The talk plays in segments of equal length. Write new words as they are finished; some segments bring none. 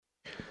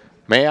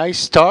May I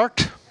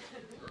start?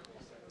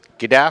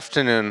 Good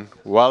afternoon,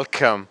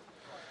 welcome.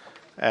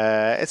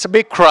 It's a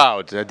big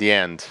crowd at the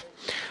end.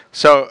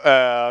 So,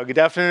 good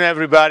afternoon,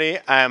 everybody.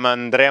 I'm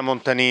Andrea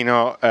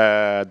Montanino,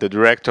 the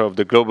director of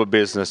the Global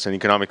Business and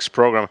Economics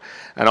Program,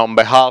 and on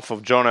behalf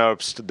of John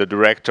Herbst, the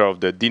director of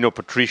the Dino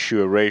Patriciu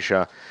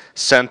Eurasia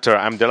Center,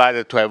 I'm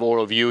delighted to have all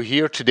of you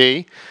here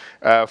today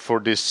for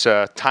this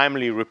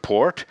timely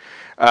report.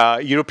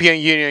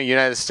 European Union,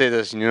 United States,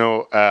 as you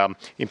know,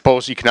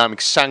 imposed economic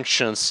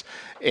sanctions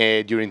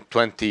during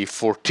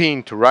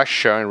 2014 to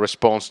Russia in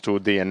response to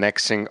the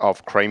annexing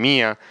of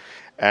Crimea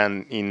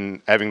and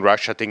in having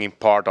Russia taking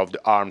part of the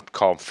armed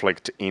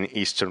conflict in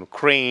eastern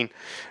Ukraine.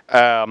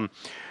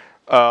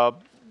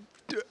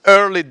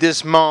 Early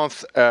this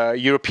month,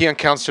 European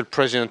Council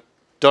President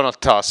Donald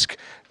Tusk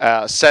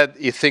said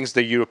he thinks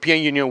the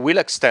European Union will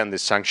extend the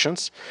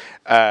sanctions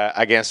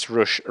against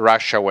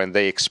Russia when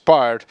they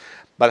expired.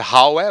 But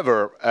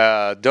however,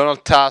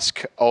 Donald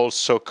Tusk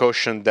also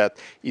cautioned that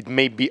it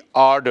may be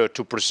harder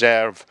to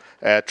preserve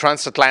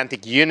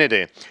transatlantic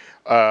unity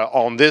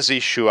on this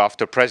issue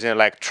after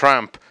President-elect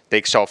Trump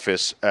takes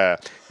office,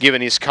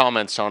 given his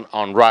comments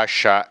on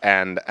Russia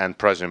and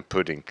President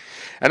Putin.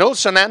 And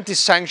also an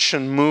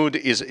anti-sanction mood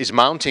is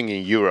mounting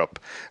in Europe.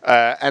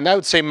 And I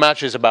would say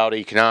much is about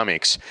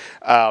economics.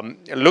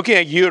 Looking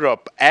at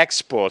Europe,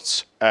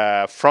 exports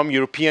from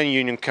European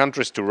Union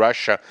countries to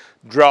Russia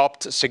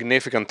dropped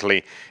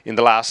significantly in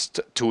the last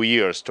 2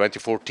 years,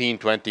 2014,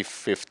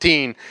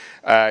 2015.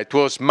 It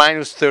was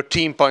minus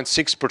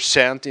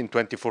 13.6% in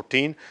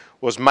 2014,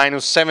 was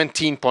minus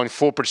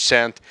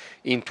 17.4%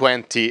 in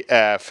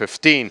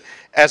 2015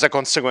 as a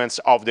consequence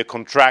of the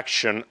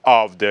contraction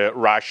of the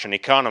Russian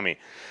economy.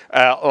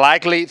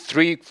 Likely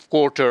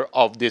 3/4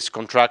 of this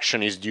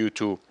contraction is due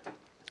to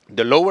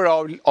the lower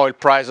oil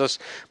prices,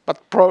 but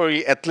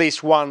probably at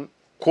least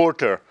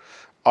 1/4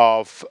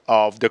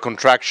 of the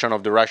contraction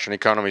of the Russian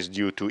economy is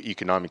due to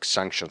economic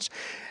sanctions.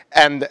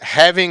 And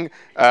having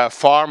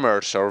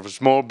farmers or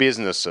small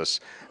businesses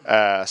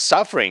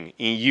suffering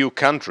in EU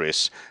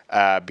countries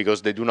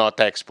because they do not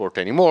export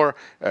anymore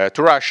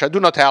to Russia do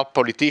not help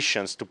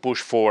politicians to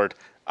push forward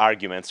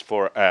arguments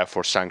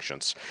for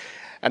sanctions.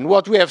 And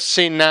what we have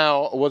seen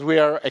now, what we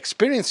are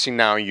experiencing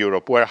now in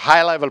Europe, where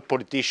high-level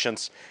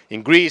politicians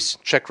in Greece,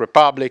 Czech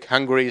Republic,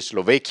 Hungary,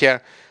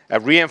 Slovakia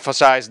have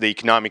re-emphasized the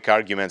economic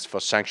arguments for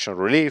sanction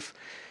relief.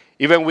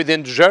 Even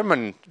within the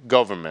German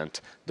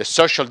government, the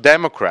Social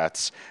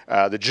Democrats,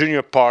 the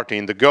junior party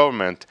in the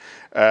government,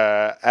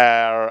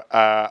 are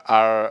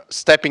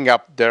stepping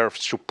up their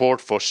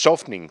support for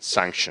softening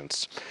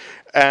sanctions.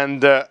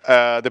 And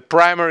the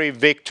primary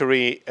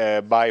victory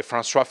by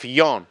François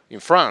Fillon in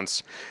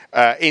France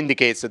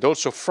indicates that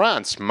also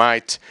France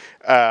might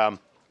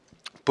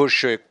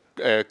push a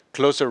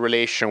closer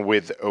relation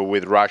with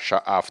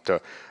Russia after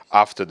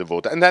the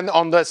vote. And then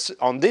on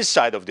this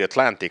side of the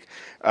Atlantic,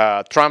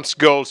 Trump's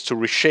goals to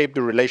reshape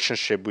the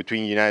relationship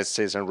between the United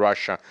States and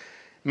Russia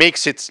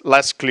makes it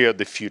less clear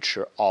the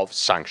future of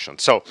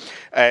sanctions. So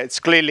it's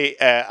clearly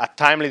a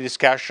timely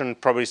discussion.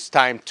 Probably it's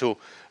time to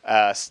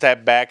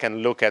step back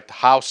and look at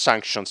how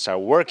sanctions are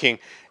working.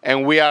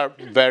 And we are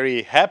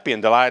very happy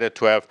and delighted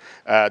to have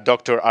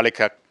Dr.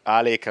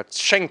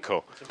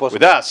 Alekatchenko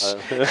with us.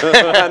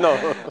 No.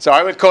 So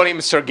I will call him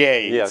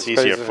Sergey. Yeah, it's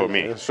easier for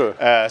me. Sure.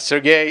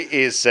 Sergey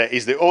is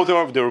the author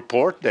of the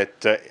report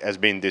that has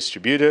been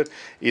distributed.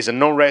 He's a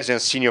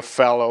non-resident senior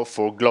fellow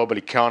for global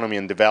economy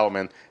and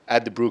development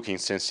at the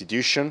Brookings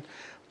Institution.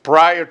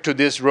 Prior to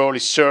this role, he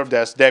served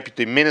as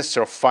Deputy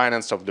Minister of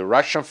Finance of the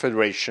Russian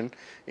Federation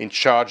in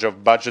charge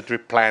of budgetary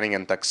planning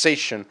and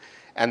taxation,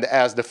 and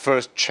as the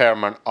first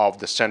chairman of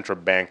the Central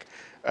Bank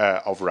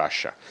of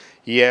Russia.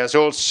 He has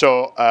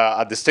also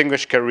a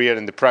distinguished career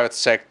in the private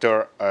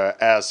sector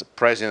as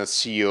President and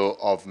CEO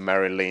of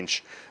Merrill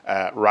Lynch,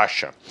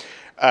 Russia.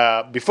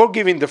 Before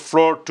giving the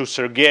floor to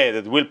Sergey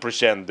that will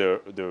present the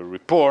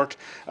report,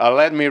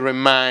 let me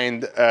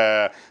remind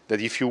that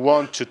if you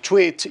want to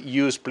tweet,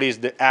 use please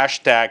the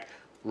hashtag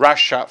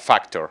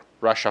RussiaFactor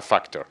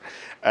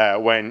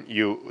when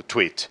you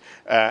tweet.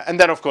 And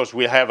then, of course,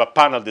 we'll have a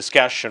panel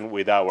discussion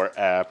with our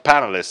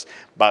panelists.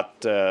 But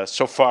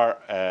so far,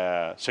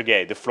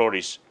 Sergey, the floor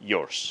is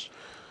yours.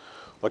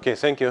 Okay,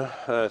 thank you.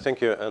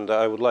 And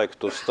I would like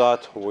to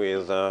start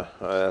with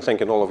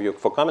thanking all of you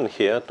for coming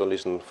here to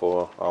listen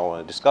for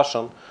our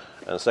discussion.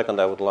 And second,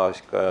 I would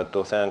like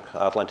to thank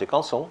Atlantic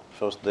Council.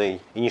 First, they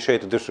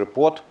initiated this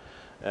report,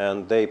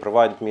 and they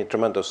provided me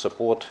tremendous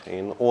support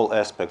in all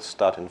aspects,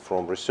 starting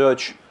from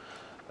research,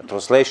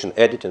 translation,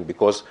 editing,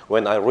 because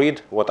when I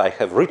read what I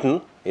have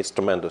written, it's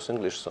tremendous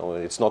English, so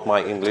it's not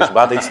my English,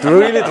 but it's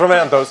really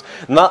tremendous.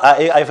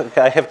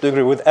 I have to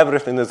agree with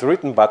everything that's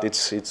written, but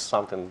it's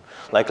something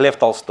like Lev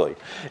Tolstoy.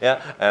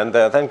 Yeah, and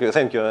thank you,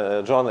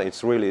 John.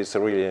 It's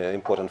really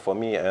important for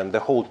me, and the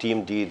whole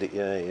team did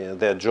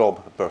their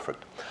job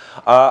perfect.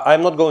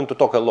 I'm not going to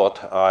talk a lot.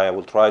 I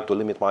will try to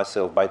limit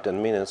myself by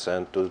 10 minutes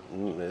and to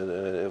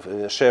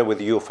share with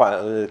you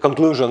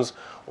conclusions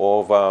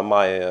of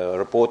my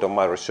report or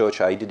my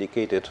research. I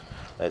dedicated,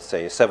 let's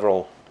say,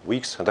 several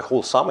weeks, the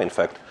whole summer, in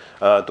fact,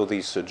 to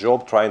this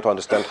job, trying to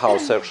understand how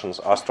sanctions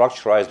are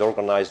structured,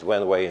 organized,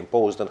 when were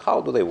imposed, and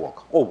how do they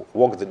work, or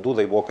do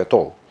they work at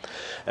all.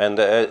 And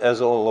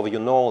as all of you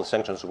know,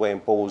 sanctions were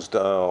imposed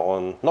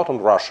not on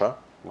Russia,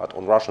 but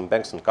on Russian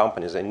banks and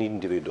companies and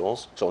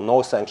individuals. So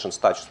no sanctions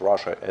touched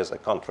Russia as a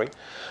country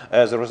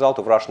as a result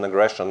of Russian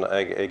aggression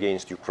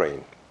against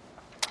Ukraine.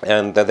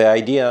 And the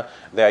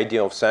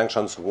idea of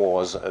sanctions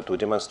was to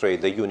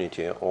demonstrate the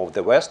unity of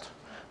the West,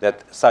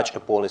 that such a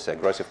policy,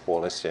 aggressive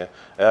policy,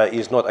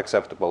 is not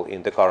acceptable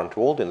in the current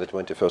world, in the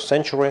 21st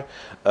century.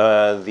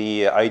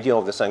 The idea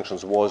of the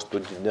sanctions was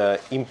to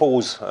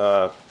impose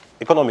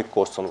economic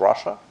costs on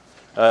Russia,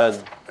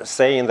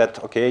 saying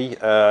that,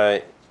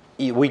 okay,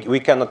 we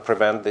cannot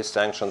prevent these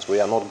sanctions. We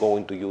are not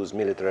going to use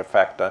military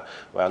factor.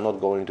 We are not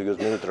going to use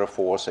military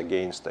force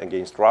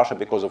against Russia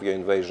because of your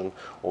invasion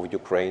of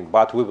Ukraine.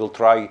 But we will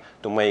try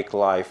to make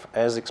life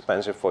as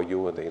expensive for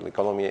you, the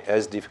economy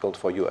as difficult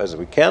for you as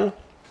we can.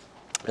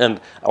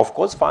 And of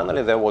course,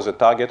 finally, there was a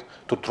target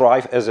to try,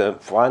 as a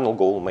final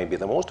goal, maybe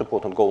the most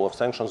important goal of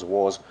sanctions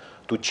was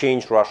to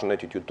change Russian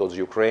attitude towards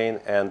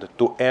Ukraine and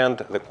to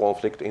end the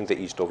conflict in the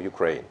east of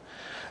Ukraine.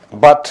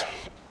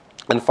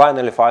 And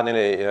finally,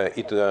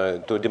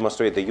 to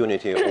demonstrate the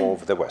unity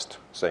of the West,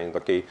 saying,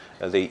 okay,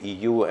 the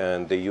EU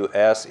and the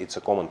US, it's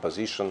a common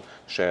position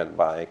shared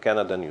by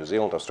Canada, New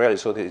Zealand, Australia,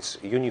 so it's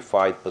a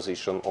unified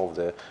position of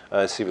the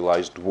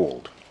civilized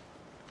world.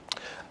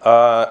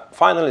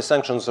 Finally,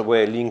 sanctions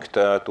were linked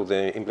to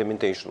the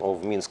implementation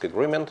of Minsk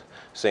Agreement,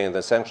 saying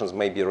that sanctions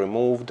may be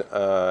removed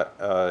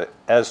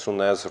as soon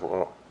as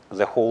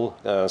the whole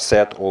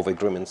set of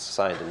agreements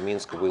signed in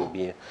Minsk will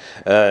be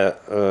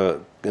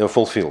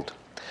fulfilled.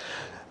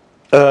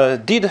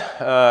 Did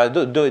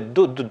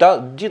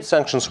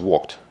sanctions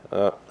work?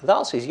 The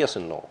answer is yes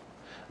and no.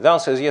 The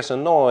answer is yes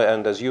and no,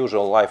 and as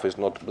usual, life is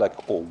not black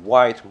or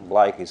white.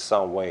 Black is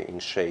somewhere in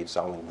shade,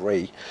 somewhere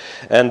gray.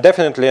 And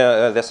definitely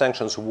the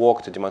sanctions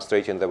worked,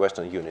 demonstrating the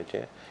Western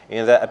unity.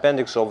 In the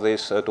appendix of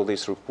this to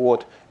this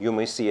report, you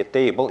may see a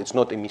table. It's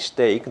not a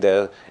mistake.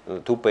 There are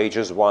 2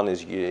 pages. One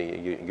is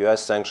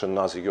US sanction,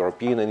 another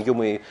European, and you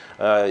may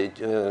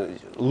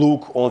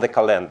look on the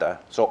calendar.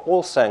 So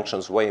all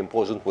sanctions were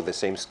imposed with the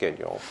same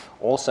schedule.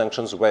 All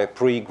sanctions were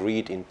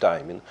pre-agreed in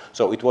timing.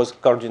 So it was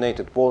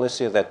coordinated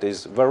policy that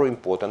is very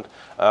important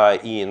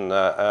in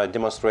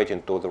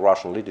demonstrating to the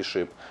Russian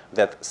leadership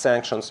that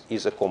sanctions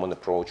is a common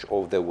approach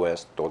of the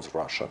West towards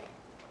Russia.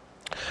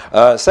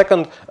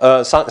 Second,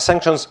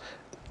 sanctions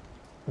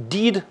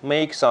did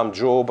make some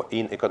job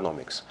in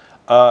economics.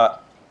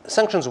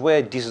 Sanctions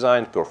were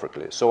designed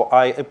perfectly. So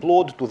I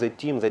applaud to the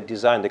team that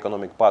designed the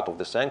economic part of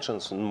the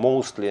sanctions,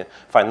 mostly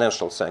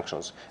financial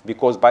sanctions,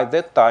 because by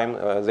that time,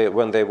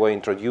 when they were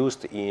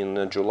introduced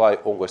in July,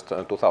 August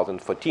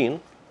 2014,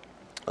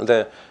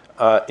 the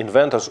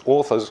inventors,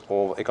 authors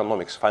of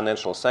economics,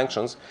 financial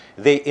sanctions,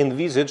 they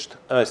envisaged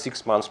a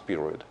 6-month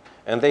period.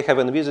 And they have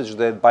envisaged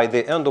that by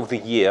the end of the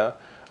year,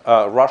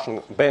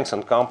 Russian banks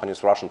and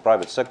companies, Russian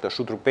private sector,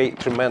 should repay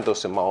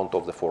tremendous amount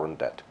of the foreign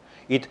debt.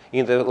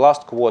 In the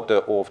last quarter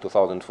of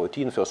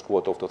 2014, first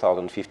quarter of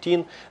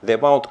 2015, the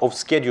amount of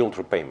scheduled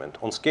repayment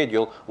on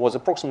schedule was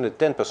approximately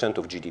 10%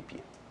 of GDP.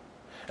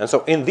 And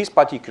so in this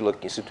particular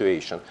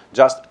situation,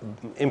 just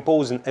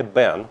imposing a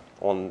ban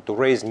to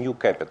raise new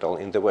capital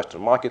in the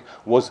Western market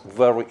was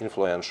very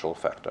influential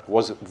factor,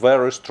 was a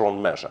very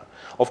strong measure.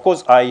 Of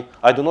course, I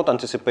do not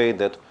anticipate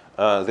that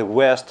the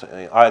West,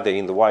 either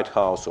in the White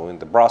House or in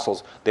the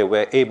Brussels, they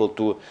were able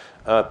to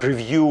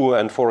preview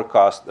and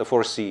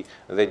foresee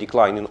the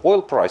decline in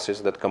oil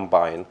prices that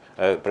combine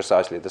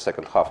precisely the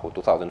second half of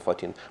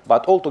 2014.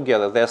 But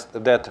altogether,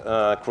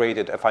 that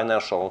created a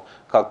financial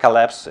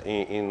collapse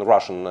in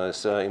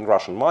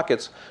Russian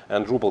markets,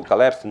 and ruble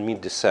collapsed in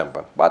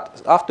mid-December.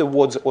 But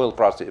afterwards, oil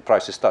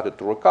prices started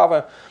to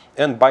recover,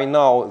 and by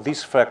now,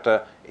 this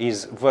factor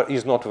is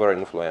not very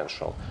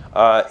influential.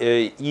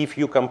 If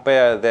you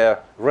compare the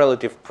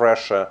relative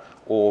pressure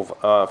of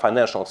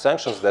financial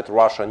sanctions that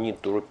Russia needs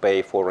to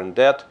repay foreign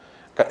debt,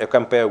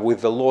 compare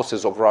with the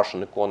losses of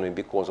Russian economy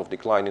because of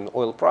decline in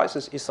oil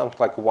prices, is something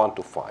like 1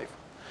 to 5.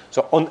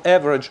 So on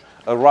average,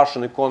 a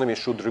Russian economy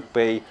should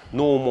repay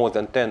no more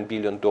than $10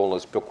 billion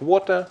per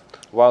quarter,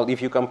 while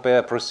if you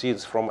compare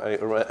proceeds from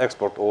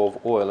export of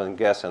oil and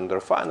gas and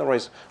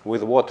refineries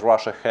with what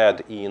Russia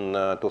had in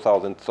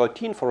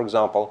 2013, for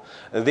example,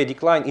 the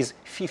decline is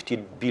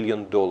 $50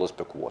 billion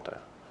per quarter.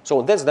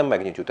 So that's the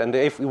magnitude. And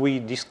if we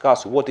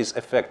discuss what is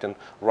affecting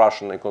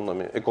Russian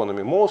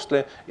economy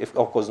mostly,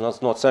 of course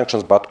not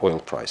sanctions, but oil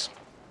price.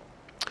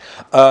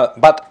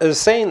 But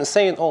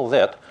saying all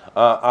that,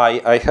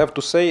 I have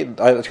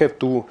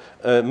to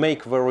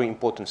make very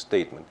important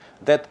statement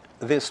that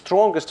the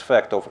strongest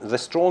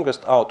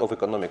out of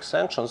economic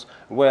sanctions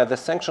were the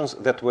sanctions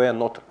that were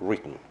not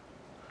written.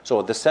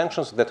 So the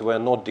sanctions that were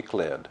not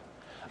declared.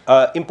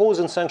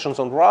 Imposing sanctions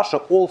on Russia,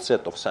 all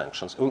set of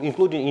sanctions,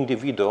 including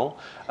individual,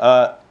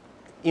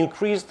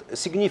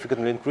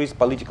 significantly increased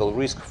political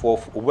risk for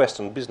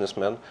Western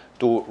businessmen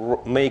to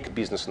make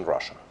business in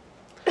Russia.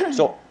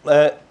 So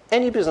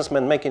any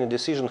businessman making a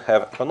decision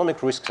have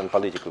economic risks and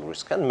political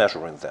risks and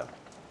measuring them.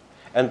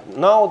 And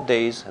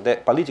nowadays, the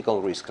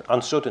political risk,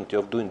 uncertainty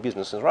of doing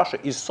business in Russia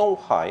is so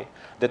high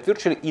that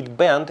virtually it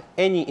banned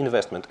any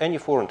investment, any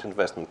foreign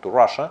investment to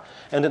Russia.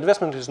 And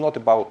investment is not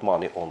about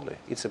money only.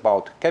 It's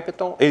about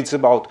capital, it's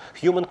about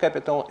human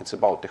capital, it's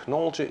about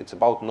technology, it's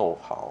about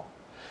know-how.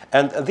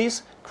 And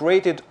this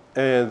created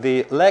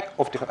the lack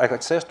of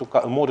access to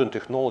modern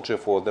technology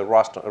for the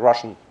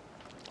Russian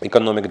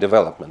economic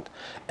development.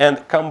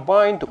 And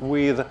combined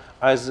with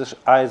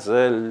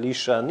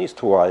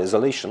isolationist or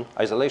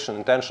isolation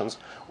intentions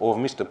of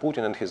Mr.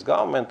 Putin and his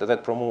government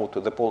that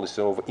promote the policy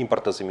of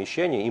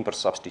importozamещение, import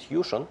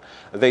substitution,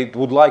 they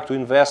would like to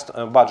invest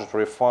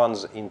budgetary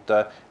funds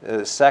into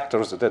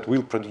sectors that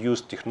will produce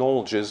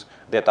technologies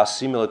that are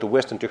similar to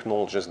Western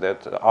technologies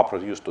that are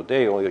produced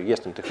today, or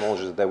Western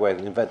technologies that were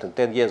invented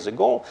 10 years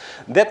ago.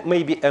 That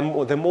may be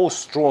the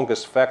most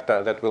strongest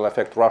factor that will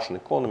affect Russian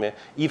economy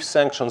if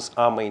sanctions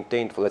are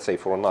maintained, for, let's say,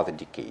 for another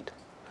decade.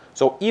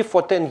 So if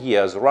for 10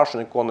 years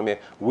Russian economy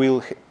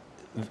will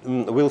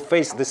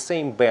face the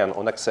same ban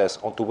on access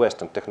to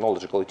Western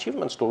technological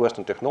achievements, to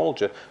Western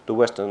technology, to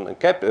Western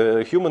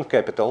human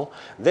capital,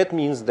 that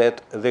means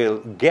that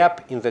the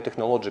gap in the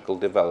technological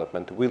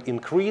development will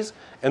increase,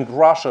 and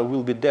Russia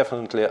will be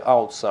definitely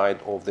outside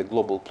of the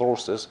global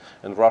process,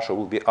 and Russia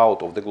will be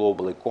out of the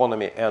global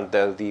economy, and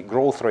the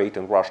growth rate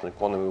in Russian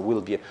economy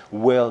will be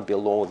well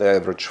below the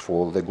average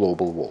for the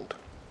global world.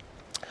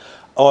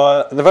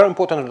 The very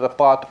important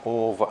part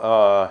of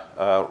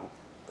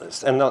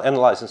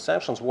analyzing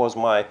sanctions was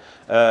my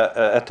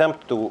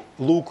attempt to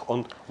look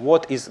on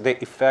what is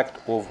the effect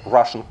of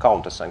Russian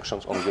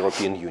counter-sanctions on the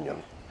European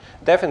Union.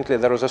 Definitely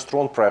there is a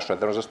strong pressure.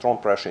 There is a strong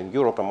pressure in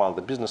Europe among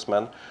the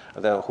businessmen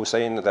who are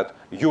saying that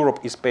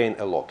Europe is paying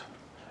a lot.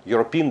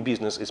 European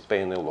business is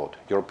paying a lot.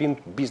 European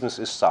business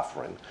is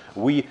suffering.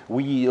 We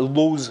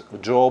lose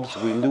jobs,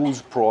 we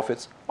lose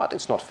profits, but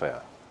it's not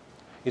fair.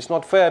 It's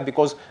not fair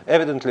because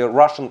evidently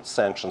Russian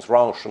sanctions,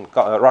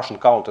 Russian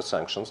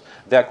counter-sanctions,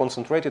 they are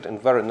concentrated in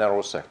very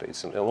narrow sector.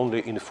 It's only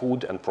in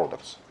food and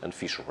products and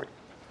fishery.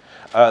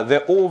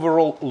 The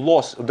overall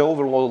loss, the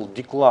overall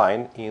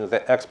decline in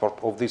the export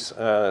of this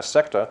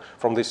sector,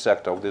 from this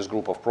sector, of this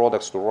group of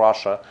products to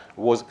Russia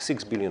was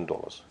 $6 billion.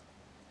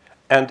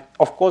 And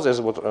of course,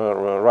 as was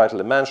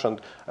rightly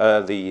mentioned,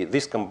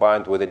 this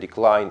combined with a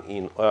decline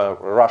in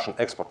Russian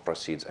export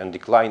proceeds and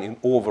decline in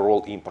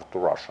overall import to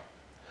Russia.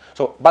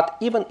 So, but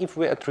even if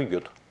we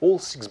attribute all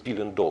 $6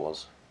 billion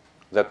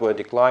that were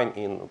declined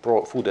in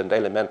food and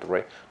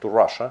elementary to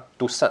Russia,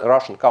 to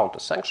Russian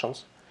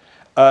counter-sanctions,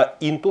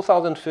 in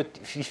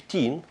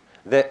 2015,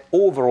 the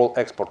overall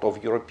export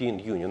of European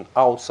Union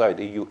outside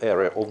the EU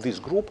area of this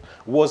group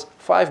was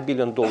 $5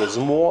 billion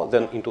more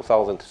than in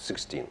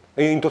 2013.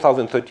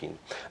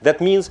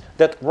 That means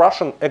that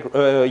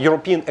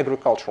European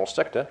agricultural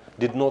sector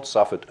did not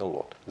suffer a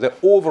lot. The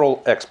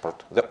overall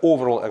export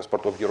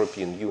of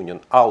European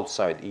Union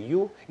outside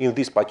EU in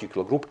this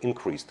particular group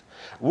increased.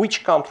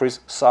 Which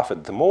countries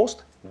suffered the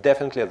most?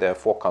 Definitely there are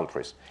 4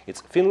 countries. It's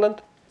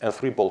Finland and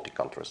 3 Baltic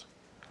countries.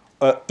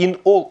 In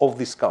all of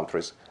these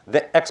countries,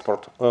 the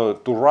export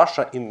to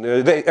Russia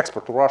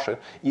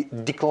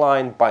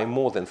declined by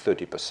more than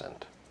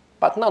 30%.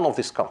 But none of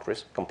these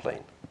countries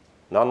complain.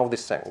 None of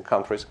these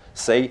countries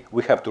say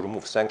we have to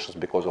remove sanctions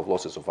because of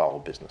losses of our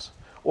business.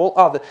 All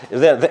other,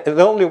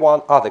 the only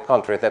one other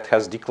country that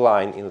has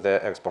declined in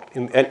their export,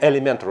 in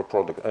elementary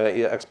product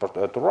export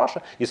to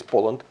Russia, is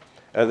Poland.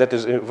 That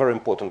is a very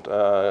important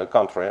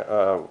country,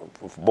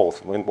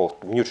 in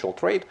both mutual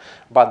trade,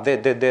 but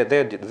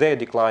their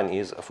decline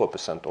is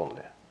 4%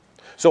 only.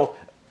 So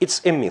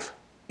it's a myth.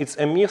 It's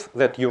a myth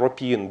that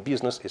European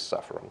business is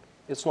suffering.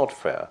 It's not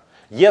fair.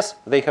 Yes,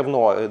 they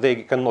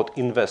cannot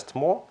invest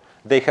more.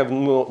 They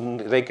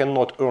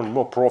cannot earn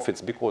more profits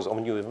because of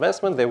new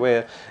investment. They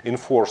were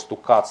enforced to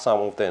cut some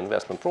of the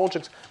investment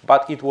projects,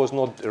 but it was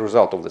not the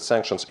result of the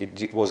sanctions.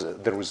 It was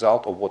the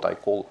result of what I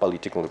call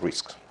political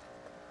risks.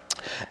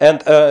 And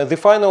the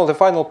final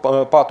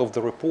part of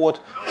the report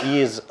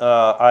is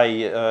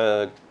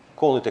I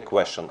call it a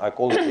question. I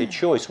call it a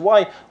choice.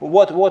 Why?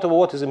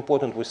 What is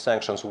important with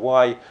sanctions?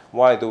 Why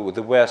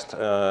the West,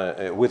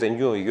 with a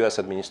new U.S.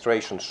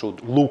 administration,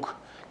 should look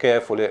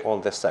carefully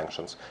on the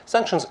sanctions?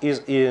 Sanctions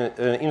is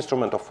an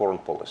instrument of foreign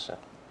policy,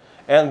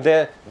 and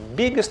the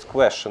biggest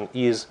question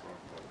is: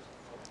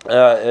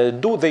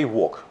 do they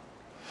work?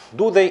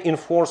 Do they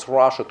enforce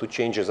Russia to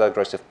change its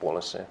aggressive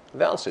policy?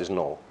 The answer is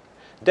no.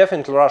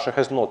 Definitely, Russia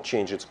has not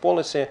changed its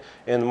policy,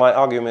 and my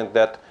argument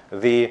that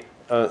the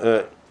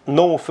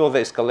no further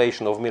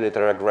escalation of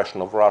military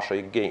aggression of Russia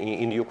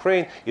in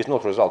Ukraine is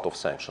not a result of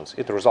sanctions.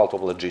 It's a result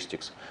of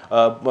logistics.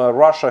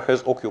 Russia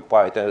has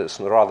occupied a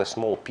rather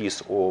small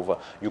piece of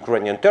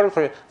Ukrainian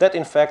territory that,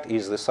 in fact,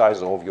 is the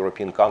size of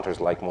European countries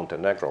like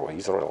Montenegro or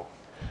Israel.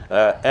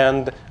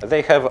 And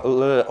they have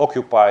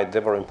occupied the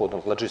very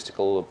important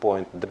logistical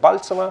point,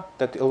 Debaltseve,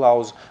 that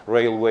allows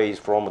railways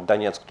from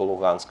Donetsk to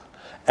Lugansk.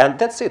 And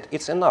that's it.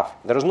 It's enough.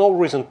 There is no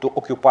reason to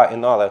occupy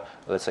another,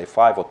 let's say,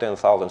 5 or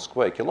 10,000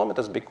 square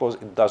kilometers because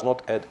it does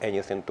not add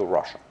anything to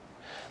Russia.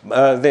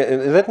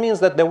 That means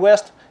that the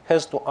West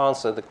has to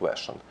answer the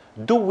question: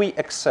 do we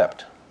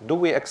accept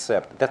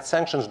that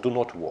sanctions do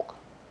not work?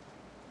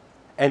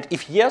 And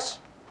if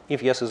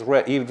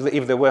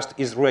the West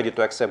is ready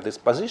to accept this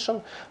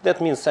position,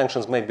 that means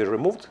sanctions may be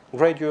removed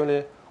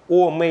gradually,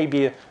 or may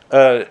become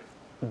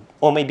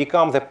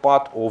the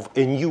part of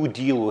a new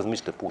deal with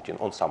Mr. Putin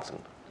on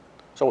something.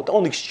 So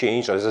on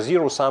exchange, as a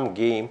zero-sum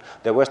game,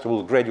 the West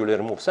will gradually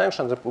remove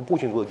sanctions, and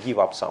Putin will give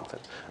up something,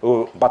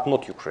 but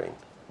not Ukraine.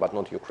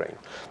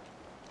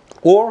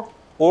 Or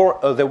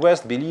the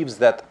West believes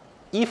that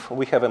if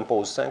we have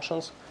imposed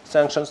sanctions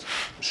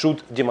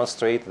should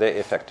demonstrate their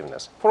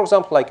effectiveness. For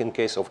example, like in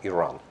case of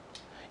Iran.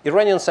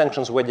 Iranian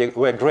sanctions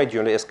were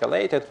gradually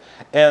escalated,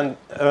 and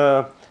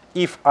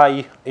if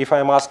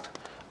I'm asked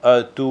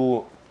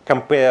to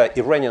compare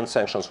Iranian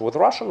sanctions with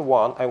Russian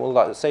one, I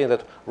will say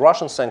that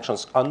Russian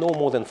sanctions are no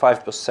more than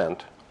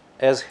 5%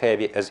 as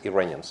heavy as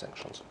Iranian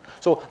sanctions.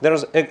 So there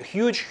is a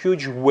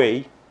huge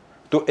way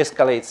to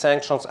escalate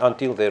sanctions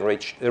until they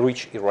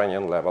reach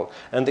Iranian level.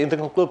 And in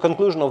the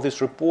conclusion of this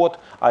report,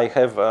 I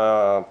have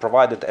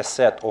provided a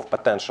set of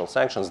potential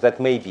sanctions that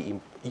may be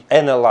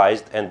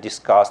analyzed and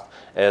discussed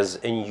as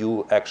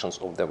new actions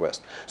of the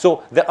West.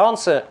 So the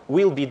answer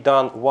will be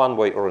done one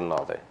way or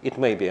another. It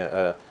may be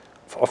an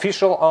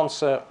official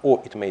answer, or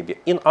it may be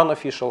an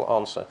unofficial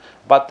answer,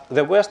 but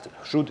the West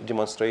should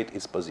demonstrate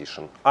its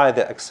position,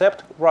 either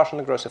accept Russian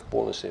aggressive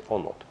policy or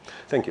not.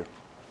 Thank you.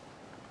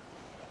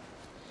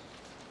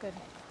 Good.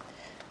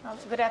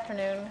 Good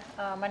afternoon.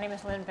 My name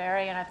is Lynn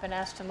Barry, and I've been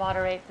asked to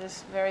moderate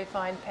this very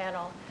fine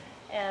panel.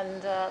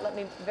 And let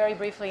me very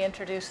briefly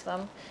introduce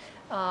them.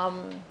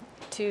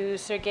 To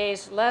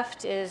Sergei's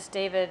left is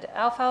David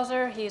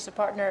Aufhauser. He's a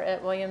partner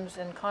at Williams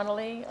 &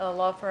 Connolly, a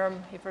law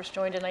firm he first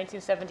joined in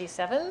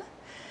 1977.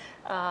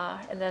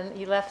 And then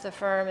he left the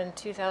firm in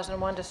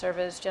 2001 to serve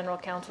as general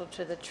counsel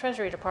to the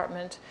Treasury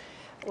Department,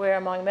 where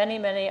among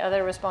many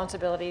other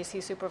responsibilities,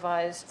 he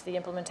supervised the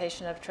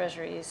implementation of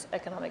Treasury's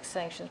economic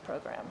sanctions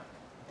program.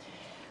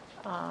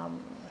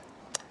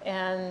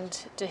 And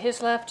to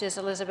his left is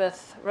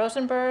Elizabeth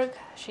Rosenberg.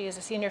 She is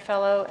a senior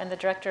fellow and the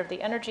director of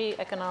the Energy,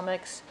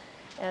 Economics,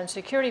 and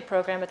Security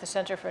Program at the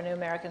Center for New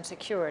American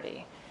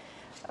Security.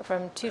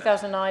 From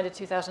 2009 to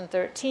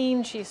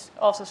 2013, she's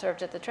also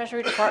served at the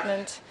Treasury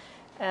Department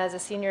as a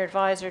senior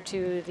advisor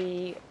to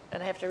the,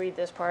 and I have to read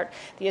this part,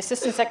 the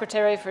Assistant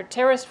Secretary for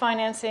Terrorist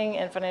Financing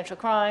and Financial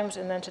Crimes,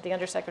 and then to the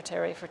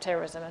Undersecretary for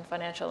Terrorism and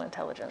Financial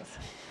Intelligence.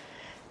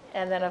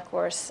 And then, of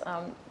course,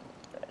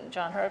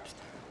 John Herbst,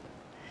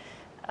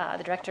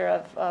 the director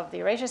of the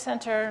Eurasia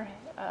Center,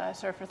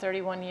 served for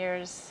 31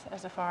 years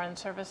as a foreign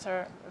service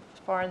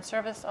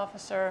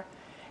officer,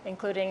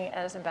 including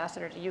as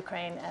ambassador to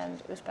Ukraine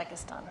and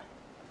Uzbekistan.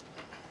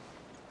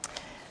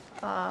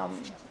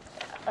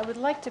 I would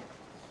like to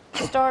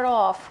start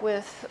off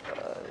with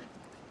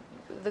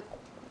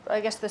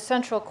the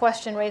central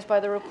question raised by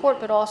the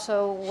report, but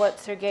also what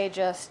Sergei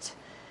just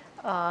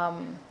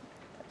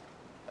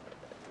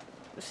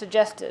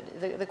suggested,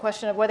 the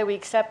question of whether we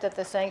accept that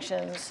the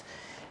sanctions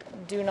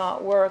do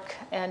not work,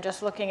 and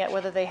just looking at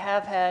whether they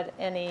have had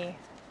any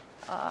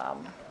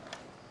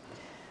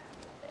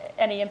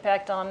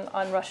impact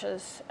on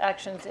Russia's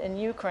actions in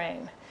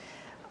Ukraine.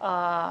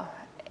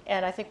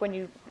 And I think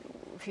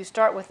if you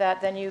start with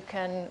that, then you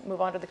can move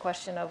on to the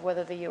question of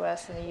whether the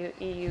U.S. and the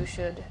EU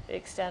should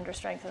extend or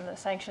strengthen the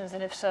sanctions,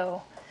 and if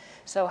so,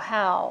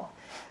 how?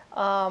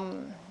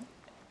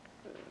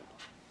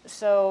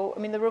 So, I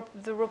mean,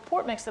 the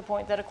report makes the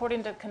point that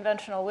according to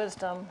conventional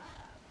wisdom,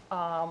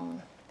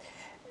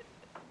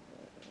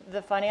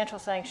 the financial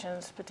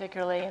sanctions,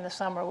 particularly in the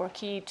summer, were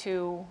key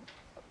to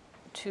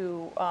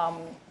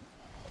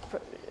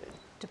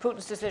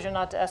Putin's decision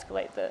not to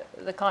escalate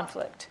the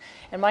conflict.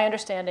 And my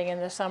understanding in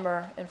the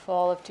summer and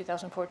fall of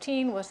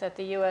 2014 was that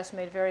the U.S.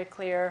 made very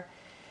clear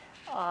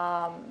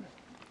to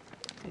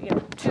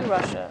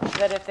Russia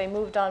that if they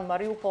moved on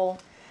Mariupol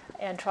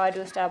and tried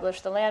to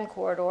establish the land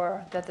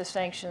corridor, that the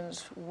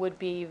sanctions would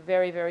be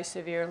very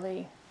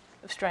severely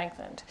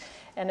strengthened.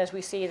 And as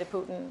we see, the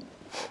Putin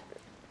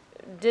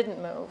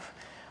didn't move.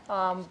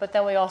 But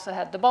then we also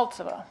had the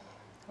Baltsova,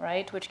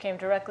 right, which came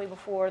directly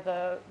before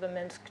the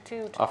Minsk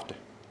II. After.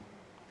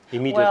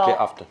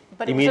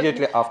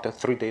 Immediately after.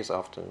 3 days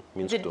after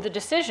Minsk II. The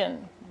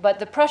decision, but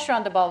the pressure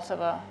on the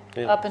Baltsova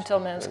up until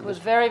Minsk was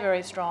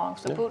very strong.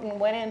 So Putin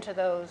went into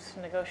those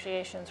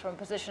negotiations from a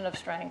position of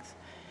strength,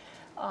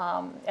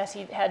 as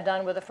he had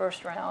done with the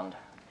first round.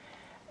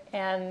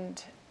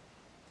 And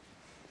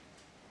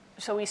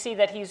so we see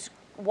that he's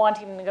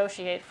wanting to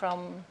negotiate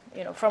from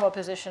a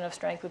position of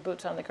strength with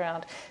boots on the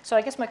ground. So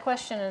I guess my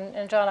question,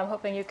 and John, I'm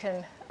hoping you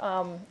can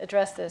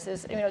address this,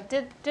 is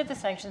did the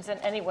sanctions in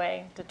any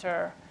way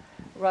deter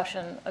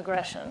Russian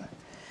aggression,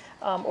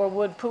 or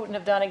would Putin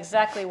have done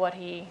exactly what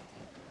he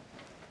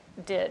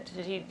did?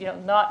 Did he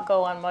not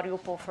go on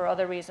Mariupol for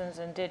other reasons,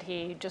 and did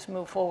he just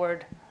move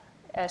forward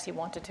as he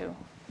wanted to?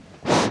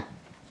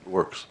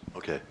 Works.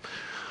 Okay.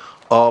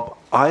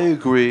 I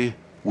agree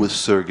with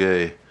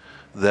Sergei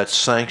that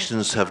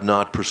sanctions have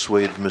not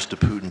persuaded Mr.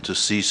 Putin to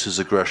cease his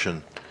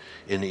aggression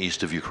in the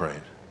east of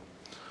Ukraine.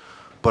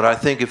 But I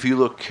think if you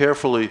look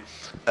carefully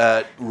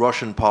at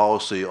Russian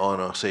policy on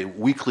a, say,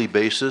 weekly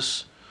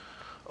basis,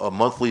 a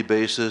monthly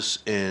basis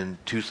in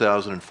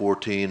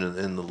 2014 and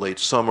in the late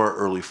summer,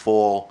 early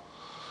fall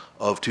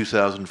of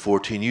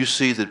 2014, you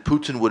see that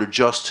Putin would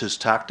adjust his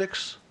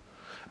tactics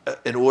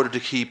in order to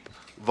keep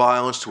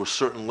violence to a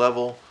certain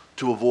level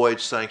to avoid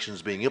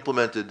sanctions being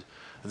implemented.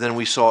 And then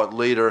we saw it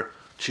later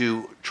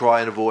to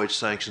try and avoid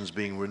sanctions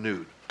being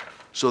renewed.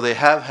 So they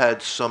have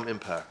had some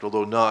impact,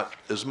 although not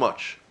as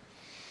much.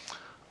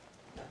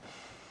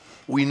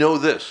 We know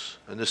this,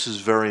 and this is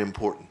very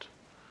important.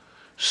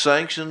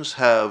 Sanctions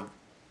have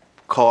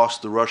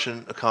cost the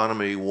Russian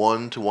economy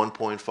 1 to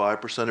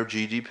 1.5% of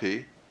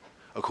GDP,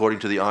 according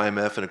to the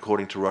IMF and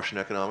according to Russian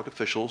economic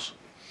officials.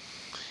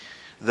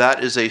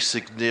 That is a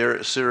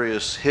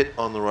serious hit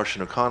on the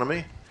Russian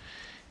economy.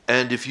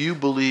 And if you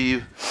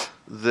believe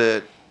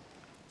that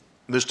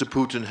Mr.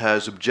 Putin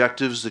has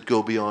objectives that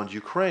go beyond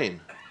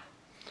Ukraine,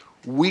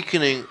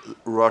 weakening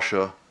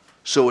Russia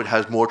so it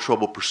has more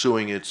trouble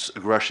pursuing its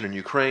aggression in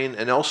Ukraine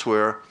and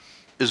elsewhere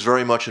is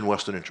very much in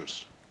Western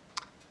interests.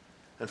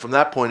 And from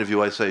that point of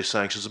view, I say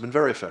sanctions have been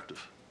very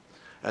effective.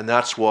 And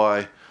that's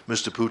why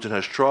Mr. Putin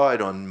has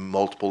tried on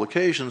multiple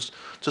occasions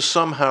to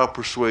somehow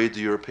persuade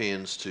the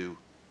Europeans to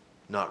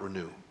not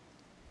renew.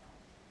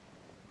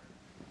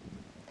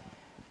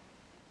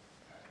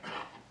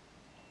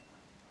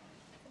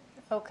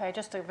 Okay,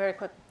 just a very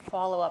quick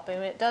follow-up. I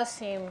mean, it does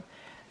seem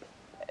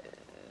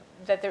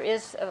that there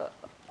is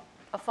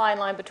a fine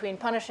line between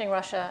punishing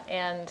Russia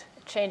and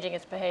changing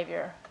its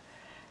behavior.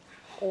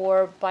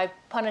 Or by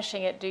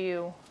punishing it, do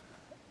you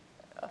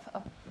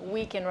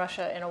weaken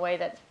Russia in a way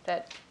that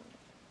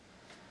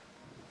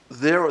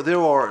There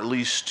are at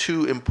least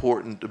two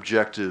important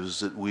objectives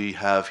that we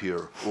have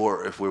here,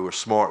 or if we were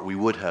smart, we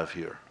would have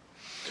here.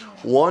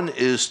 One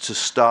is to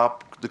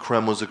stop the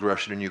Kremlin's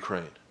aggression in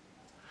Ukraine.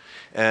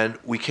 And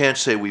we can't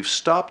say we've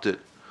stopped it,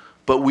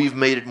 but we've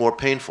made it more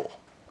painful.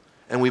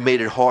 And we made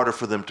it harder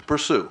for them to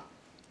pursue.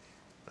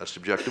 That's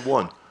objective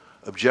one.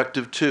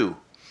 Objective two,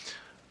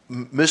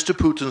 Mr.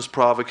 Putin's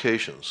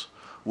provocations,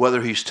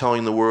 whether he's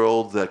telling the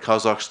world that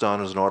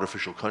Kazakhstan is an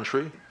artificial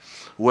country,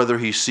 whether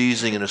he's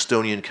seizing an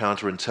Estonian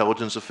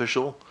counterintelligence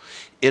official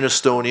in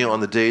Estonia on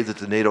the day that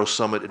the NATO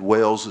summit at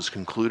Wales is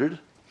concluded,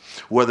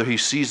 whether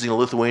he's seizing a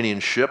Lithuanian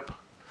ship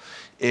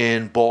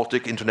in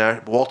Baltic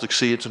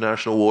Sea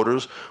international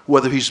waters,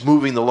 whether he's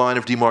moving the line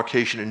of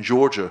demarcation in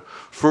Georgia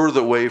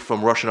further away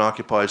from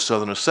Russian-occupied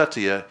southern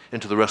Ossetia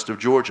into the rest of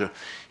Georgia,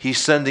 he's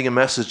sending a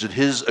message that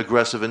his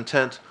aggressive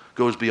intent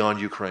goes beyond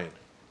Ukraine.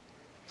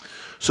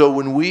 So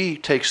when we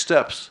take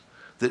steps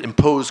that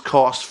impose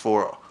costs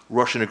for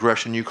Russian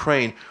aggression in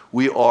Ukraine,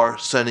 we are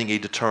sending a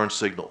deterrent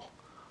signal.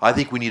 I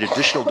think we need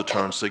additional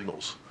deterrent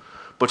signals.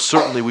 But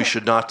certainly we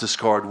should not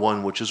discard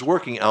one which is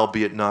working,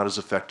 albeit not as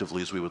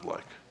effectively as we would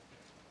like.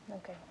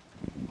 Okay.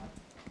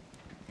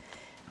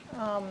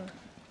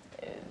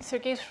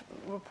 Sergei's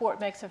report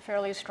makes a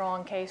fairly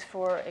strong case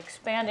for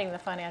expanding the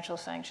financial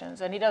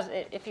sanctions, and he does.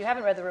 If you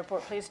haven't read the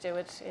report, please do.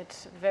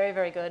 It's very,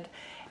 very good,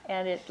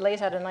 and it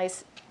lays out a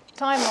nice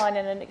timeline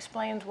and it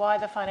explains why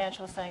the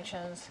financial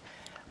sanctions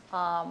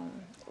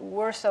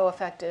were so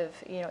effective,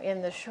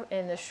 in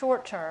the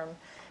short term,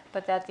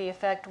 but that the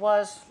effect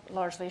was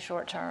largely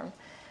short term.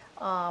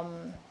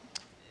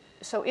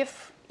 So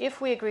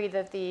if we agree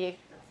that the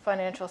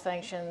financial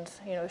sanctions,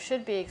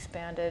 should be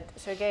expanded,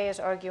 Sergei is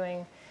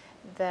arguing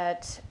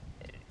that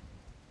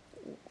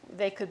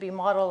they could be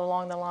modeled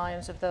along the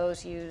lines of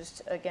those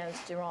used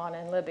against Iran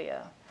and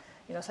Libya,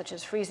 such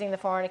as freezing the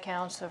foreign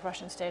accounts of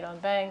Russian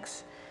state-owned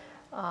banks,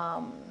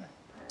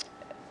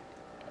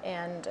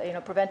 and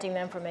preventing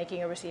them from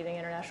making or receiving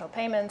international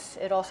payments.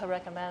 It also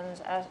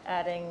recommends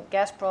adding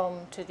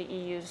Gazprom to the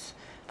EU's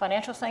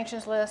financial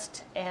sanctions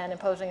list and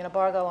imposing an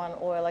embargo on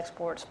oil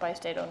exports by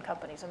state-owned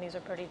companies. And these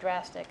are pretty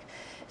drastic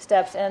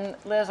steps. And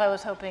Liz, I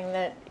was hoping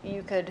that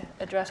you could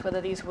address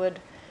whether these would,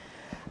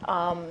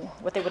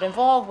 what they would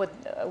involve,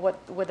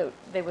 whether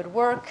they would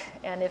work,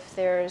 and if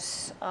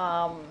there's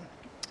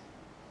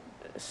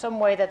some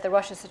way that the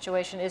Russia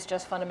situation is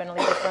just fundamentally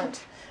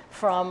different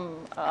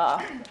from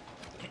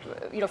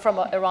from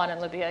Iran and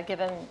Libya,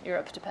 given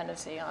Europe's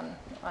dependency on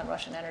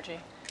Russian energy.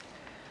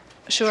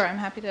 Sure, I'm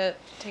happy to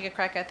take a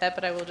crack at that,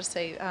 but I will just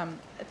say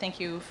thank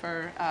you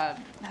for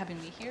having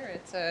me here.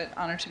 It's an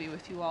honor to be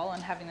with you all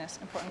and having this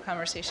important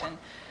conversation.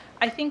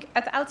 I think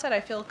at the outset I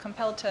feel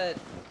compelled to,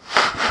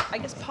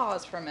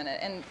 pause for a minute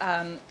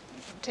and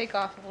take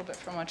off a little bit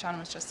from what John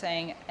was just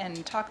saying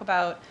and talk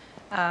about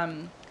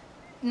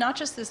not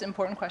just this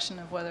important question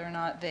of whether or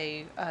not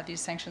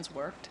these sanctions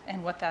worked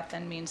and what that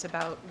then means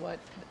about what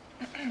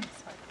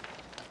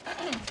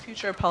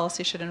future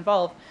policy should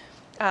involve,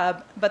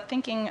 but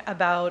thinking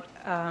about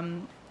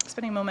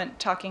spending a moment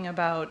talking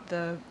about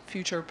the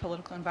future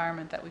political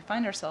environment that we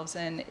find ourselves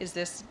in. Is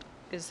this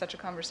is such a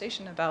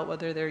conversation about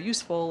whether they're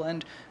useful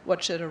and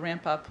what should a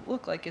ramp up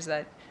look like. Is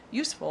that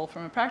useful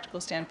from a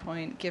practical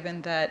standpoint,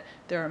 given that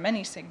there are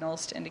many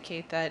signals to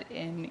indicate that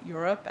in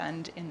Europe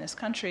and in this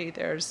country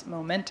there's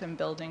momentum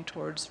building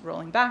towards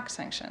rolling back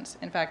sanctions,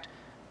 in fact,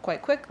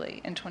 quite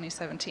quickly in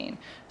 2017.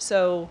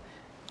 So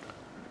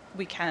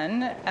we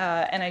can,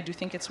 and I do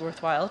think it's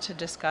worthwhile to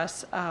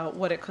discuss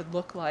what it could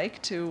look like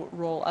to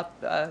roll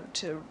up,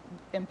 to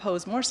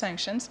impose more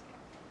sanctions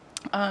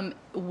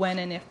when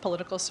and if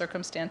political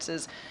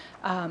circumstances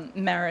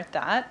merit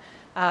that.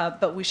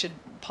 But we should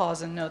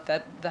pause and note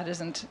that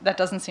that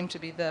doesn't seem to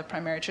be the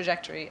primary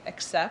trajectory,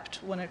 except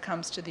when it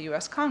comes to the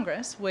U.S.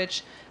 Congress,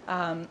 which,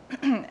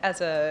 as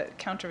a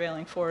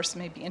countervailing force,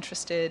 may be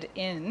interested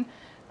in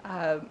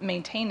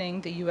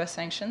maintaining the U.S.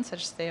 sanctions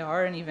such as they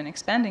are, and even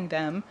expanding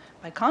them,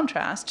 by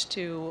contrast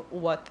to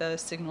what the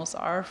signals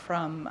are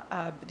from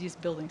these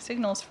building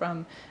signals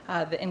from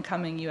the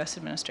incoming U.S.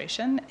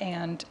 administration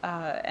and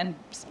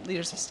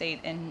leaders of state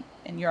in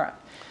Europe.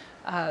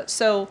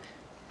 So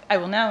I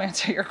will now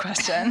answer your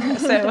question.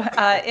 So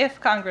if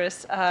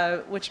Congress,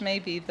 which may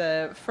be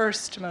the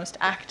first most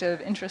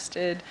active,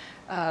 interested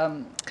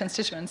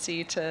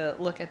constituency to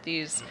look at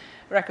these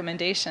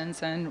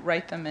recommendations and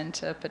write them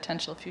into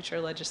potential future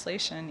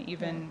legislation,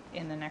 even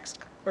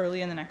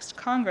early in the next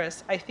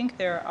Congress, I think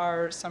there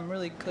are some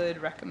really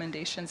good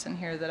recommendations in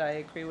here that I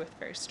agree with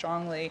very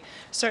strongly.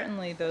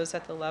 Certainly those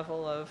at the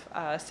level of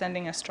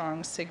sending a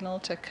strong signal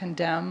to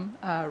condemn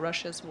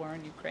Russia's war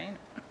in Ukraine.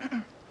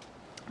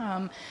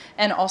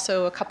 And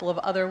also a couple of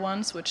other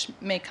ones which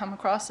may come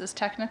across as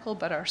technical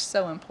but are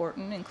so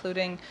important,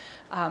 including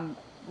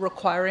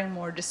requiring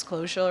more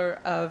disclosure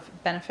of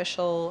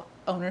beneficial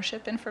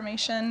ownership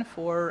information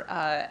for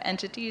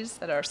entities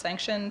that are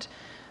sanctioned,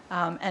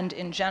 and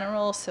in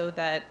general, so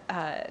that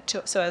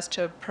so as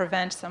to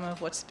prevent some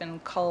of what's been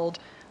called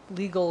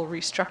legal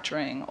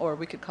restructuring, or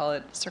we could call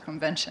it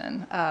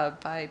circumvention,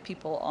 by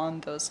people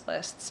on those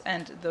lists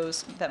and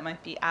those that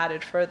might be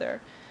added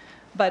further.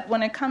 But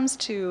when it comes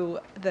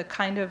to the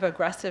kind of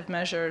aggressive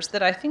measures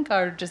that I think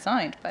are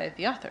designed by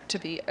the author to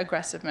be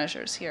aggressive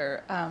measures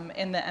here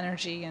in the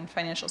energy and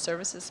financial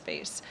services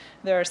space,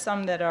 there are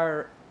some that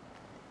are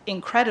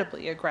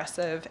incredibly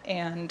aggressive,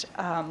 and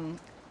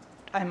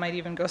I might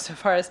even go so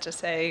far as to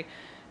say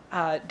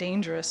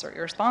dangerous or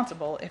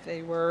irresponsible if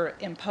they were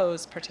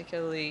imposed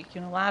particularly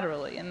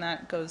unilaterally. And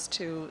that goes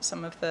to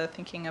some of the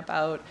thinking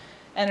about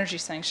energy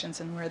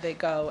sanctions and where they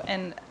go.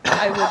 And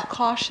I would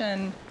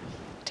caution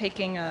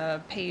taking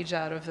a page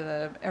out of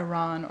the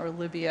Iran or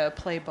Libya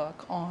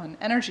playbook on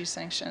energy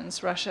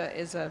sanctions. Russia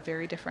is a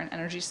very different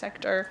energy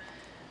sector.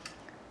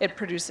 It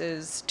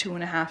produces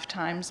 2.5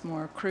 times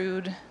more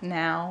crude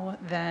now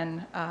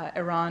than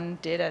Iran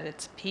did at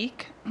its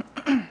peak.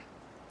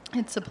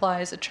 It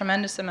supplies a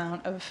tremendous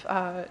amount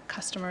of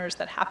customers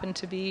that happen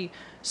to be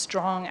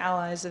strong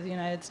allies of the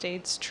United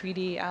States,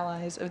 treaty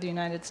allies of the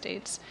United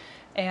States.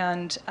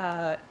 And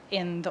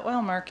in the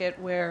oil market,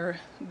 where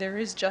there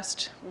is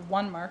just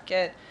one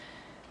market,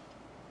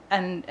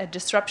 and a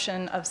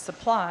disruption of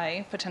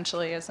supply,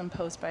 potentially as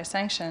imposed by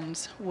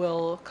sanctions,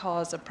 will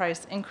cause a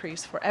price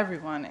increase for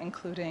everyone,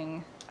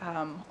 including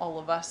all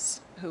of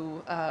us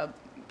who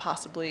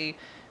possibly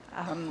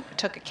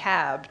took a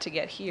cab to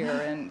get here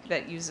and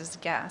that uses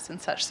gas and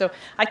such. So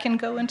I can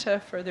go into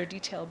further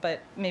detail,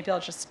 but maybe I'll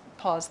just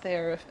pause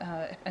there if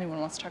anyone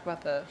wants to talk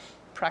about the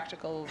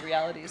practical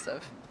realities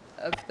of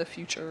the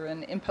future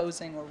and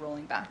imposing or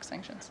rolling back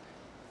sanctions.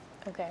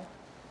 Okay.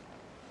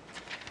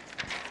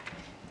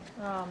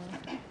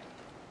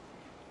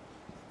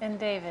 And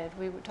David,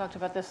 we talked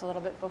about this a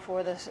little bit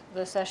before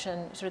the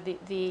session, sort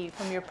of the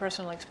from your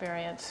personal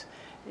experience,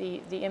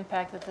 the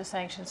impact that the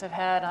sanctions have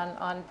had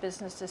on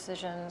business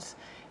decisions,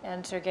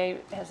 and Sergei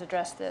has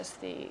addressed this,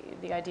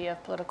 the idea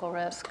of political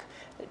risk,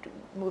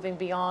 moving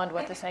beyond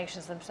what the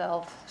sanctions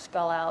themselves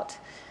spell out,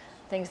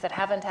 things that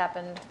haven't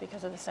happened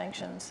because of the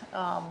sanctions.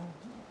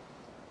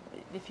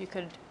 If you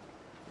could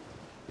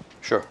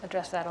Sure.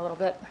 address that a little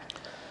bit.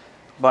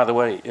 By the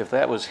way, if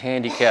that was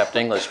handicapped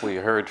English we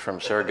heard from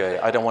Sergei,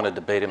 I don't want to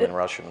debate him in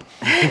Russian.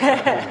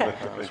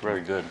 That was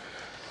very good.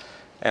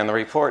 And the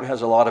report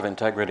has a lot of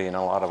integrity and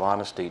a lot of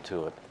honesty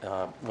to it.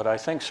 But I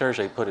think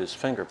Sergei put his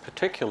finger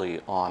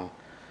particularly on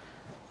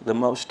the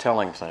most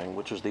telling thing,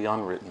 which is the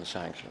unwritten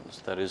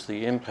sanctions. That is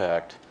the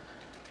impact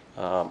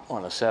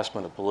on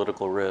assessment of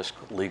political risk,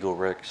 legal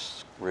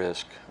risk,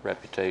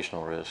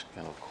 reputational risk,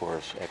 and of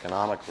course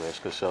economic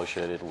risk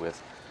associated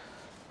with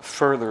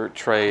further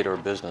trade or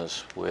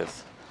business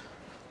with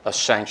a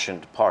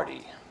sanctioned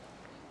party.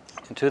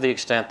 And to the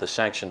extent the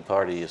sanctioned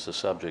party is the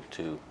subject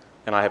to,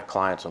 and I have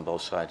clients on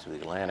both sides of the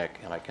Atlantic,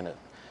 and I can,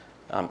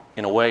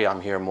 in a way,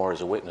 I'm here more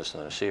as a witness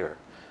than a seer.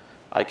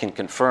 I can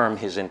confirm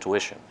his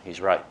intuition. He's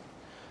right.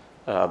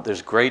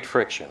 There's great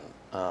friction.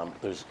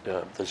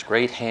 There's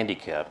great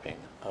handicapping.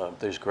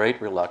 There's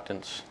great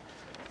reluctance.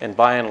 And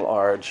by and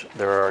large,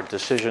 there are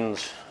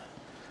decisions,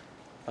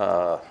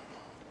 what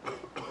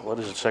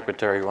is it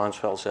Secretary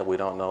Rumsfeld said, we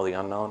don't know the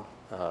unknown?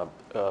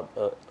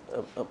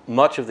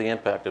 Much of the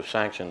impact of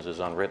sanctions is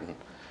unwritten.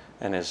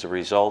 and as a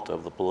result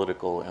of the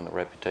political and the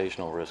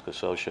reputational risk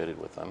associated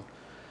with them.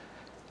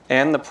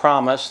 And the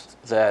promise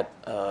that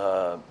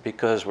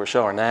because we're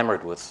so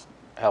enamored with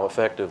how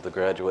effective the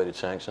graduated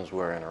sanctions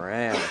were in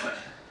Iran,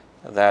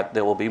 that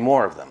there will be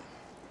more of them.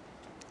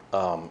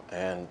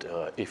 And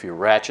if you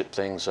ratchet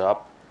things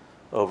up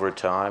over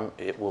time,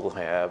 it will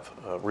have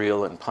a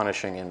real and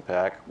punishing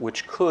impact,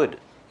 which could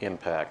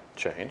impact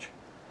change.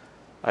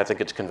 I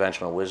think it's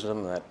conventional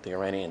wisdom that the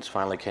Iranians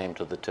finally came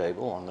to the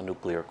table on the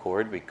nuclear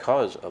accord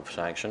because of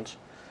sanctions,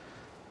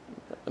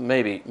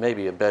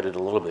 maybe abetted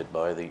a little bit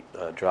by the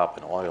drop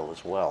in oil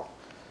as well.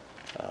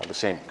 The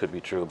same could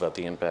be true about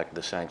the impact of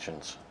the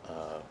sanctions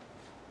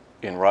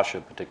in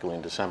Russia, particularly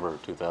in December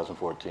of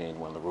 2014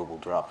 when the ruble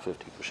dropped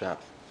 50%.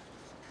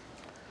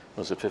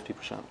 Was it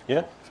 50%?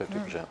 Yeah.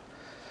 50%.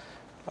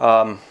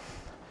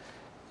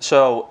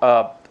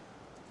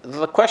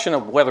 The question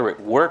of whether it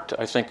worked,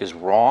 I think, is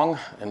wrong,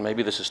 and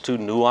maybe this is too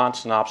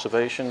nuanced an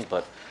observation,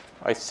 but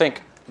I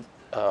think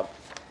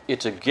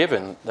it's a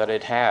given that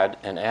it had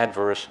an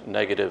adverse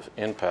negative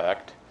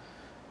impact,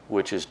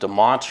 which is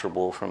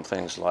demonstrable from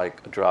things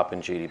like a drop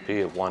in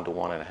GDP of 1 to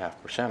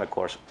 1.5%, of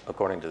course,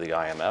 according to the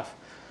IMF.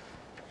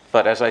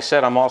 But as I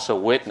said, I'm also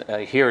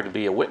here to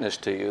be a witness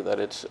to you that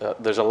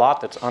there's a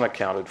lot that's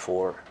unaccounted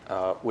for,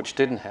 which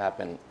didn't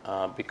happen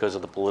because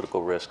of the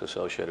political risk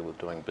associated with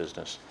doing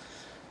business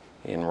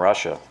in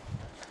Russia.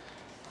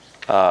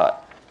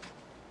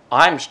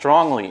 I'm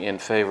strongly in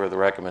favor of the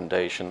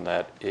recommendation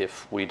that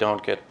if we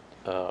don't get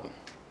the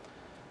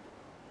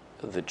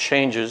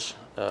changes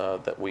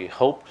that we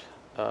hoped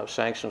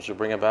sanctions would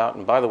bring about,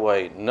 and by the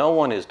way, no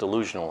one is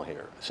delusional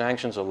here.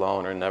 Sanctions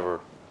alone are never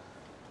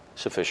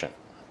sufficient.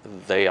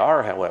 They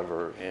are,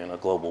 however, in a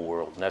global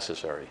world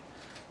necessary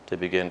to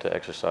begin to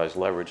exercise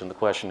leverage. And the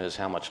question is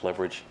how much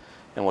leverage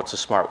and what's a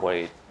smart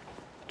way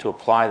to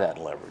apply that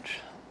leverage.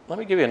 Let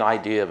me give you an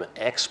idea of an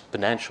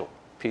exponential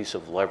piece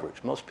of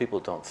leverage. Most people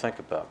don't think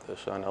about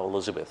this. I know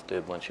Elizabeth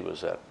did when she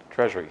was at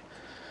Treasury.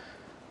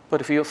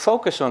 But if you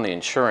focus on the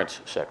insurance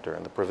sector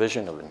and the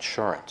provision of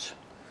insurance,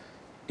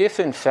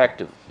 if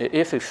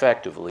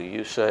effectively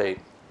you say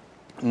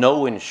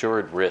no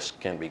insured risk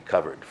can be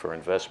covered for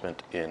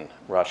investment in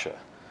Russia,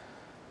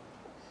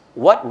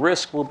 what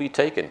risk will be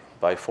taken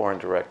by foreign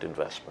direct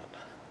investment?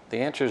 The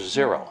answer is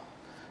zero.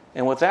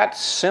 And with that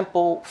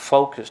simple,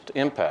 focused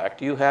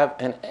impact, you have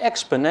an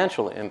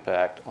exponential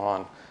impact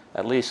on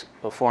at least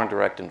foreign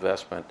direct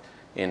investment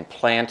in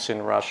plants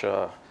in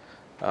Russia,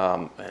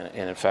 and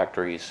in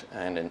factories,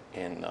 and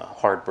in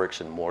hard bricks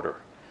and mortar.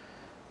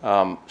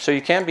 So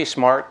you can be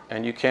smart,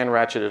 and you can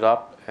ratchet it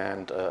up,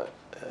 and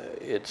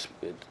it's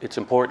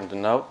important to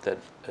note that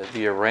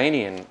the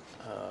Iranian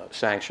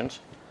sanctions,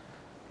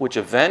 which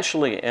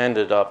eventually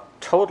ended up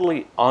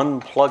totally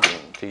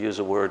unplugging, to use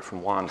a word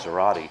from Juan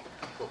Zarate,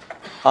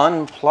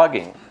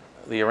 unplugging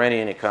the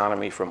Iranian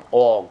economy from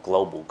all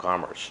global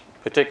commerce,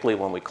 particularly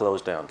when we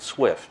closed down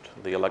SWIFT,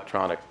 the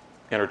electronic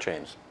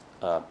interchange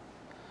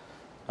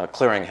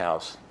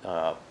clearinghouse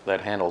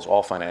that handles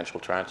all financial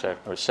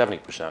transactions, or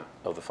 70%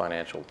 of the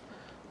financial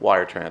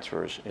wire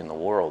transfers in the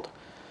world.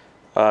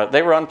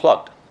 They were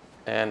unplugged,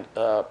 and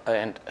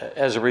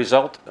as a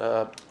result,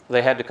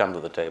 they had to come to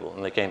the table,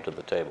 and they came to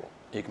the table.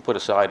 You can put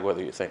aside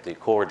whether you think the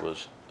accord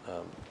was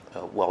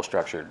well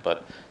structured,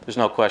 but there's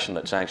no question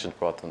that sanctions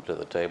brought them to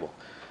the table.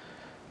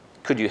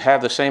 Could you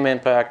have the same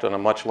impact on a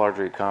much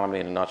larger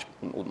economy in a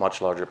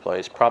much larger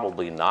place?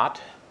 Probably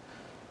not.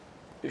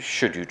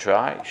 Should you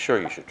try?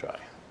 Sure, you should try.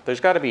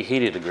 There's got to be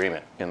heated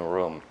agreement in the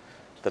room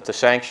that the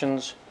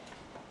sanctions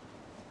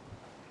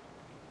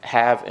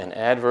have an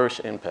adverse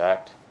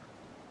impact,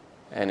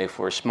 and if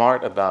we're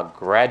smart about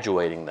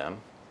graduating them,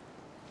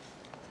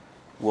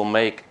 we'll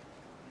make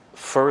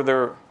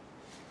further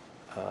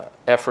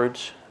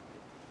efforts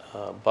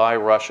by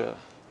Russia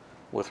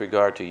with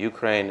regard to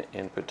Ukraine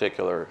in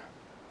particular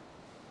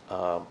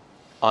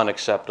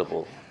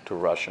unacceptable to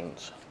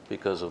Russians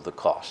because of the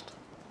cost.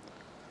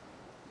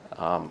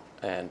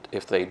 And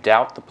if they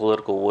doubt the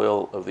political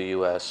will of the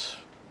U.S.,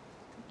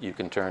 you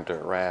can turn to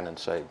Iran and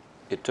say,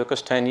 it took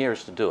us 10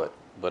 years to do it,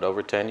 but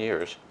over 10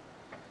 years,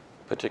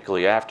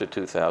 particularly after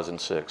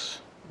 2006,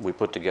 we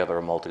put together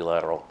a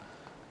multilateral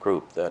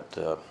group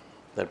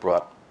that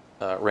brought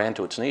Iran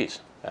to its knees,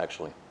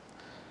 actually.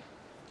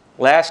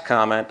 Last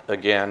comment,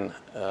 again,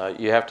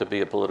 you have to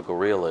be a political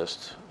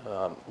realist.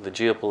 The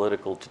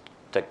geopolitical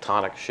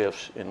tectonic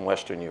shifts in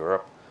Western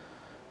Europe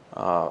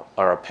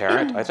are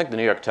apparent. I think the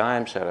New York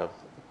Times had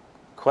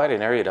quite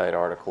an erudite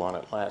article on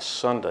it last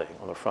Sunday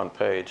on the front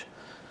page,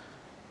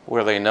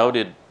 where they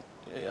noted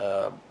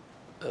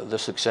the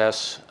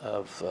success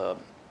of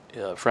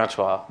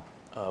Francois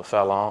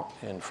Fillon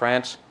in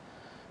France,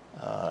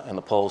 and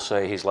the polls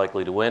say he's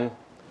likely to win.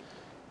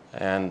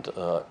 And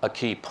a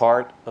key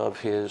part of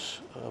his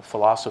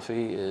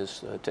philosophy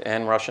is to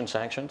end Russian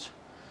sanctions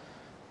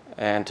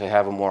and to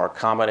have a more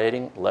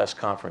accommodating, less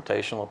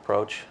confrontational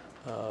approach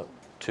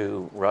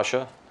to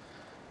Russia.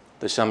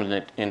 There's some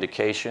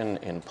indication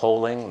in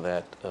polling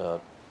that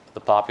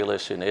the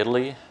populace in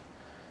Italy,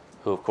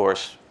 who of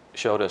course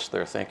showed us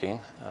their thinking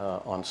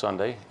on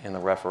Sunday in the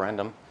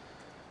referendum.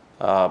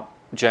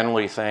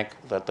 Generally think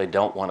that they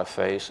don't want to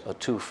face a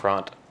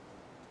two-front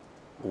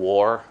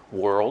war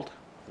world,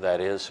 that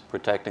is,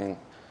 protecting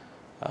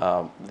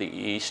the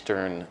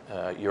Eastern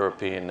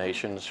European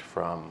nations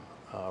from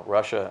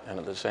Russia, and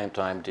at the same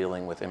time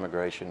dealing with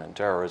immigration and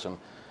terrorism,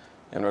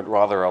 and would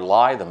rather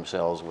ally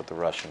themselves with the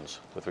Russians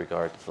with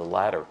regard to the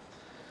latter.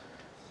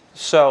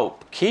 So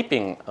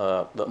keeping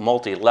the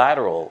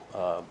multilateral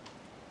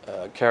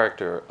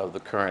character of the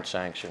current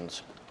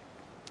sanctions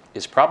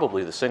is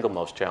probably the single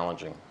most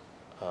challenging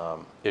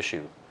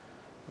issue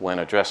when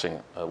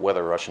addressing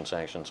whether Russian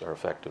sanctions are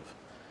effective.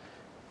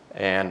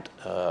 And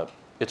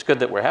it's good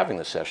that we're having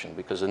this session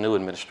because the new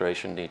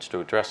administration needs to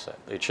address that.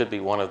 It should be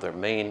one of their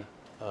main,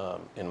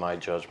 in my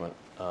judgment,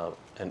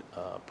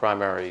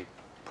 primary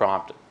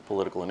prompt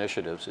political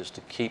initiatives is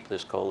to keep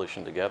this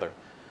coalition together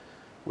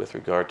with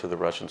regard to the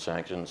Russian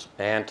sanctions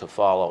and to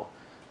follow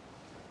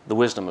the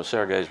wisdom of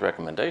Sergei's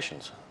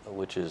recommendations,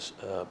 which is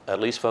at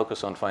least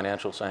focus on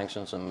financial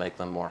sanctions and make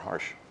them more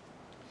harsh.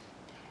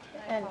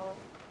 And,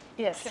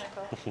 yes.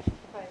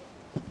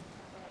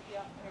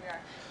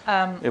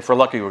 If we're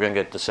lucky, we're going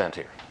to get dissent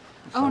here.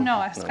 Oh, no,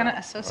 I was going to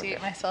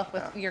associate myself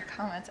with your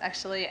comments,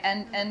 actually,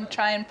 and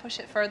try and push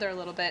it further a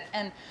little bit.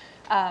 And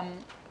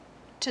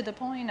to the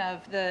point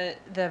of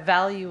the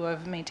value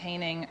of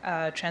maintaining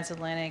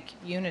transatlantic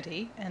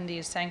unity and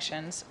these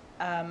sanctions,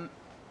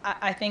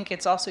 I think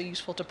it's also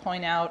useful to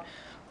point out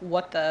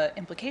what the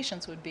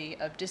implications would be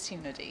of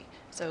disunity.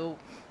 So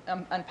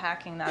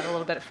unpacking that a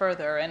little bit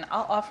further, and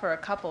I'll offer a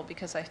couple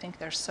because I think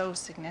they're so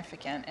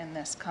significant in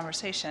this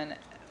conversation.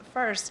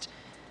 First,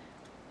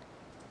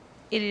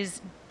 it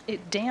is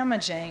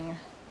damaging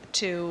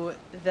to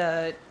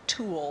the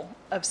tool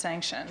of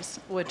sanctions,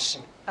 which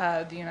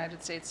the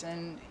United States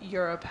and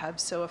Europe have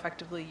so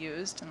effectively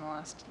used in the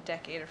last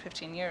decade or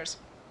 15 years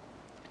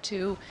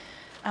to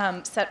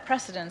set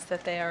precedents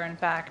that they are in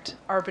fact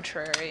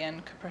arbitrary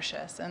and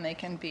capricious, and they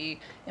can be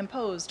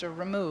imposed or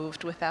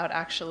removed without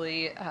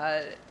actually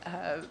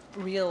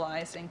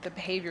realizing the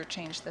behavior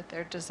change that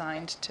they're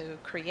designed to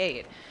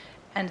create.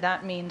 And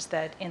that means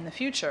that in the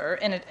future,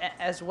 and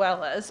as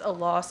well as a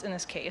loss, in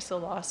this case, a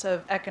loss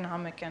of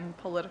economic and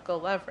political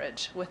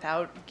leverage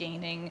without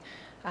gaining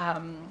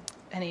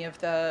any of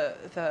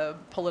the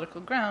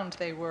political ground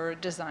they were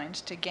designed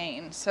to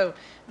gain. So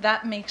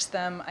that makes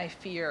them, I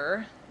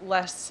fear,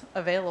 less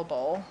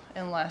available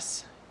and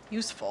less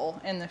useful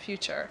in the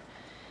future.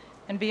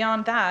 And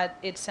beyond that,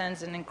 it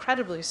sends an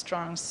incredibly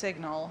strong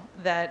signal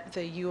that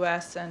the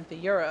U.S. and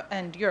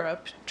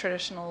Europe,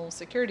 traditional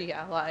security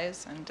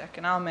allies and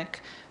economic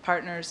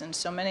partners in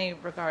so many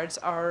regards,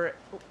 are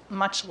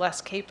much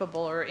less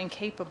capable or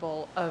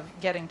incapable of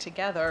getting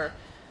together,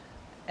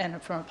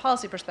 and from a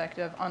policy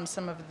perspective, on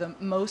some of the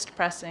most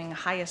pressing,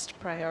 highest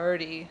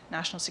priority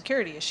national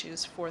security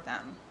issues for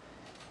them.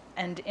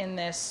 And in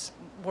this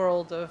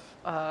world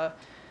of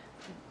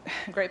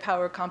great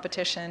power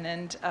competition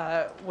and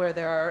where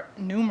there are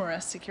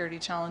numerous security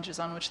challenges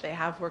on which they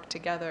have worked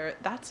together,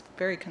 that's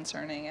very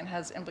concerning and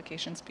has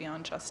implications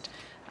beyond just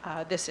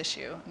this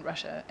issue in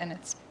Russia and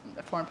its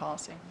foreign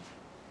policy.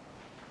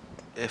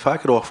 If I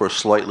could offer a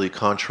slightly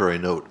contrary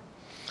note,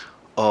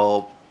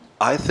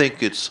 I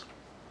think it's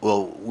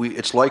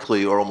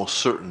likely or almost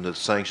certain that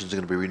sanctions are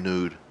going to be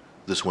renewed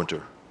this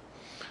winter.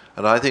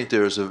 And I think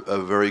there's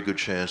a very good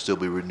chance they'll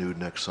be renewed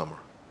next summer.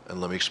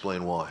 And let me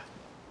explain why.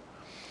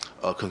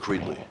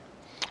 Concretely.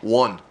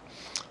 One,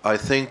 I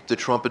think the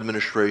Trump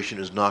administration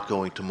is not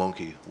going to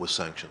monkey with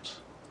sanctions.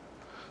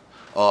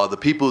 The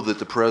people that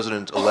the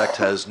president-elect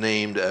has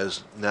named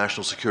as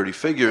national security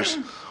figures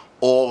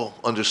all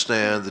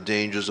understand the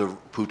dangers of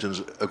Putin's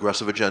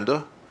aggressive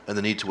agenda and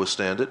the need to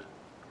withstand it.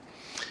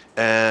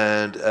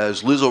 And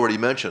as Liz already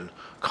mentioned,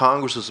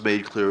 Congress has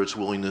made clear its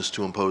willingness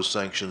to impose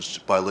sanctions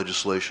by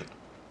legislation.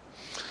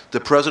 The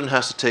president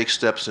has to take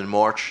steps in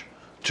March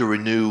to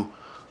renew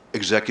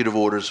executive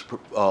orders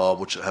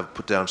which have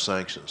put down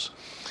sanctions.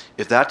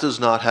 If that does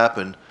not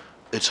happen,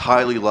 it's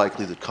highly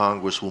likely that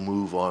Congress will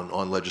move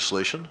on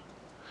legislation.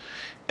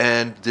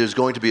 And there's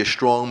going to be a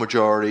strong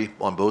majority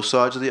on both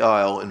sides of the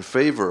aisle in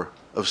favor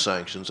of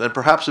sanctions, and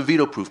perhaps a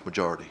veto-proof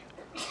majority.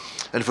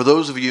 And for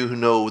those of you who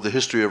know the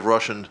history of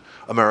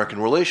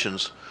Russian-American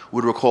relations,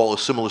 would recall a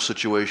similar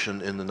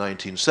situation in the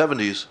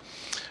 1970s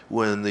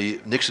when the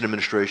Nixon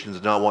administration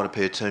did not want to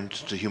pay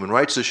attention to human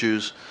rights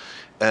issues,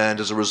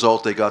 and as a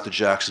result, they got the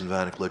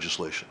Jackson-Vanik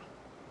legislation.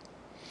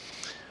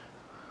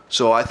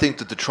 So I think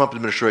that the Trump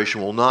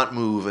administration will not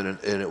move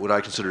in what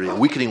I consider a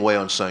weakening way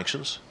on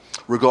sanctions.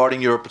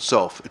 Regarding Europe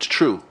itself, it's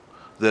true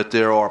that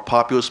there are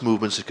populist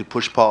movements that could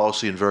push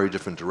policy in very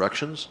different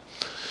directions.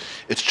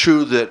 It's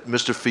true that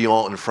Mr.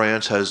 Fillon in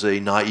France has a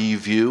naive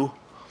view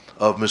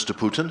of Mr.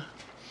 Putin.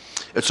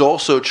 It's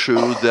also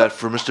true that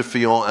for Mr.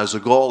 Fillon as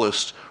a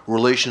Gaullist,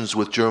 relations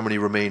with Germany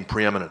remain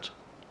preeminent.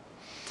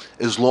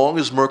 As long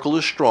as Merkel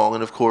is strong,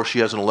 and of course she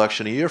has an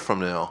election a year from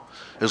now,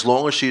 as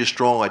long as she is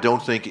strong, I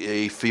don't think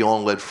a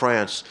Fillon-led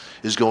France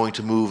is going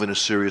to move in a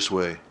serious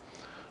way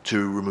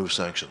to remove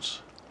sanctions.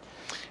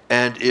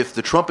 And if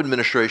the Trump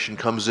administration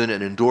comes in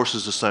and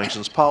endorses the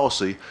sanctions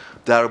policy,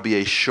 that'll be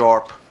a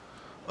sharp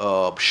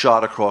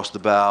shot across the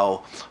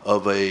bow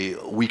of a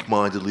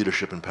weak-minded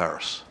leadership in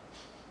Paris.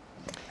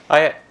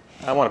 I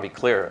want to be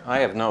clear. I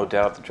have no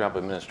doubt the Trump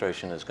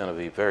administration is going to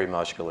be very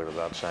muscular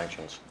about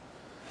sanctions.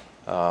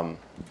 I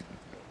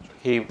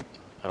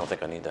don't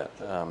think I need that.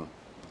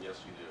 Yes,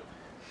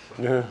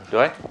 you do. Do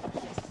I?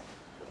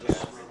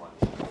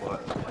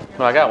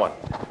 No, I got one.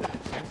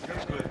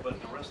 That's good,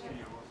 but the rest of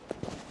you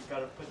got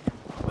to put your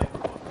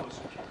microphone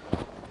closer to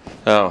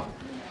you. Oh,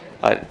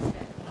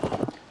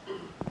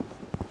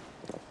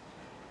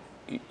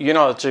 you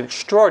know, it's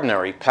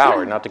extraordinary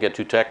power, not to get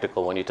too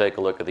technical, when you take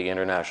a look at the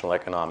International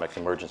Economic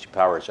Emergency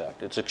Powers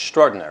Act. It's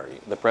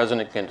extraordinary. The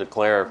president can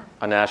declare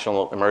a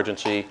national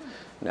emergency,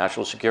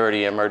 national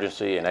security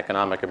emergency, an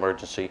economic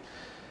emergency,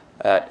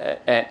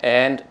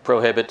 and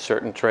prohibit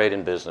certain trade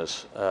and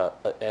business,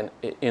 and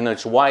in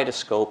as wide a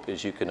scope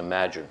as you can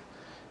imagine.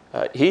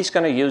 He's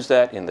going to use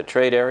that in the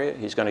trade area.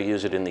 He's going to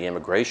use it in the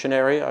immigration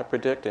area, I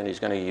predict, and he's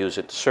going to use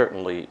it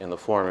certainly in the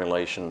foreign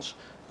relations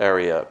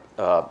area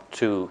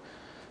to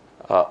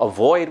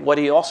avoid what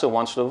he also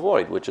wants to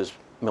avoid, which is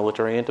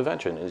military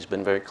intervention. He's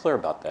been very clear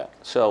about that.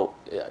 So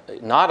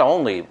not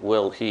only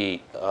will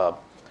he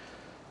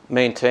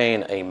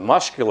maintain a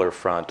muscular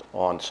front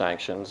on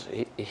sanctions,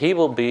 he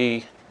will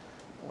be,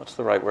 what's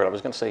the right word? I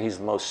was going to say he's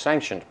the most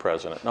sanctioned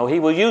president. No, he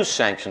will use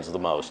sanctions the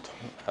most.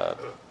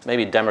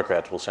 Maybe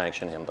Democrats will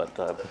sanction him, but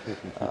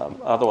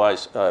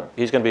otherwise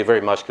he's going to be very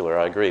muscular,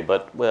 I agree.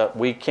 But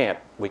we can't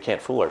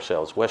fool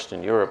ourselves.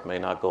 Western Europe may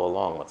not go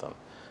along with them.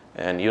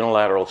 And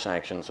unilateral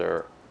sanctions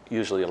are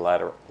usually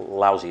a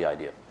lousy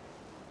idea.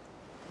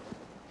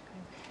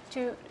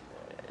 A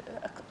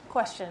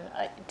question.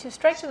 To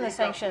strengthen the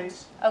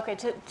sanctions, okay,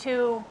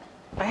 to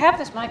I have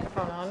this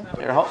microphone on.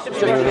 Here, hold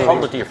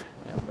it to your.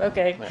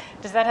 Okay. Yeah.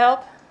 Does that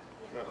help?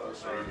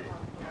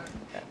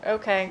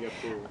 Okay.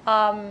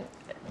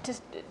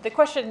 The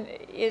question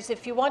is,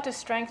 if you want to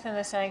strengthen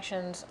the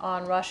sanctions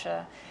on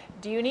Russia,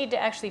 do you need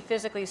to actually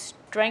physically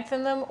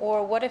strengthen them,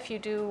 or what if you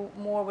do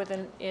more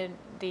within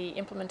the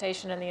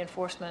implementation and the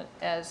enforcement,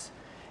 as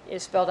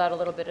is spelled out a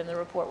little bit in the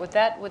report? Would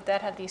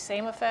that have the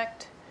same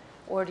effect,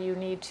 or do you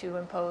need to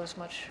impose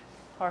much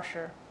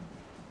harsher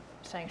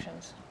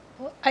sanctions?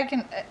 Well,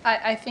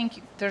 I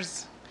think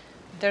there's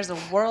a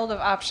world of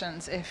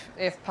options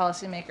if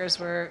policymakers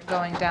were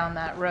going down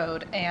that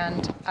road,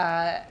 and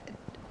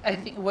I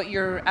think what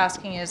you're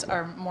asking is,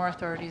 are more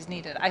authorities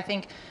needed? I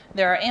think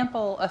there are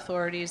ample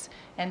authorities,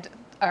 and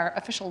our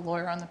official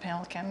lawyer on the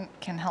panel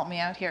can help me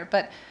out here.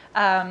 But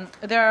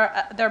there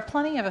are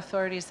plenty of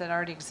authorities that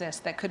already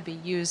exist that could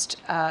be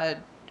used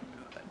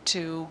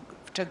to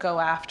go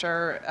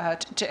after,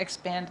 to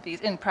expand these,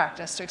 in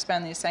practice, to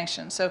expand these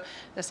sanctions. So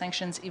the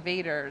sanctions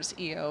evaders,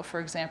 EO, for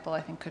example,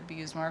 I think could be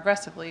used more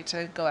aggressively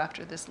to go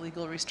after this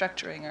legal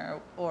restructuring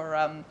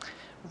or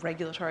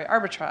regulatory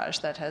arbitrage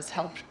that has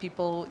helped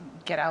people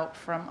get out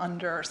from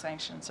under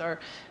sanctions or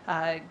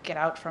get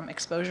out from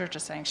exposure to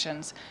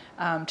sanctions,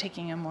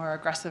 taking a more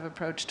aggressive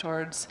approach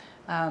towards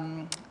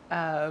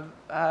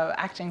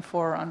acting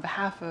for, on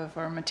behalf of,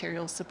 or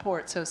material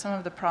support. So some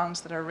of the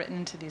prongs that are written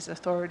into these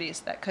authorities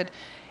that could,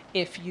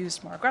 if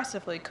used more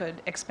aggressively,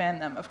 could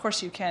expand them. Of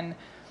course, you can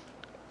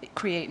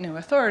create new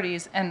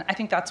authorities, and I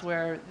think that's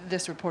where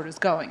this report is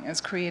going, is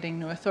creating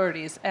new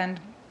authorities. And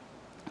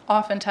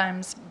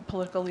oftentimes,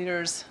 political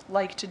leaders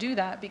like to do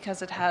that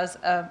because it has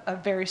a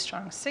very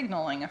strong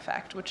signaling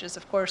effect, which is,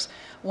 of course,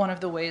 one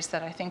of the ways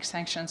that I think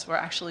sanctions were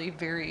actually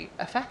very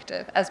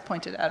effective, as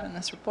pointed out in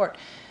this report.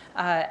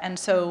 And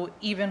so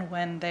even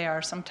when they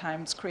are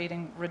sometimes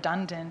creating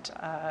redundant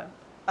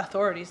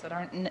authorities that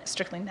aren't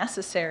strictly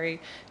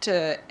necessary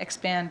to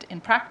expand in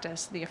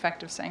practice the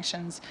effect of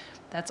sanctions,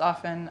 that's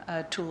often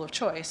a tool of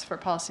choice for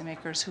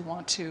policymakers who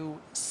want to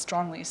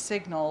strongly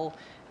signal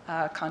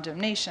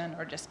condemnation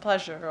or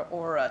displeasure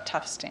or a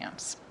tough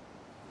stance.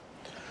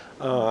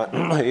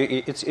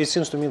 It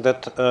seems to me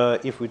that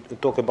if we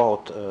talk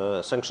about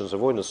sanctions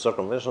avoidance,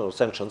 circumvention of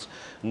sanctions,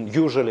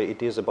 usually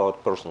it is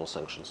about personal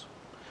sanctions.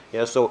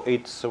 Yeah, so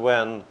it's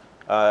when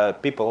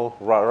people,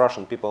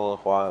 Russian people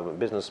who are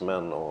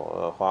businessmen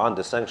or who are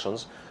under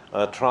sanctions,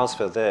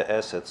 transfer their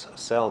assets,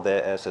 sell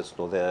their assets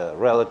to their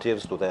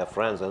relatives, to their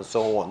friends, and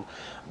so on.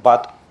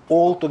 But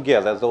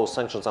altogether, those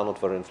sanctions are not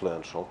very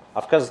influential.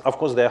 Of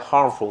course, they're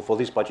harmful for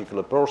this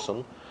particular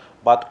person,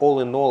 but all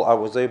in all, I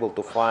was able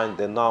to find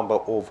the number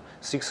of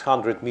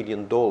 $600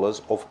 million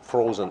of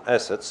frozen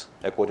assets,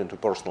 according to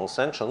personal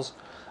sanctions,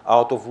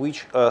 out of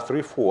which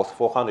 3/4,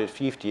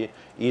 450,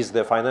 is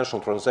the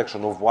financial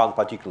transaction of one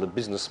particular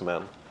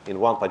businessman in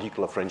one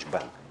particular French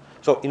bank.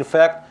 So, in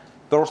fact,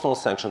 personal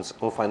sanctions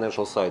on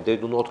financial side, they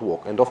do not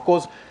work. And of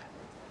course,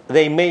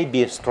 they may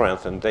be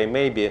strengthened,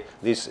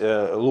 these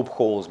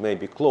loopholes may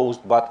be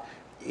closed, but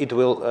it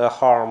will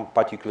harm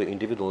particular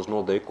individuals,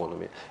 not the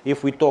economy.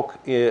 If we talk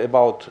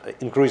about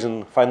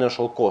increasing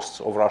financial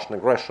costs of Russian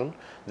aggression,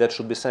 that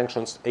should be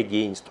sanctions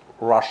against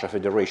Russia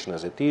Federation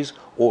as it is,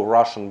 or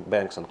Russian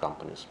banks and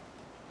companies.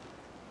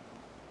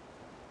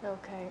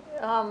 Okay.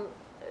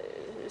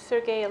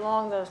 Sergey,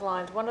 along those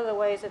lines, one of the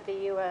ways that the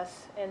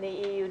U.S. and the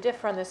EU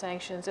differ on the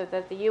sanctions is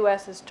that the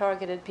U.S. has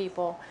targeted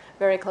people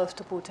very close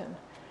to Putin,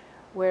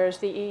 whereas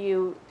the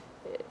EU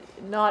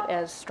not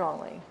as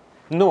strongly.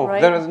 No,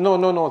 right? there is no.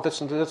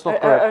 That's not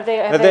correct. Are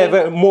they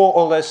They're more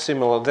or less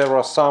similar. There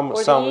are some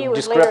Or the EU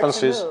is later to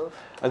discrepancies. move.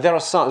 There are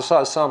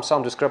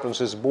some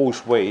discrepancies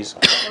both ways.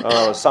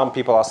 Some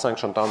people are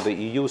sanctioned under the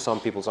EU. Some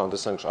people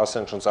are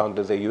sanctioned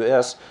under the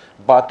US.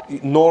 But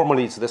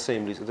normally it's the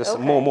same list. Okay,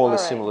 More or all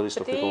less right. similar list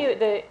But of the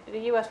people. the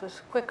U.S.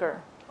 was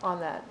quicker on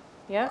that.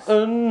 Yes.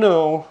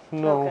 No.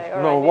 Okay,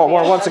 all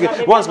right, Once maybe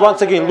again, I'm once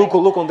not again,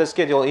 remembering. look on the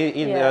schedule.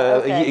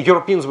 Yeah, okay.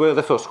 Europeans were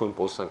the first who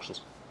imposed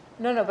sanctions.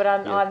 No, but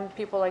on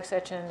people like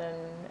Sechin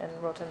and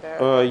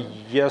Rotenberg.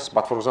 Yes,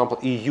 but for example,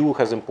 EU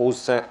has imposed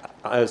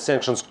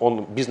sanctions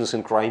on business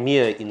in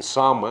Crimea in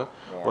summer,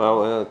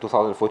 Yeah.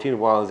 2014,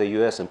 while the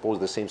US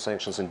imposed the same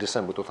sanctions in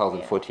December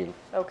 2014.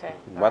 Okay.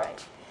 all But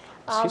right.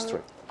 it's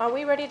history. Are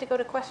we ready to go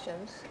to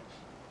questions?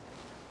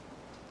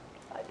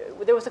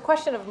 There was a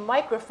question of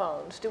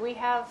microphones. Do we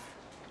have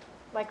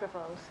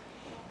microphones?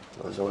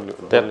 There's only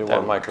That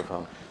one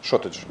microphone.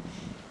 shortage.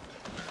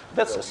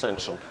 That's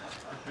essential.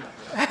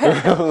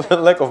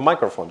 Lack of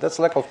microphone. That's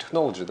lack of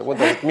technology. What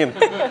does it mean?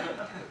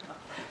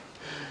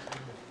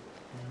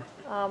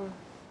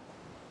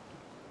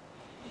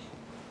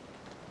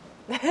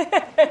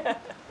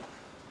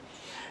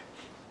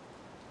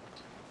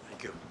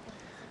 Thank you.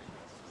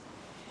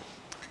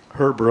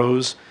 Herb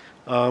Rose,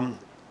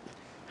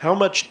 how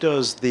much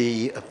does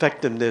the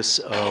effectiveness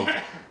of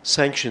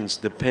sanctions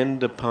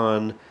depend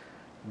upon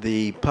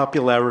the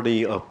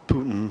popularity of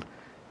Putin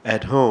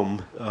at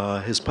home?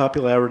 His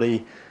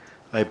popularity,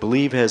 I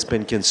believe, has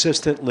been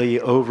consistently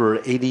over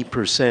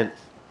 80%,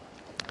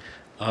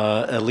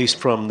 at least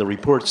from the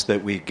reports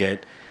that we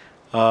get.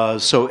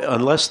 So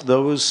unless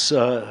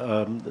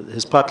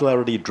his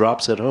popularity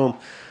drops at home,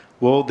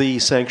 will the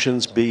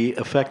sanctions be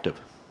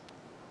effective?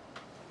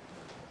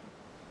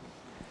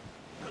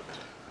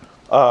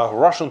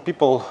 Russian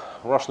people,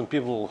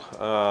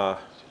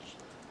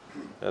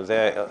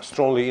 they're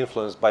strongly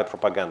influenced by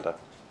propaganda.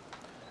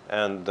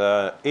 And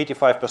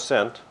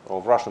 85%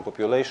 of Russian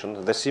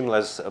population, the same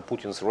as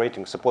Putin's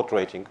support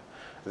rating,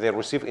 they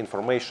receive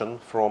information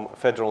from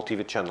federal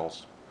TV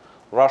channels.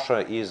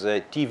 Russia is a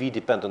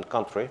TV-dependent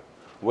country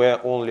where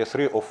only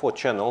 3 or 4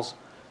 channels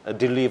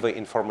deliver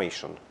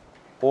information.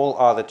 All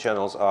other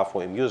channels are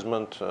for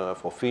amusement,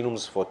 for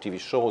films, for TV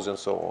shows, and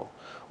so on.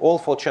 All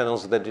 4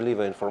 channels that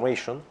deliver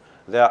information,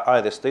 they are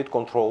either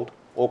state-controlled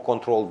or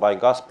controlled by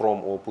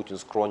Gazprom or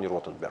Putin's crony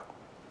Rotenberg.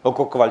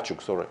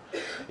 Kovalchuk, sorry.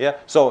 Yeah,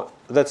 so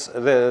that's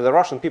the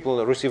Russian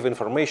people receive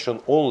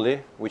information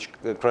only which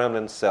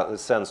Kremlin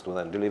sends to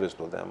them, delivers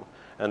to them.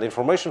 And the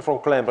information from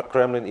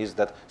Kremlin is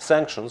that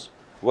sanctions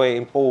were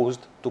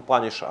imposed to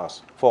punish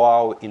us for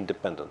our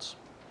independence.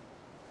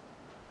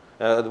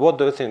 What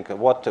do you think?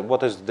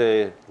 What is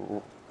the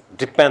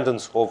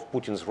dependence of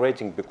Putin's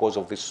rating because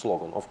of this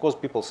slogan? Of course,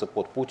 people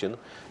support Putin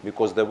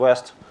because the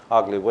West,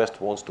 ugly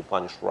West, wants to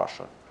punish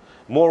Russia.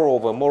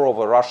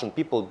 Moreover, Russian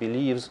people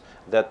believes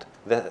that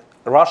the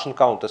Russian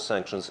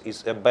counter-sanctions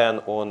is a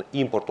ban on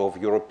import of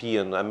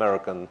European,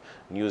 American,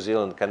 New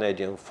Zealand,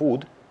 Canadian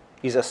food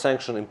is a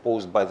sanction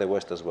imposed by the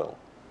West as well.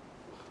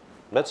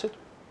 That's it.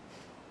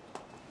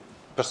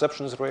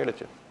 Perception is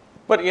reality.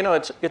 But you know,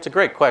 it's a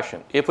great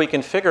question. If we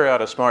can figure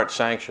out a smart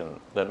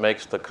sanction that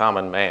makes the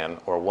common man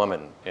or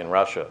woman in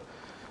Russia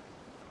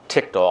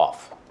ticked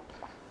off,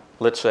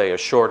 let's say a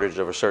shortage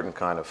of a certain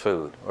kind of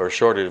food or a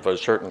shortage of a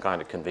certain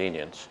kind of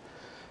convenience,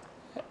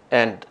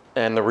 and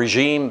the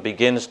regime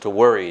begins to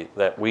worry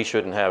that we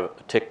shouldn't have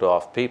ticked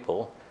off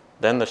people,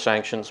 then the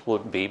sanctions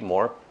would be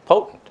more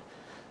potent.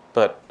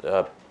 But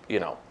you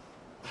know,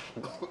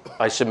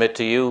 I submit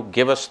to you,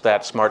 give us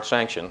that smart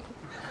sanction.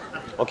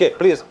 Okay,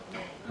 please.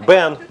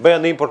 Ban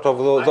import of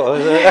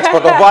the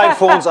export of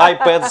iPhones,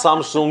 iPads,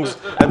 Samsungs,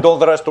 and all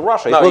the rest to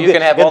Russia. No, you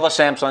can have all the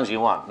Samsungs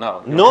you want.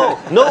 No,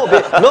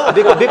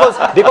 because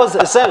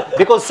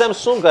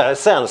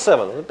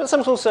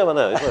Samsung 7,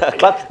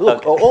 but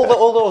look,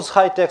 all those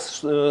high-tech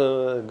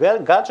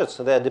gadgets,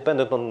 they are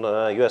dependent on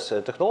U.S.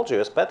 technology,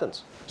 U.S.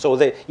 patents. So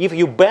if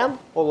you ban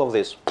all of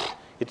this,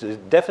 it is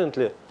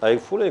definitely. I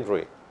fully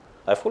agree.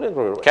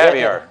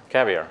 caviar.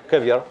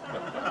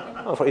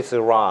 Oh, it's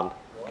Iran.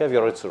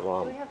 Caviar, it's Do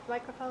Iran. we have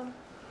microphone?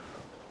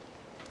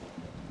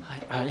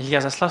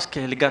 Ilya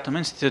Zaslavsky, Legatum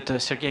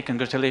Institute. Sergey,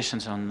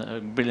 congratulations on a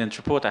brilliant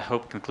report. I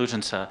hope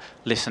conclusions are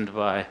listened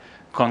by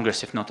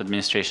Congress, if not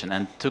administration.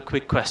 And 2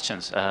 quick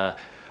questions.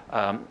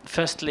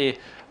 Firstly,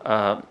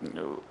 I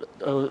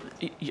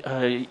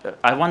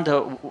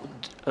wonder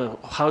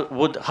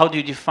how do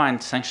you define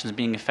sanctions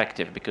being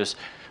effective? Because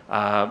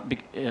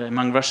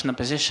among Russian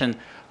opposition,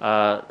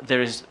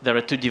 there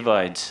are 2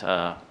 divides.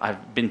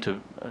 I've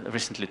been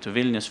recently to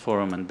Vilnius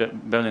Forum and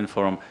Berlin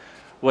Forum,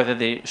 whether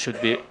they should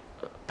be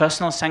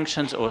personal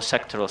sanctions or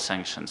sectoral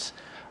sanctions.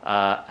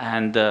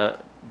 And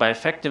by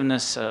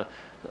effectiveness,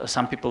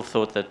 some people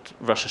thought that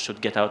Russia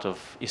should get out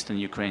of eastern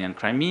Ukraine and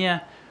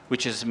Crimea,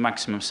 which is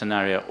maximum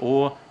scenario,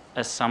 or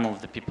as some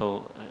of the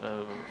people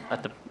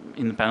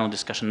in the panel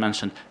discussion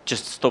mentioned,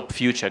 just stop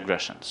future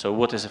aggression. So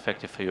what is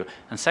effective for you?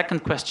 And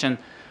second question,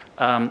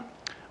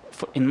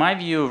 in my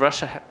view,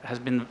 Russia has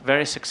been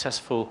very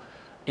successful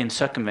in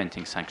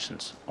circumventing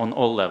sanctions on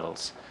all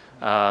levels.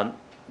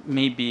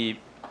 Maybe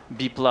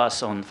B+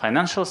 on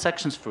financial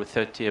sanctions through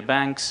third-tier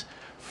banks,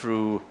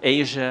 through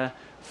Asia,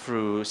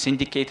 through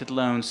syndicated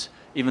loans.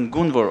 Even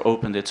Gunvor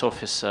opened its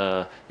office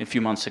a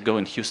few months ago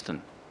in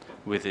Houston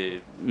with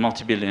a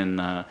multi-billion,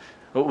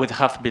 with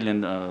 $500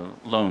 million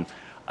loan.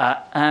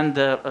 And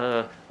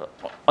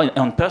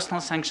on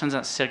personal sanctions,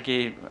 as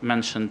Sergei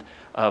mentioned,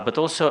 but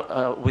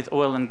also with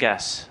oil and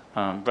gas.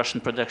 Russian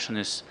production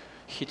is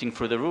hitting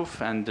through the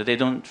roof, and they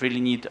don't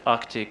really need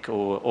Arctic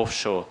or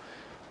offshore,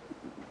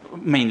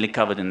 mainly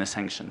covered in the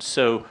sanctions.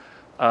 So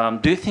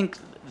do you think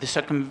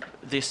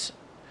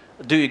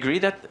do you agree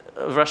that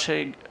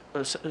Russia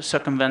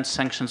circumvents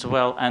sanctions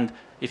well? And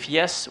if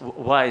yes,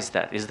 why is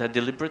that? Is that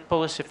deliberate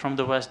policy from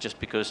the West just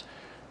because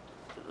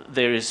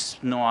there is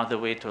no other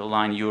way to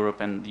align Europe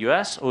and the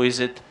US, or is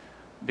it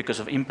because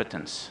of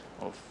impotence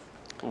of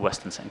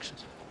Western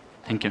sanctions?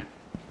 Thank you.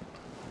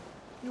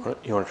 You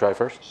want to try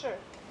first? Sure.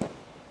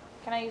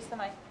 Can I use the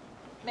mic?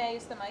 May I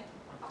use the mic?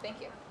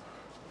 Thank you.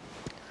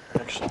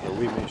 Actually,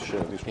 we may share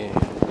this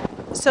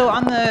one. So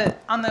on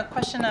the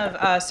question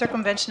of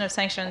circumvention of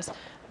sanctions,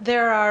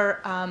 there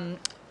are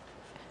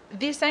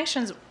these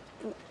sanctions.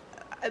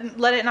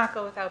 Let it not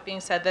go without being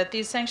said that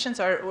these sanctions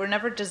were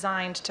never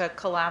designed to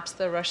collapse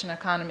the Russian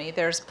economy.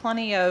 There's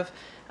plenty of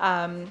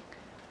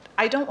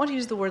I don't want to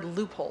use the word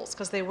loopholes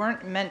because they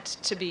weren't meant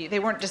to be. They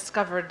weren't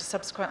discovered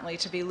subsequently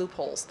to be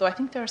loopholes, though I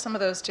think there are some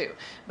of those too.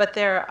 But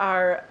there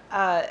are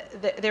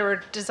they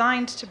were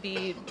designed to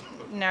be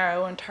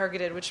narrow and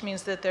targeted, which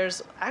means that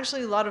there's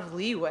actually a lot of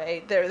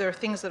leeway. There are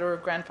things that are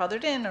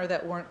grandfathered in or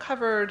that weren't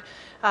covered.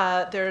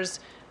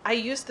 I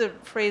use the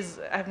phrase,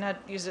 I've not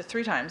used it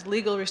 3 times,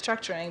 legal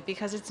restructuring,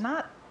 because it's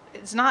not,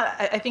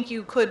 I think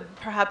you could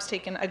perhaps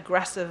take an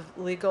aggressive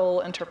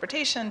legal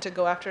interpretation to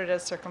go after it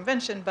as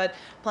circumvention, but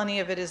plenty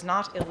of it is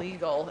not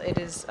illegal. It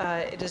is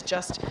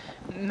just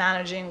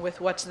managing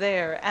with what's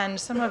there. And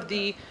some of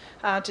the,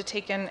 to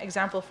take an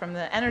example from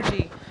the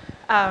energy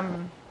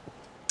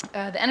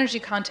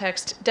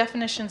context,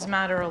 definitions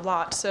matter a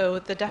lot. So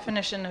the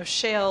definition of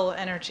shale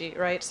energy,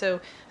 right?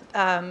 So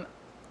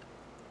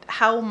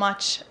how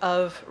much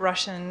of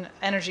Russian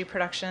energy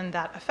production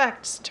that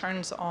affects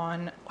turns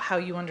on how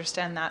you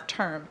understand that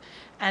term.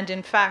 And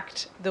in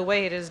fact, the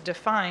way it is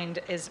defined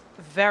is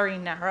very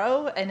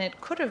narrow, and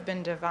it could have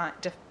been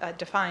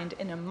defined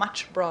in a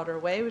much broader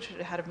way, which would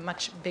have had a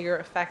much bigger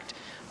effect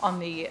on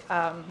the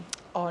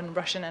on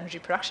Russian energy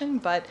production,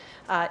 but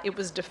it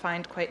was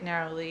defined quite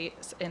narrowly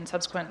in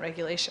subsequent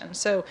regulation.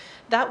 So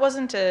that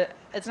wasn't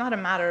it's not a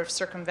matter of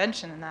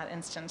circumvention in that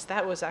instance.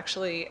 That was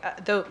actually,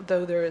 though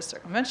there is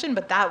circumvention,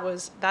 but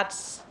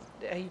that's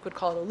you could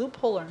call it a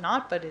loophole or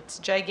not, but it's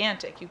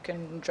gigantic. You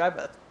can drive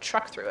a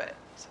truck through it.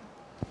 So.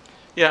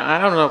 Yeah, I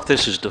don't know if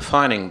this is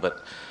defining,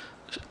 but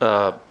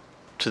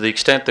to the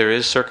extent there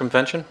is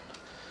circumvention,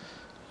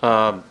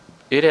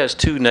 it has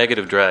 2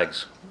 negative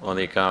drags on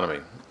the economy.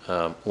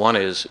 One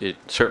is it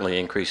certainly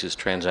increases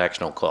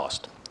transactional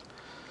cost.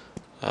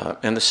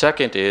 And the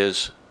second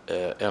is,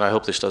 and I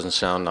hope this doesn't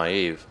sound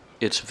naive,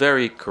 it's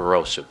very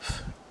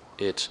corrosive.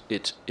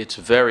 It's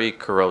very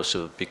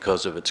corrosive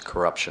because of its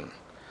corruption.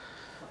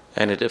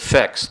 And it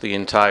affects the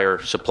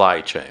entire supply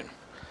chain.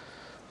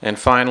 And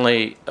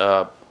finally,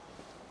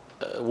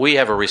 we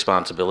have a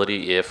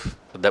responsibility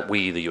that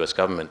we, the U.S.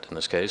 government in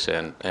this case,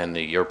 and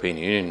the European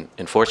Union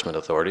enforcement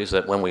authorities,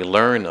 that when we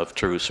learn of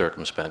true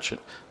circumvention,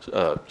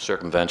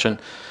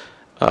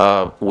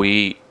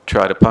 we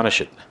try to punish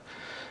it.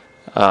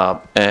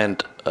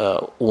 And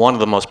one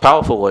of the most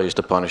powerful ways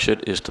to punish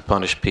it is to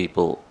punish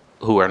people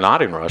who are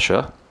not in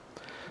Russia,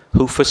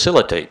 who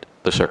facilitate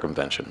the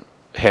circumvention.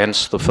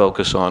 Hence the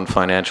focus on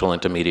financial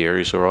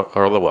intermediaries or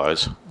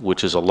otherwise,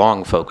 which is a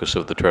long focus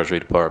of the Treasury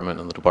Department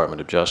and the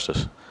Department of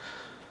Justice.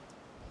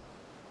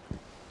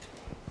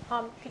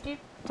 Could you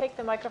take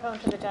the microphone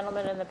to the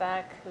gentleman in the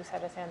back who's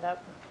had his hand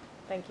up?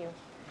 Thank you.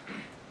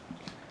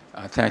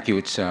 Thank you.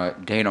 It's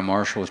Dana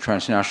Marshall with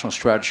Transnational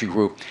Strategy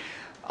Group.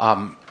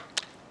 I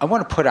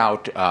want to put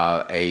out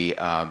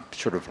a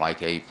sort of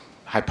like a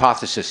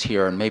hypothesis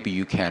here, and maybe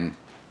you can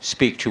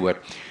speak to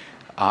it.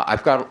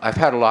 I've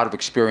had a lot of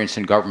experience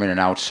in government and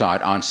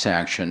outside on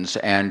sanctions,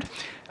 and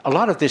a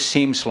lot of this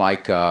seems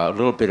like a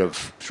little bit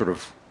of sort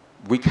of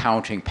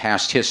recounting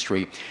past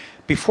history.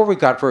 Before we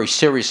got very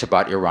serious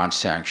about Iran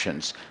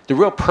sanctions, the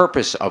real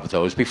purpose of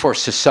those, before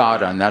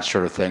Sassad and that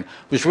sort of thing,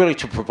 was really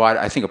to provide,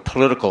 I think, a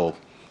political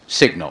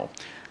signal.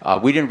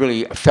 We didn't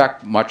really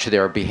affect much of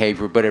their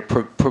behavior, but it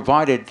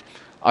provided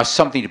us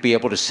something to be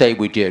able to say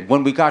we did.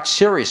 When we got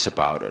serious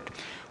about it,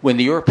 when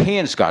the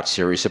Europeans got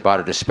serious about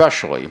it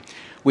especially,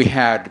 we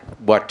had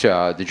what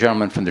the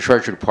gentleman from the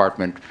Treasury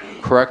Department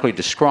correctly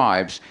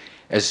describes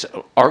as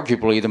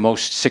arguably the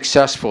most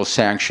successful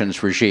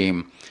sanctions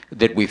regime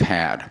that we've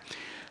had.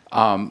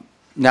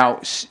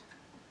 Now,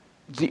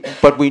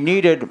 but we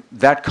needed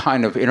that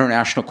kind of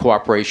international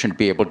cooperation to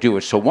be able to do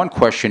it. So one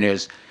question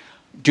is,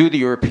 do the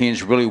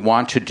Europeans really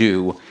want to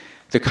do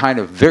the kind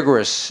of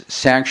vigorous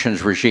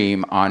sanctions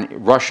regime on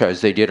Russia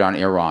as they did on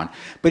Iran?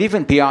 But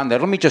even beyond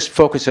that, let me just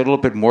focus a little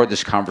bit more of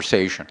this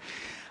conversation.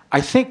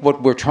 I think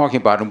what we're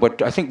talking about, and what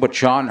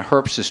John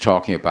Herbst is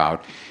talking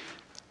about,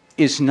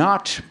 is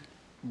not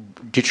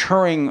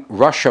deterring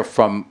Russia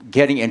from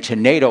getting into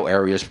NATO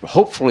areas.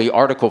 Hopefully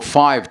Article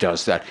 5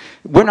 does that.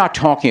 We're not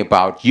talking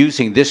about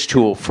using this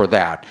tool for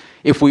that.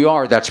 If we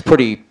are, that's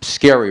pretty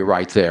scary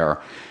right there.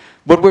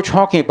 What we're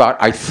talking about,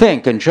 I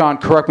think, and John,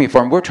 correct me if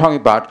I'm wrong, we're talking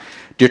about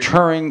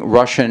deterring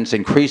Russians,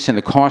 increasing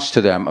the cost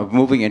to them of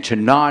moving into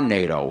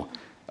non-NATO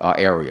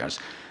areas.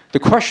 The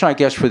question, I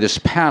guess, for this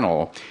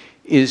panel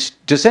is,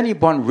 does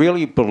anyone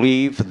really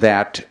believe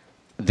that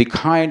the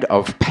kind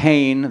of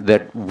pain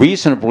that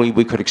reasonably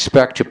we could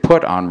expect to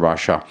put on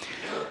Russia,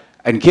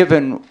 and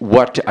given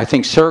what I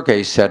think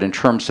Sergei said in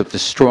terms of the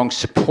strong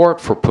support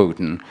for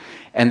Putin,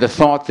 and the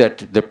thought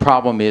that the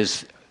problem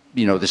is,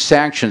 the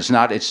sanctions,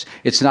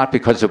 it's not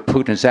because of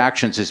Putin's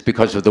actions, it's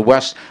because of the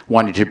West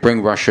wanting to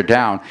bring Russia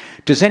down.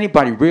 Does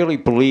anybody really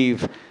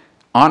believe,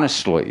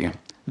 honestly,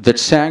 that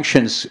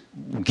sanctions,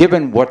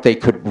 given what they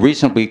could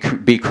reasonably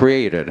be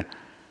created,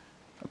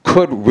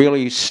 could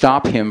really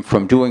stop him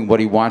from doing what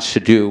he wants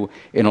to do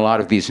in a lot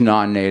of these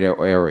non-NATO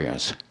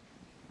areas?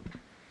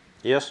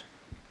 Yes.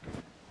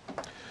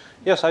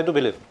 Yes, I do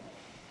believe.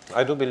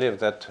 I do believe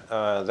that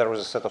there is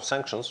a set of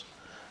sanctions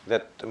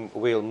that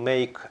will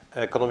make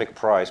economic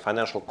price,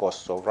 financial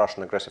costs of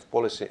Russian aggressive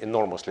policy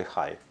enormously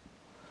high.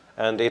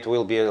 And it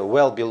will be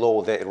well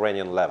below the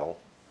Iranian level.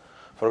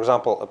 For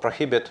example,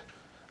 prohibit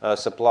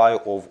supply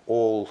of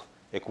all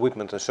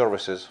equipment and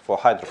services for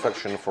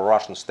hydrofracturing for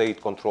Russian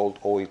state-controlled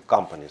oil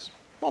companies.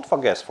 Not for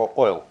gas, for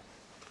oil.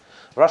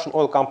 Russian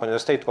oil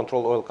companies,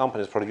 state-controlled oil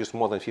companies, produce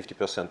more than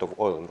 50% of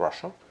oil in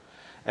Russia.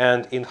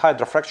 And in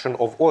hydrofracturing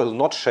of oil,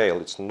 not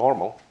shale, it's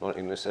normal,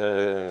 in this,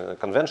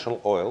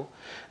 conventional oil,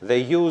 they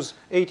use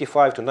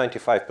 85 to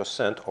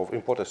 95% of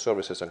imported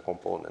services and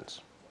components.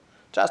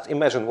 Just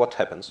imagine what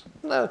happens.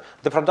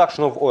 The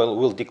production of oil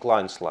will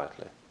decline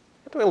slightly.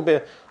 It will be,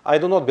 I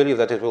do not believe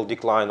that it will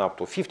decline up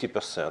to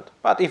 50%,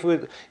 but if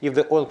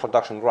the oil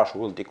production in Russia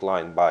will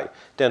decline by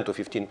 10 to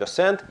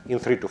 15% in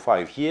 3 to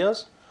 5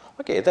 years,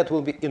 okay, that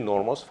will be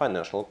enormous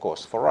financial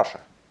cost for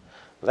Russia.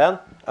 Then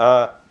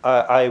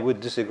I would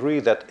disagree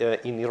that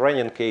in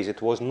Iranian case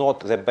it was not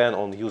the ban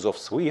on use of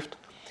SWIFT,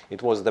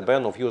 it was the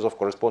ban of use of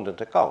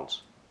correspondent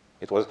accounts.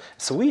 It was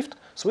SWIFT.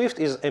 SWIFT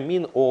is a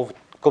mean of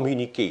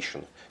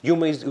communication. You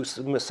may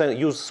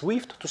use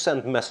SWIFT to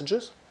send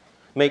messages,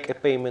 make a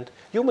payment.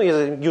 You may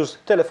use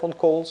telephone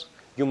calls.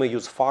 You may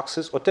use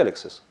faxes or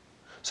telexes.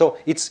 So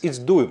it's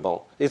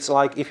doable. It's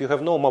like if you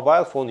have no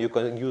mobile phone, you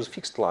can use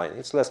fixed line.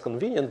 It's less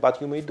convenient,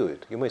 but you may do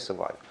it. You may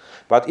survive.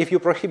 But if you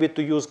prohibit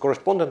to use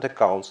correspondent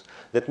accounts,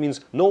 that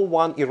means no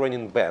one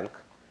Iranian bank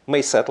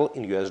may settle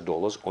in US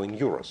dollars or in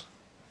euros.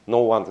 No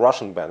one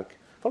Russian bank,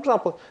 for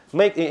example,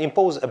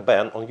 impose a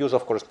ban on use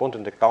of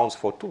correspondent accounts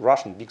for 2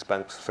 Russian big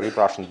banks, 3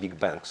 Russian big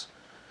banks.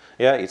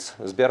 Yeah, it's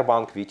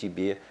Sberbank,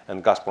 VTB,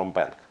 and Gazprom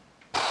Bank.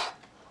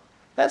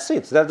 That's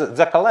it.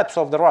 The collapse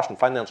of the Russian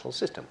financial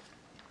system.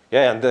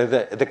 Yeah, and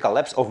the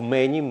collapse of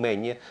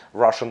many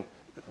Russian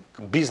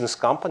business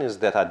companies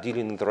that are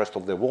dealing in the rest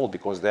of the world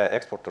because they are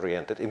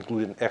export-oriented,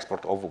 including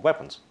export of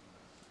weapons.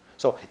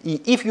 So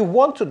if you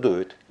want to do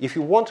it, if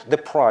you want the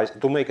price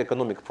to make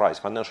economic price,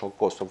 financial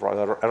cost of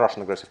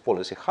Russian aggressive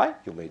policy high,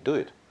 you may do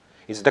it.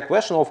 It's the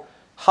question of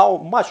how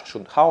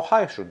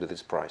high should be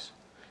this price?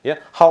 Yeah,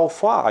 how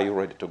far are you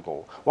ready to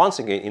go? Once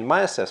again, in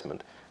my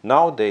assessment,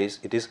 nowadays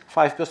it is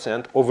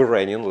 5% of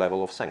Iranian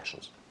level of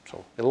sanctions.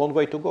 So a long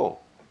way to go.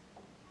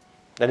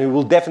 And it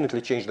will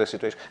definitely change the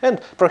situation. And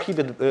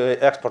prohibit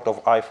export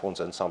of iPhones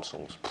and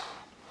Samsungs.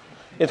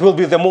 It will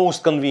be the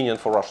most convenient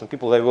for Russian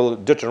people. They will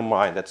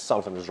determine that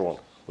something is wrong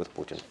with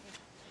Putin.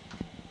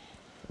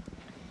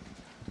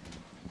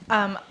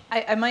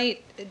 I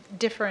might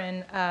differ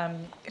in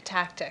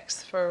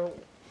tactics for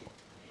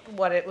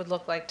what it would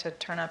look like to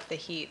turn up the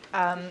heat.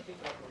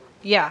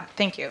 Yeah,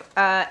 thank you.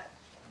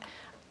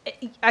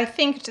 I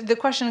think the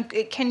question,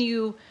 can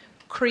you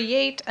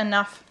create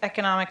enough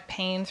economic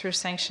pain through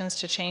sanctions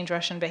to change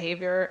Russian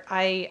behavior?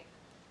 I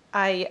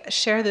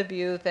share the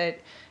view that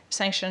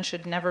sanctions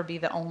should never be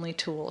the only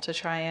tool to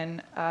try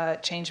and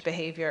change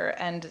behavior.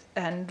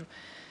 And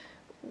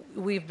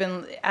we've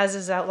been, as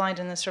is outlined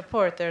in this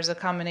report, there's a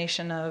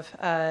combination of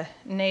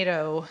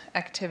NATO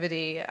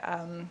activity,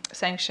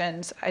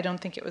 sanctions. I don't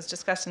think it was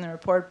discussed in the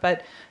report,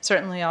 but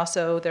certainly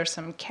also there's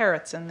some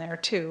carrots in there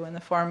too, in the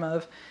form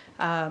of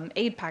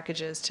aid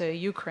packages to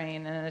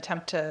Ukraine and an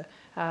attempt to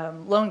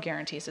loan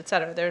guarantees, et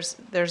cetera.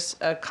 There's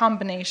a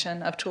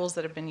combination of tools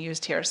that have been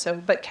used here. So,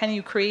 but can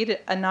you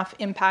create enough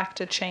impact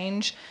to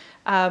change?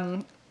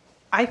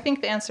 I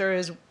think the answer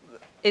is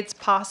it's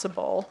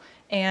possible,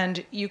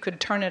 and you could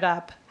turn it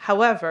up.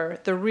 However,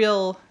 the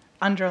real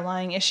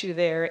underlying issue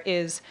there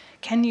is,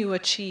 can you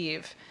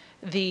achieve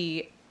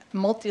the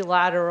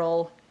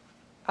multilateral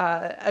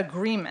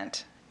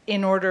agreement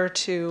in order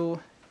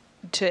to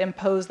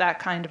impose that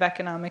kind of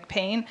economic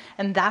pain.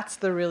 And that's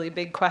the really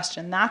big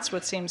question. That's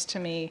what seems to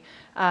me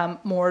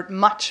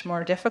much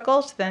more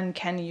difficult than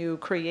can you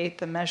create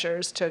the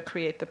measures to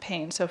create the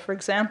pain. So for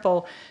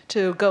example,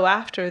 to go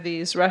after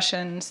these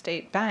Russian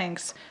state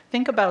banks,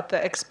 think about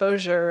the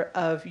exposure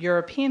of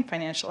European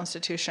financial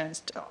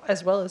institutions,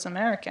 as well as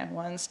American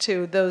ones,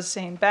 to those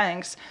same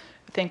banks.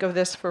 Think of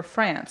this for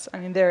France. I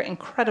mean, they're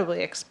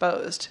incredibly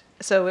exposed.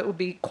 So it would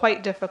be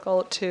quite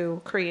difficult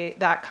to create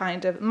that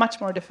kind of,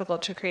 much more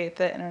difficult to create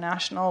the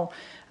international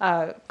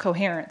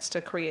coherence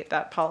to create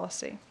that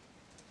policy.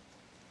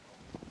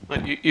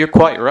 You're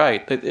quite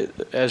right.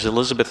 As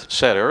Elizabeth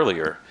said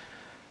earlier,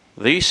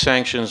 these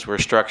sanctions were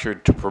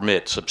structured to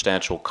permit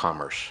substantial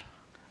commerce,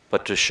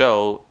 but to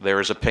show there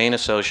is a pain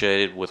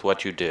associated with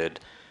what you did,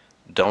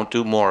 don't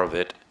do more of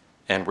it,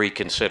 and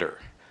reconsider.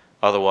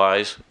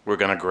 Otherwise, we're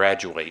going to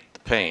graduate the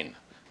pain.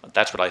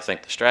 That's what I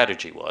think the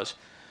strategy was.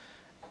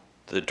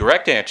 The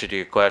direct answer to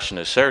your question,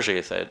 as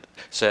Sergei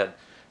said,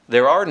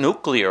 there are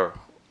nuclear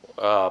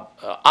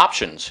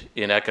options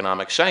in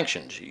economic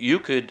sanctions. You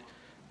could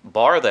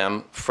bar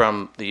them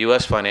from the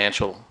U.S.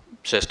 financial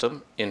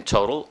system in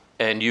total,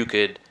 and you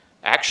could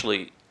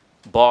actually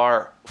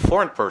bar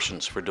foreign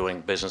persons for doing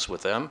business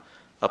with them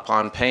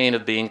upon pain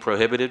of being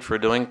prohibited for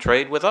doing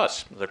trade with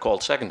us. They're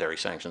called secondary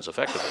sanctions,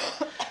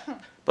 effectively.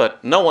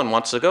 But no one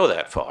wants to go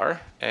that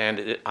far,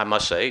 and I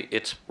must say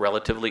it's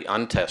relatively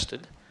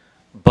untested,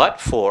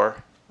 but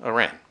for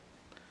Iran.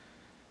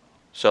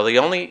 So the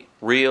only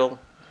real...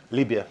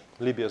 Libya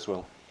as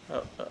well.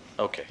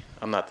 Okay,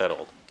 I'm not that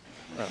old.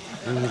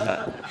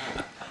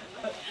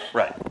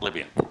 Right,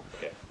 Libya.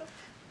 Okay.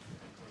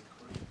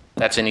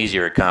 That's an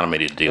easier economy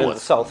to deal with.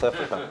 South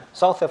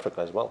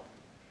Africa as well.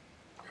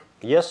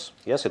 Yes,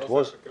 it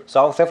was.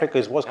 South Africa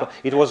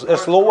it was a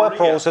slower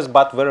process,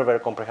 but very, very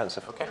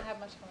comprehensive. Okay.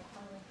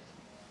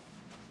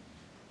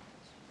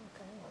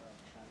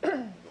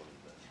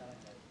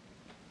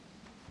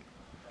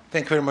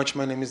 Thank you very much.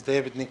 My name is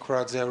David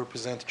Nikradze. I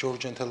represent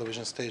Georgian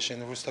television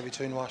station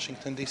Rustavito in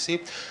Washington,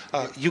 D.C.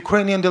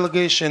 Ukrainian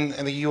delegation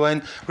and the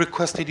UN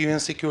requested UN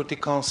Security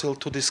Council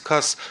to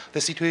discuss the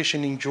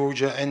situation in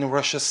Georgia and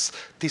Russia's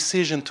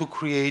decision to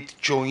create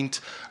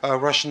joint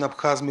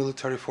Russian-Abkhaz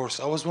military force.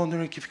 I was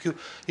wondering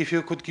if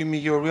you could give me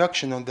your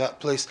reaction on that,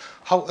 please.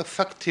 How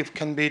effective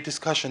can be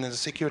discussion in the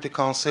Security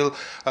Council?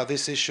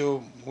 This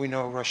issue, we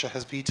know Russia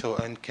has veto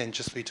and can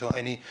just veto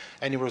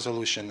any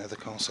resolution at the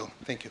Council.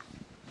 Thank you.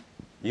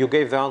 You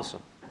gave the answer.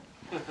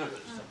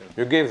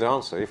 You gave the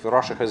answer. If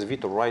Russia has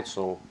veto rights,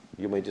 so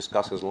you may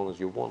discuss as long as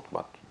you want,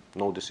 but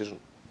no decision.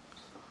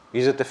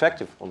 Is it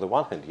effective? On the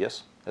one hand,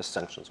 yes, as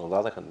sanctions. On the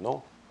other hand,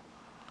 no.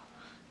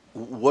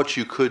 What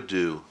you could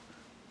do,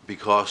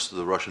 because of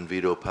the Russian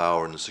veto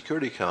power in the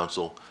Security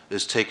Council,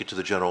 is take it to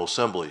the General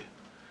Assembly.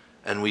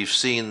 And we've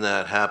seen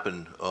that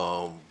happen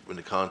in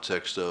the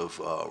context of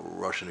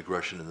Russian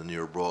aggression in the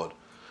near abroad.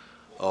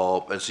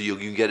 And so you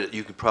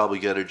can probably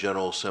get a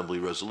General Assembly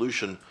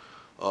resolution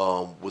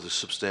with a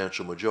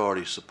substantial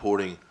majority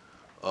supporting,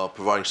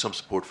 providing some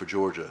support for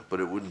Georgia, but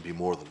it wouldn't be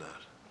more than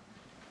that.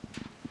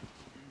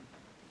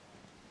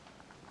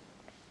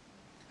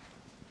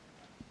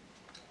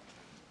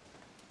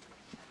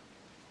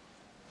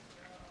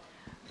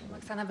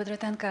 Oksana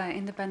Bedrotenko,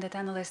 independent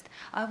analyst.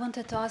 I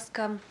wanted to ask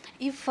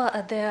if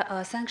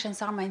the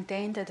sanctions are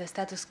maintained at the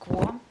status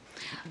quo.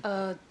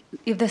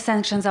 If the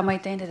sanctions are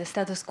maintained at the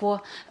status quo,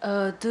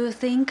 do you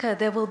think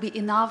there will be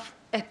enough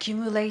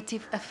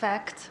accumulative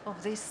effect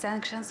of these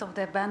sanctions, of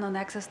the ban on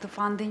access to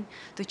funding,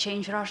 to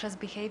change Russia's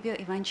behavior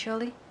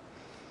eventually?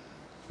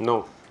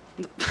 No.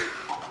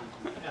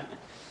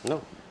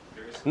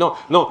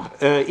 No.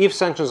 If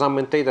sanctions are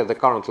maintained at the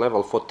current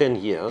level for 10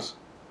 years,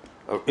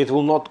 it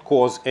will not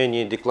cause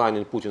any decline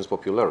in Putin's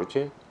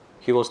popularity.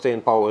 He will stay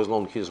in power as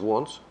long as he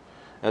wants.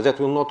 That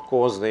will not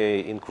cause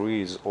the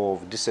increase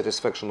of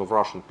dissatisfaction of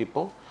Russian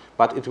people,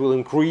 but it will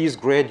increase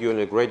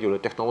gradually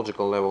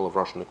technological level of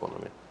Russian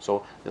economy.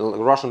 So the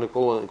Russian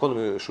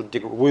economy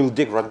will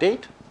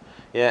degrade,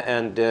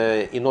 and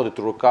in order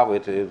to recover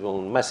it,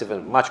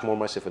 much more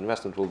massive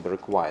investment will be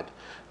required.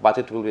 But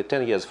it will be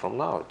 10 years from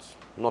now. It's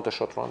not a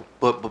short run.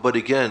 But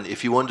again,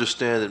 if you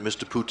understand that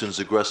Mr. Putin's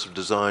aggressive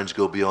designs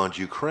go beyond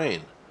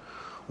Ukraine,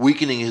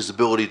 weakening his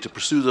ability to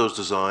pursue those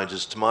designs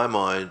is, to my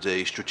mind,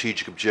 a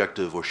strategic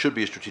objective, or should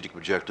be a strategic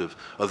objective,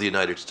 of the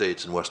United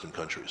States and Western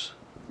countries.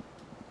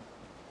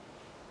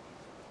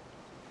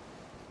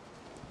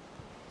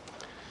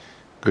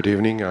 Good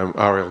evening. I'm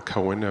Ariel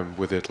Cohen. I'm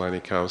with the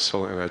Atlantic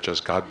Council, and I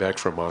just got back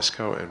from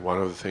Moscow. And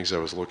one of the things I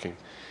was looking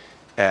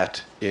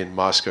at in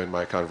Moscow in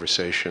my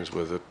conversations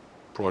with a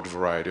broad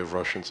variety of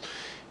Russians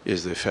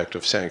is the effect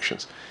of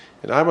sanctions.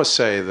 And I must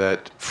say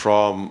that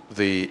from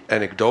the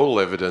anecdotal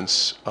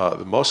evidence,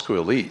 the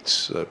Moscow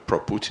elites, the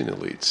pro-Putin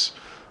elites,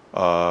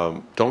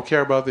 don't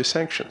care about the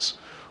sanctions.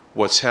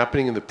 What's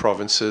happening in the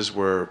provinces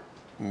where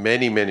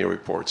many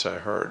reports I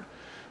heard,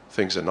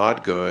 things are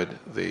not good.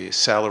 The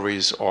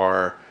salaries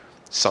are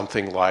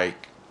something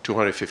like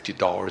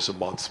 $250 a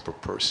month per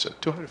person,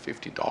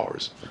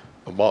 $250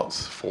 a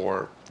month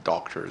for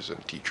doctors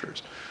and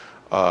teachers.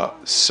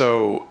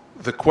 So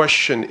the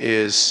question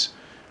is,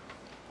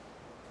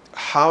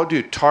 how do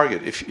you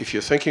target, if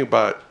you're thinking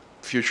about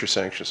future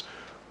sanctions,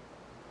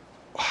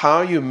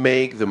 how you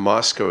make the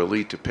Moscow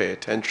elite to pay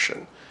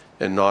attention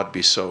and not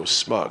be so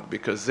smug,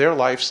 because their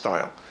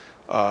lifestyle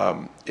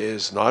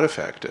is not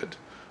affected.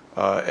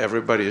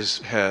 Everybody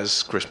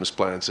has Christmas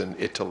plans in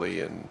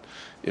Italy and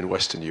in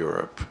Western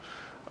Europe.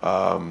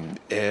 And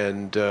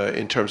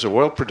in terms of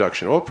oil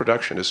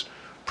production is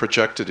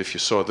projected, if you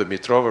saw the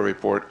Mitrova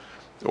report,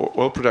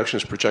 oil production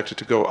is projected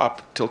to go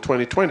up till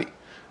 2020.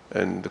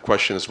 And the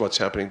question is what's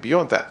happening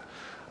beyond that.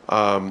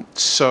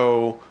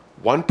 So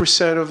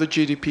 1% of the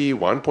GDP,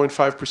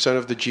 1.5%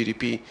 of the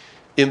GDP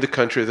in the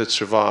country that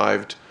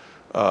survived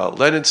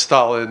Lenin,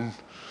 Stalin,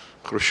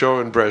 Khrushchev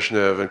and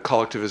Brezhnev and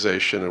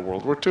collectivization in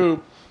World War II,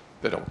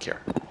 they don't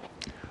care.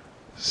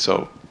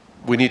 So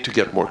we need to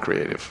get more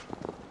creative.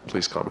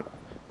 Please comment.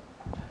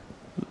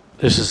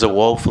 This is a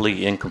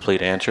woefully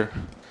incomplete answer,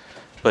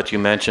 but you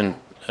mentioned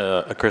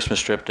a Christmas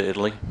trip to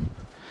Italy.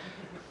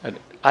 And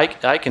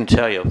I can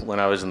tell you, when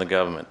I was in the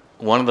government,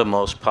 one of the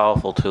most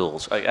powerful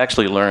tools, I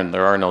actually learned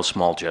there are no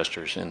small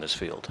gestures in this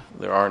field.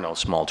 There are no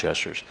small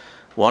gestures.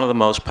 One of the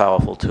most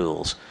powerful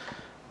tools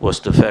was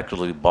to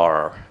effectively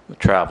bar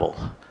travel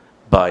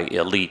by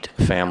elite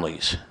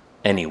families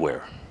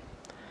anywhere.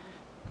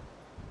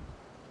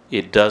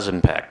 It does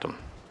impact them.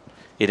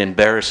 It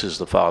embarrasses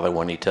the father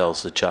when he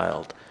tells the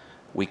child,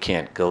 we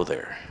can't go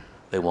there.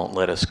 They won't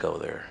let us go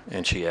there.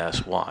 And she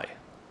asks why.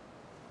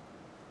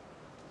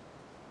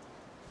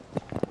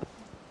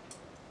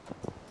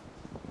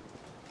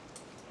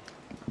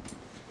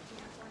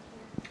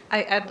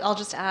 I'll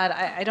just add,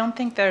 I don't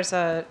think there's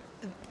no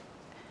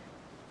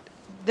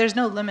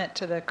limit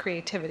to the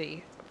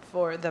creativity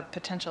for the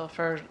potential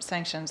for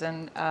sanctions,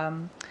 and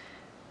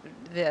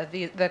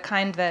the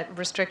kind that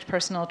restrict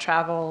personal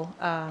travel,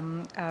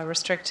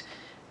 restrict.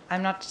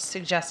 I'm not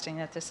suggesting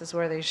that this is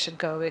where they should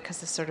go, because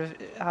this sort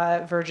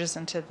of verges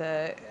into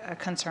the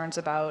concerns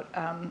about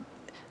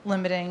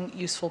limiting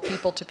useful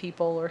people to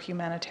people or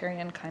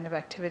humanitarian kind of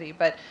activity.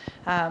 But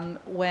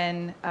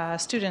when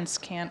students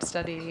can't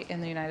study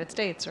in the United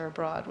States or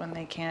abroad, when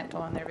they can't go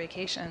on their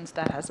vacations,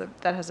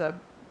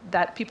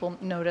 that people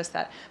notice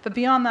that. But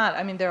beyond that,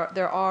 I mean,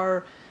 there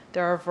are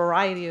a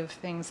variety of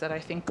things that I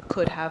think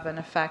could have an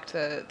effect.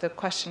 The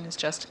question is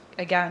just,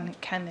 again,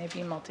 can they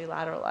be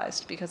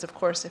multilateralized? Because of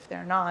course, if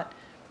they're not,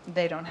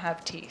 they don't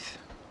have teeth.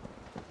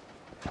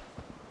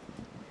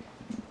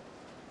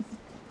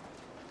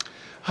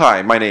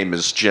 Hi, my name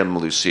is Jim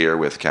Lucier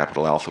with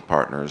Capital Alpha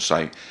Partners.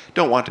 I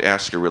don't want to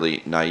ask a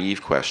really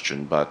naive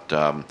question, but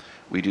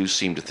we do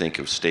seem to think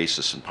of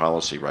stasis in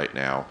policy right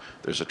now.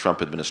 There's a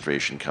Trump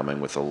administration coming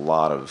with a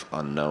lot of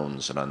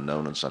unknowns and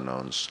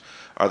unknowns.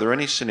 Are there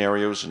any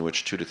scenarios in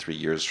which 2 to 3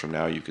 years from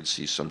now you could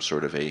see some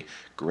sort of a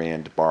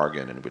grand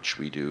bargain in which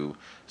we do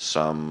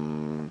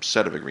some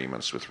set of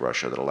agreements with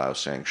Russia that allow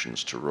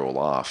sanctions to roll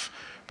off,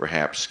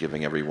 perhaps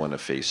giving everyone a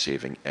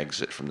face-saving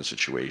exit from the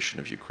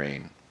situation of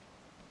Ukraine?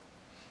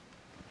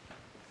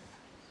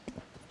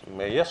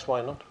 Yes,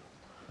 why not?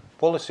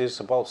 Policy is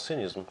about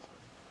cynicism.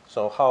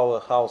 So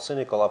how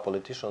cynical are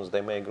politicians?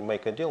 They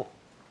make a deal,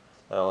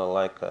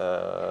 like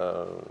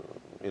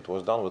it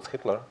was done with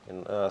Hitler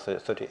in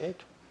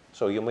 1938.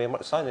 So you may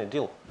sign a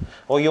deal,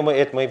 or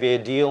it may be a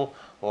deal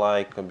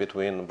like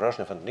between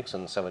Brezhnev and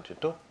Nixon in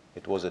 1972.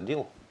 It was a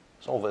deal.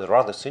 So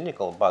rather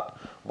cynical, but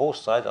both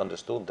sides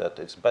understood that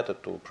it's better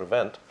to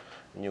prevent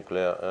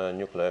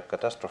nuclear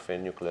catastrophe,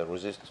 nuclear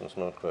resistance,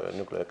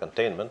 nuclear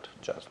containment,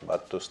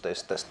 but to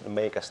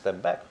make a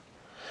step back.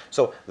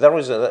 So there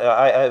is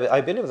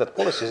I believe that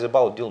policy is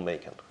about deal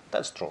making.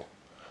 That's true.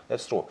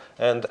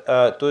 And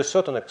to a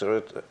certain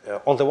extent,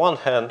 on the one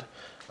hand,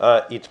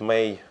 it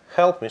may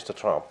help Mr.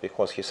 Trump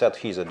because he said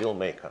he's a deal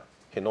maker.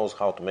 He knows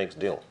how to make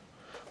deal.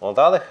 On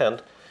the other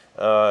hand,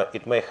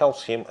 it may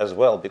help him as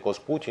well because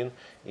Putin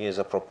is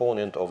a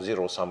proponent of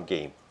zero-sum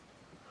game.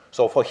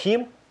 So for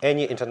him,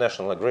 any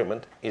international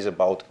agreement is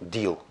about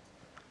deal.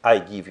 I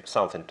give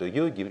something to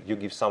you, you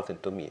give something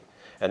to me.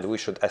 And we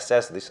should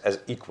assess this as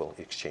equal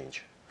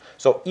exchange.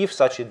 So if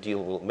such a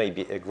deal may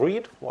be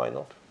agreed, why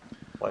not?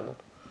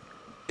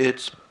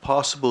 It's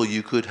possible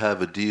you could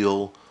have a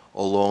deal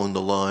along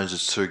the lines that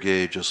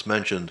Sergei just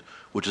mentioned,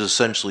 which is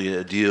essentially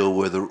a deal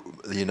where the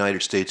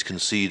United States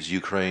concedes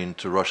Ukraine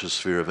to Russia's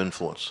sphere of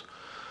influence.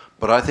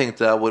 But I think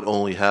that would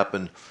only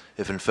happen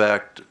if, in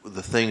fact,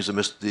 the things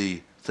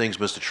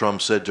Mr.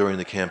 Trump said during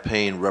the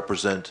campaign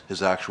represent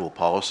his actual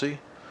policy.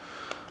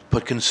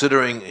 But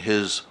considering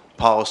his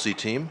policy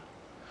team,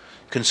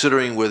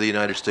 considering where the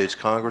United States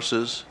Congress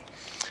is,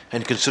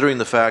 and considering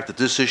the fact that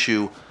this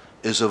issue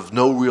is of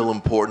no real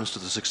importance to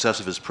the success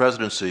of his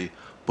presidency,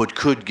 but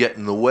could get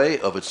in the way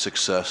of its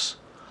success,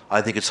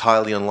 I think it's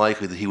highly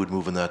unlikely that he would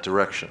move in that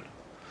direction.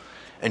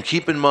 And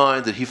keep in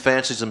mind that he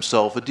fancies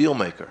himself a deal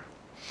maker.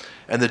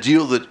 And the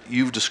deal that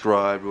you've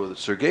described, or that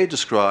Sergei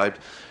described,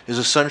 is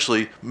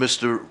essentially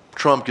Mr.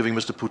 Trump giving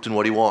Mr. Putin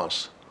what he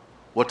wants.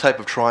 What type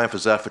of triumph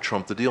is that for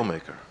Trump, the deal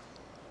maker?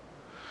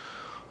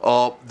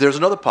 There's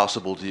another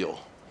possible deal,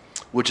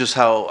 which is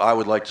how I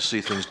would like to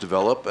see things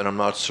develop, and I'm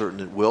not certain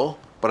it will,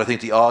 but I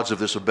think the odds of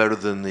this are better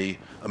than the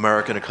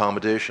American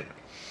accommodation.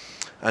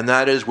 And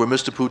that is where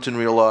Mr. Putin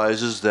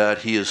realizes that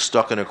he is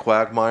stuck in a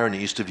quagmire in the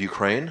east of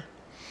Ukraine,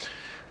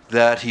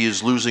 that he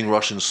is losing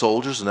Russian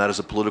soldiers, and that is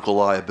a political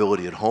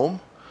liability at home,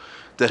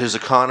 that his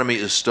economy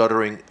is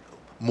stuttering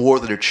more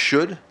than it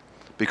should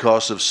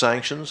because of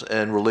sanctions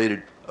and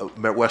related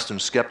Western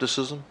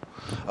skepticism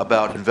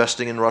about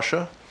investing in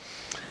Russia,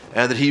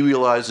 and that he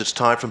realized it's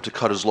time for him to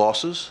cut his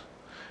losses,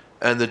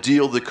 and the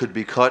deal that could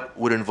be cut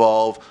would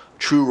involve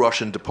true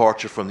Russian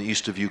departure from the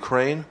east of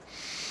Ukraine,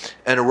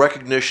 and a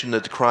recognition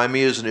that the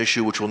Crimea is an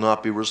issue which will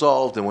not be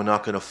resolved, and we're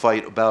not going to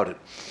fight about it.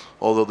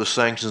 Although the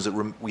sanctions that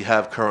we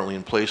have currently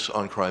in place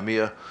on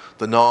Crimea,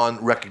 the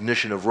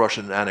non-recognition of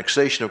Russian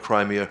annexation of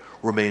Crimea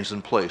remains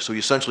in place. So you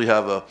essentially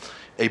have a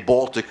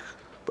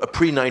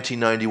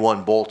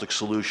pre-1991 Baltic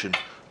solution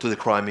to the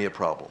Crimea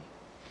problem.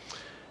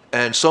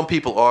 And some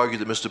people argue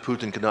that Mr.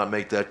 Putin cannot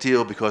make that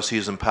deal because he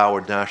has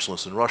empowered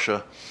nationalists in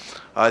Russia.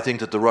 I think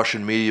that the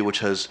Russian media, which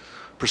has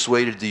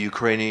persuaded the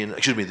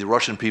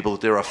Russian people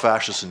that there are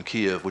fascists in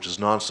Kiev, which is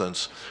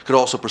nonsense, could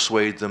also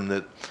persuade them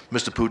that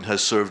Mr. Putin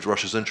has served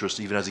Russia's interests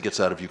even as he gets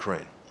out of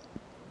Ukraine.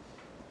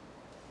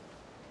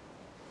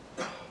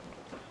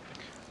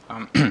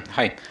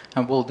 Hi,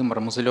 I'm Volodymyr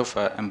Muzilov,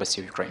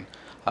 Embassy of Ukraine.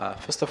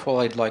 First of all,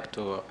 I'd like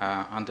to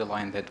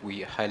underline that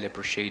we highly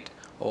appreciate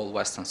all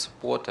Western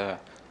support,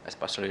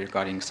 especially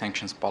regarding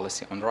sanctions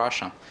policy on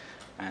Russia.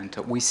 And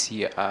we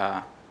see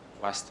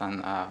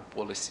Western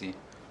policy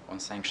on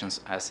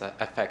sanctions as an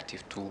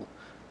effective tool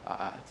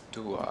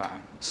to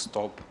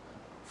stop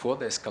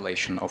further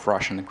escalation of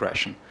Russian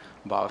aggression.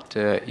 But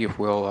if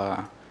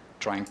we're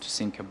trying to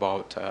think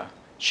about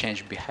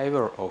change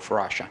behavior of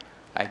Russia,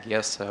 I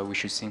guess we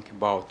should think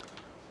about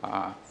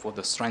for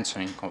the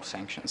strengthening of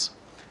sanctions.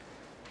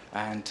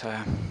 And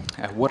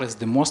what is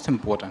the most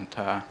important,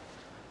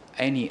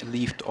 any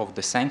lift of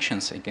the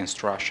sanctions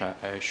against Russia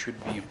should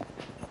be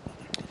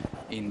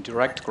in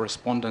direct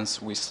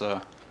correspondence with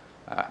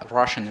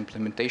Russian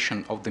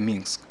implementation of the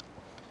Minsk.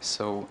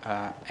 So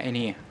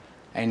any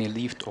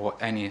lift or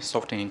any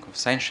softening of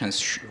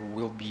sanctions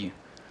will be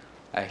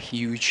a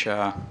huge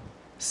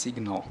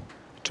signal,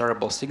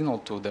 terrible signal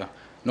to the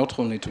not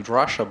only to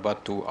Russia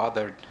but to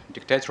other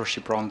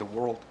dictatorships around the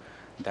world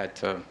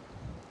that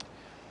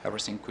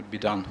everything could be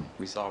done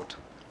without.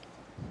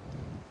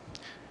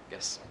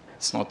 Yes,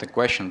 it's not a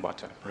question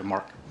but a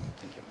remark.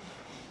 Thank you.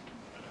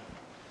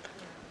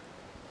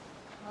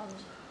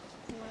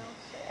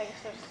 I guess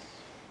there's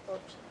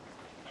folks.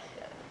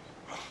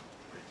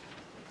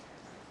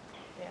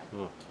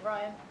 Yeah.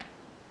 Ryan.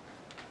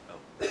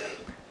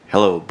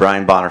 Hello,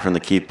 Brian Bonner from the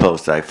Kyiv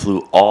Post. I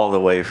flew all the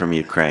way from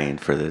Ukraine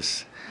for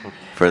this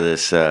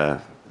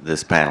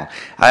panel.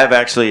 I have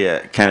actually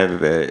a kind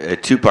of a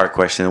two-part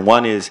question.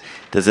 One is,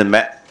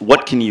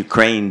 what can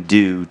Ukraine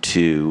do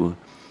to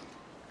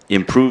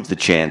improve the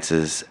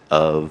chances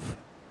of,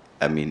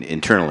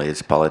 internally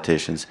as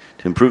politicians,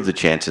 to improve the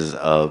chances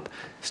of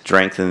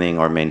strengthening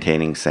or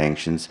maintaining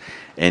sanctions?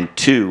 And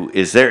two,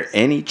 is there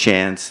any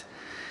chance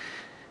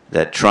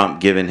that Trump,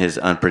 given his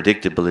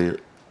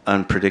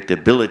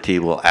unpredictability,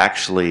 will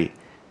actually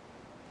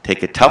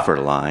take a tougher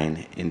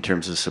line in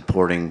terms of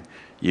supporting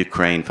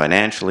Ukraine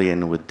financially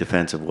and with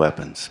defensive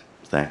weapons?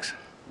 Thanks.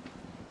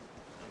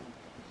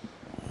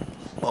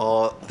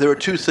 There are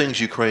two things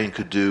Ukraine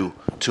could do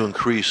to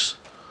increase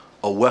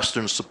a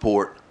Western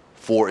support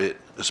for it,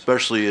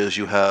 especially as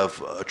you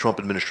have a Trump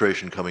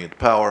administration coming into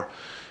power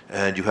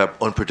and you have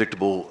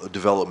unpredictable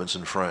developments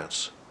in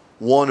France.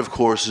 One, of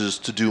course, is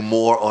to do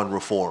more on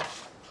reform,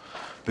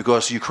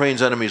 because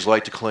Ukraine's enemies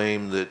like to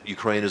claim that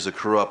Ukraine is a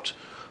corrupt,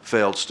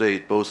 failed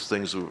state. Both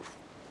things are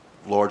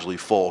largely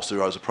false.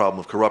 There is a problem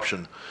of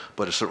corruption,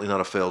 but it's certainly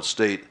not a failed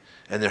state,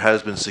 and there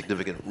has been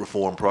significant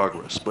reform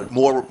progress. But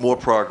more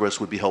progress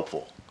would be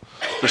helpful.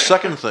 The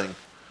second thing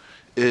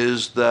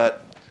is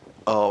that,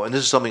 and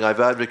this is something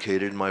I've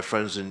advocated, and my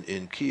friends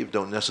in Kyiv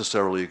don't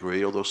necessarily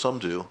agree, although some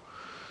do,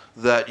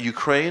 that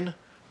Ukraine,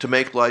 to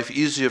make life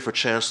easier for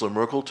Chancellor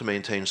Merkel to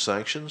maintain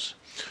sanctions,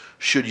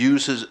 should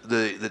use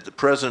the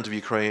president of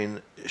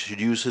Ukraine should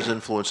use his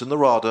influence in the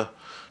Rada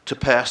to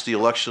pass the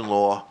election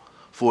law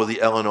for the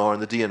LNR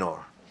and the DNR.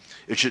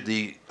 It should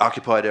the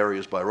occupied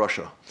areas by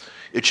Russia.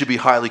 It should be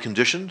highly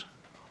conditioned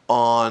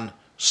on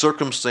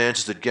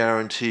circumstances that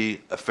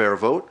guarantee a fair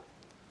vote,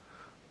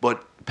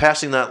 but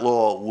passing that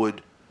law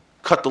would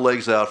cut the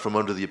legs out from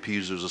under the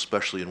appeasers,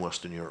 especially in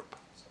Western Europe.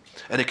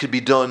 And it could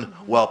be done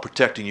while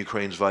protecting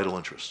Ukraine's vital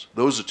interests.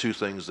 Those are two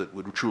things that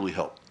would truly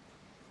help.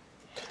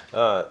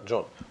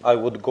 John, I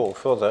would go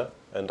further,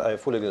 and I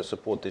fully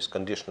support this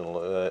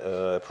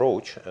conditional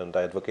approach, and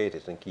I advocate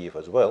it in Kyiv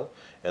as well.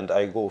 And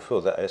I go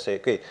further. I say,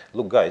 okay,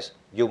 look, guys,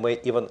 you may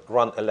even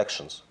run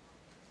elections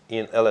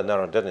in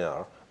LNR and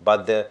DNR,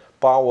 but the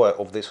power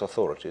of these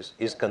authorities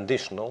is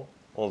conditional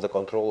on the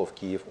control of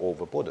Kyiv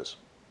over borders.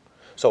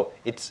 So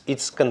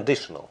it's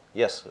conditional.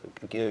 Yes,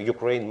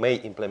 Ukraine may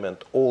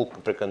implement all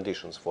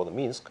preconditions for the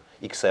Minsk,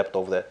 except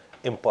of the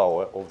in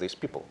power of these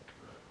people.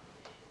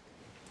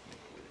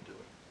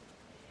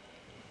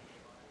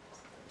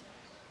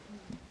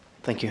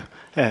 Thank you.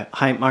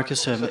 Hi,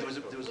 Marcus.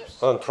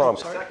 On Trump.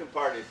 The second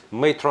part is,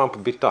 May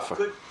Trump be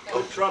tougher?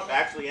 could Trump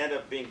actually end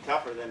up being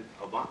tougher than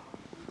Obama?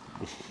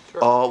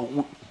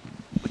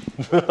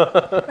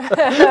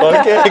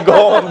 Okay,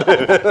 go on.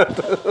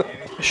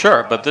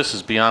 Sure, but this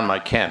is beyond my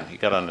ken. You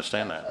got to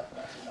understand that.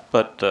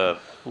 But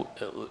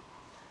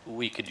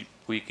we could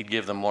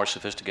give them more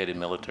sophisticated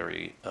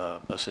military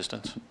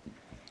assistance.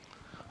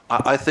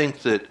 I think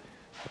that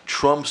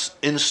Trump's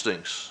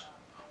instincts,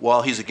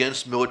 while he's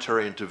against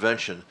military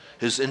intervention,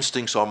 his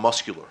instincts are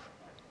muscular.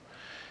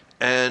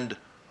 And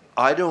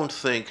I don't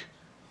think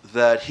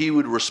that he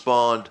would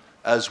respond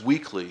as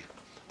weakly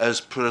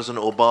as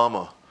President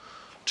Obama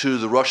to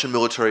the Russian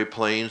military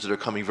planes that are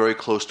coming very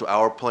close to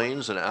our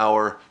planes and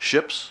our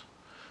ships,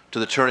 to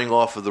the turning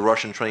off of the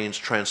Russian trains'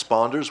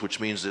 transponders, which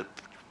means the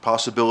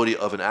possibility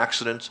of an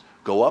accident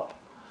go up.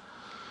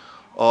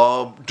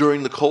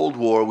 During the Cold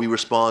War, we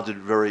responded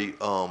very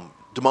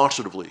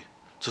demonstratively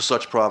to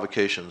such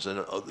provocations, and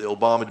the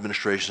Obama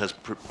administration has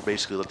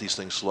basically let these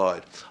things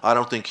slide. I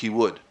don't think he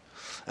would.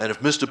 And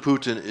if Mr.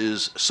 Putin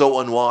is so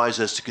unwise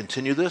as to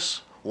continue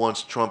this,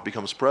 once Trump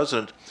becomes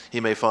president, he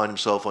may find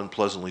himself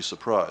unpleasantly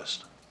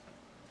surprised.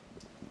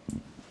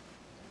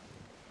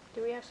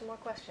 Do we have some more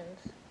questions?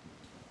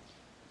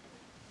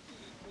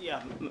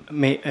 Yeah,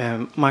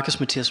 Marcus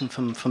Mathiasen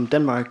from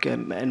Denmark,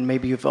 and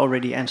maybe you've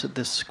already answered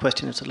this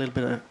question. It's a little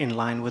bit in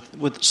line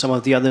with some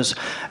of the others.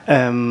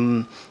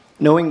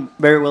 Knowing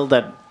very well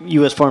that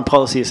U.S. foreign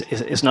policy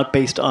is not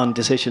based on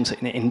decisions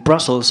in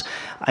Brussels,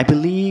 I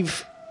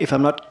believe, if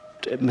I'm not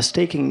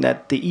mistaken,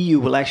 that the EU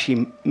will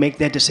actually make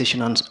their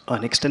decision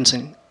on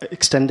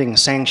extending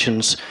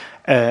sanctions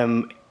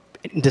in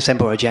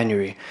December or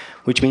January,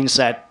 which means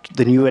that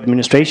the new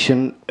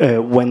administration,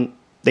 when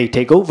they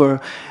take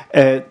over,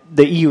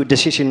 the EU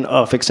decision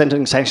of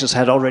extending sanctions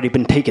had already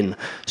been taken.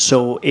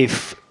 So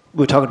if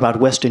we're talking about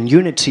Western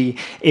unity,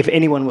 if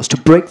anyone was to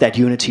break that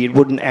unity, it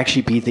wouldn't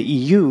actually be the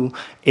EU,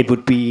 it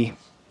would be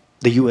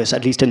the US,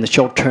 at least in the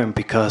short term,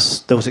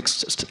 because those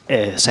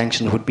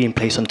sanctions would be in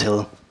place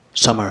until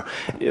summer.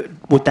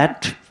 Would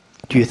that,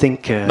 do you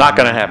think... Not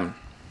going to happen.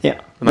 Yeah.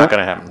 Not going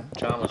to happen.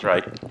 John was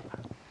right.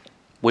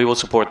 We will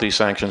support these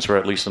sanctions for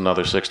at least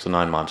another 6 to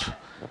 9 months.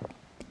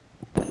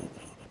 Any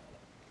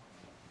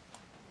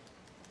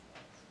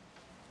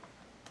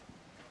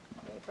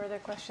further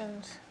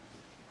questions?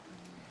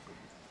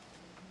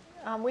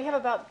 We have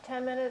about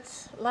 10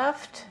 minutes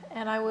left,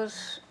 and I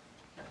was,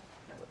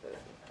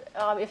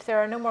 if there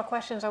are no more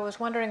questions, I was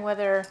wondering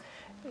whether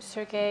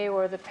Sergei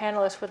or the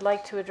panelists would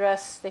like to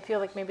address, they feel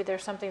like maybe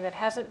there's something that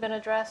hasn't been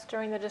addressed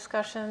during the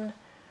discussion.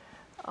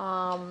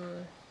 The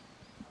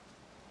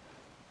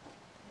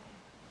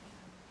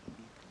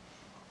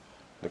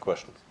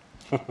question.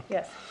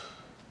 Yes.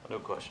 No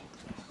question.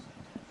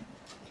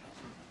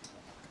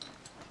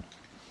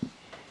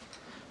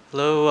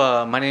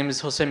 Hello, my name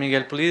is Jose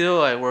Miguel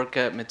Pulido. I work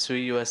at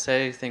Mitsui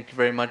USA. Thank you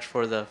very much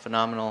for the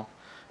phenomenal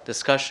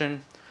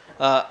discussion.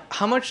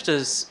 How much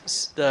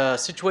does the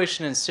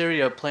situation in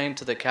Syria play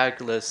into the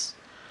calculus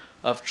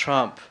of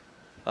Trump?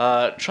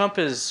 Trump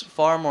is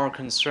far more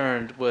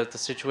concerned with the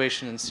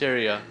situation in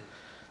Syria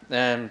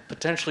and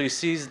potentially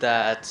sees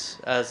that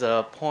as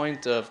a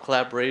point of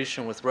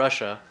collaboration with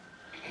Russia.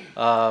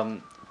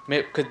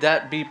 Could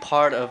that be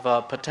part of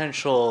a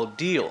potential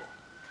deal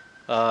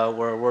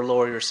where we'll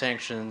lower your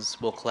sanctions,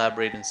 we'll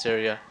collaborate in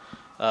Syria?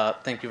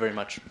 Thank you very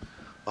much.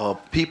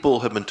 People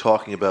have been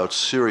talking about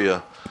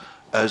Syria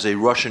as a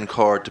Russian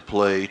card to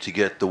play to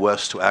get the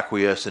West to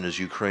acquiesce in his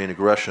Ukraine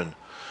aggression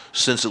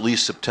since at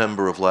least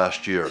September of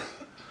last year.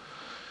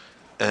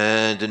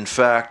 And in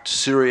fact,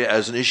 Syria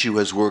as an issue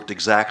has worked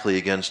exactly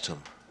against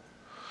him.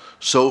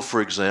 So,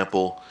 for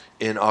example,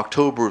 in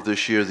October of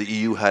this year, the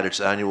EU had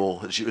its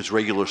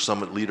regular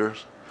summit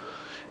leaders,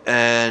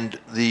 and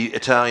the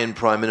Italian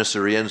Prime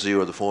Minister Renzi,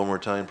 or the former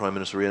Italian Prime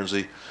Minister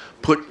Renzi,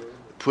 put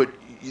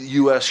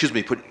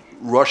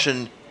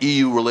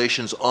Russian-EU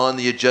relations on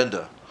the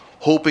agenda,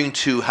 hoping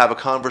to have a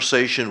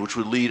conversation which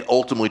would lead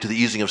ultimately to the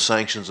easing of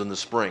sanctions in the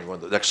spring or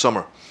the next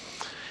summer.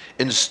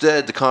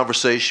 Instead, the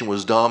conversation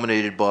was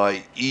dominated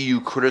by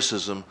EU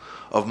criticism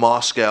of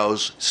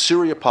Moscow's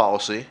Syria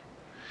policy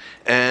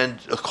and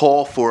a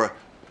call for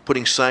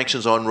putting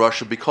sanctions on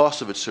Russia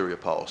because of its Syria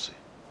policy.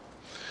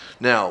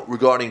 Now,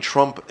 regarding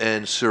Trump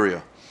and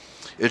Syria,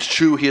 it's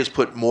true he has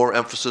put more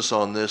emphasis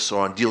on this,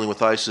 or on dealing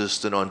with ISIS,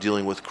 than on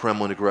dealing with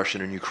Kremlin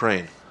aggression in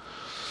Ukraine.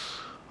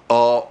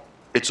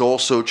 It's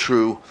also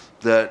true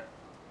that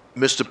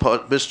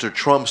Mr.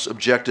 Trump's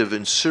objective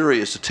in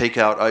Syria is to take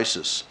out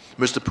ISIS.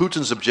 Mr.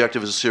 Putin's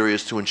objective in Syria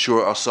is to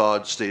ensure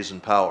Assad stays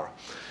in power.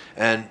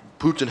 And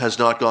Putin has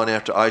not gone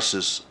after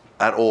ISIS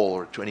at all,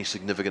 or to any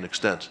significant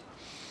extent.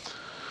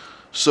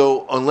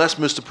 So unless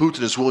Mr.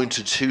 Putin is willing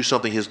to do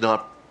something he's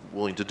not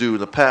willing to do in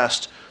the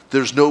past,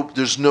 there's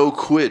no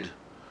quid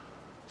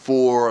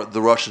for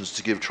the Russians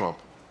to give Trump.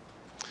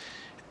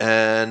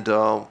 And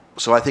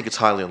so I think it's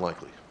highly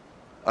unlikely.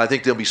 I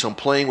think there'll be some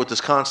playing with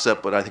this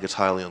concept, but I think it's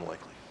highly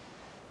unlikely.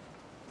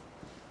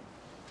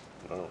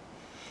 No.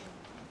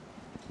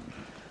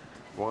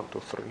 1, 2,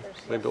 3,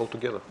 maybe all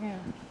together. Yeah,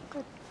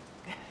 good.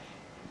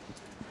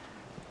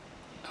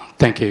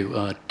 Thank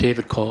you.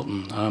 David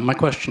Colton. My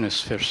question is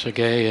for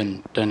Sergey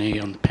and Denny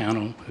on the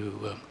panel,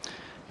 who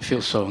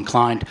feel so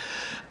inclined.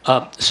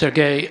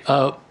 Sergey,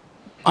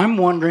 I'm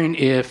wondering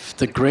if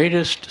the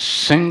greatest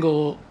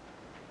single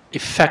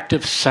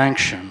effective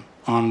sanction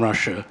on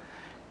Russia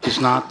is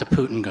not the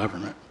Putin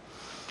government,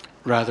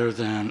 rather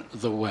than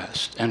the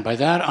West. And by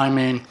that I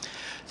mean,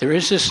 there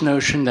is this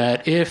notion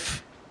that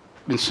if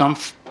in some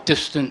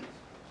distant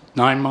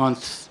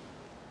 9-month,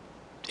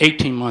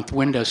 18-month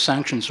window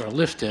sanctions are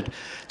lifted,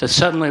 that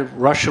suddenly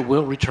Russia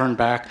will return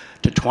back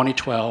to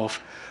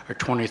 2012 or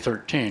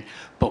 2013.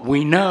 But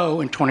we know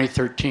in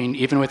 2013,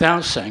 even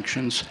without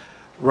sanctions,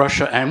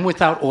 Russia, and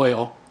without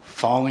oil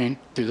falling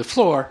through the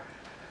floor,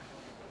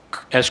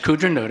 as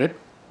Kudrin noted,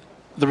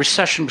 the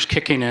recession was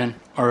kicking in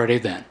already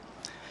then.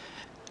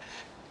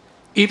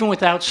 Even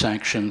without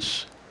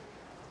sanctions,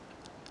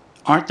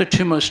 aren't the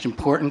two most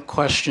important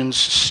questions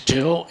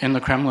still in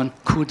the Kremlin,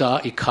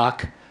 kuda и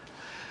как?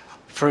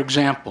 For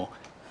example,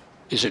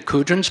 is it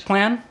Kudrin's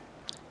plan?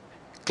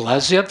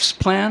 Glazyev's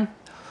plan?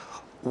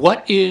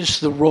 What is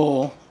the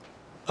role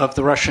of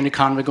the Russian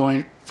economy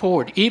going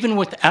forward? Even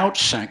without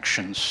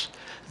sanctions,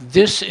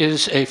 this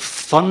is a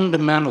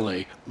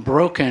fundamentally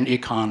broken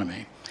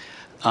economy.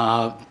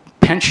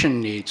 Pension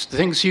needs,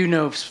 things you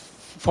know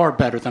far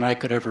better than I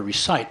could ever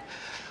recite.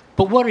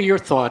 But what are your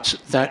thoughts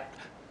that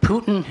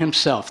Putin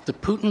himself, the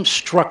Putin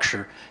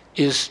structure,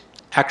 is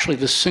actually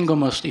the single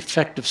most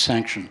effective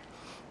sanction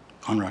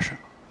on Russia?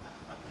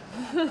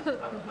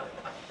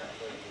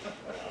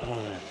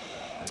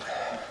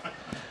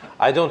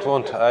 I don't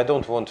want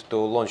to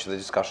launch the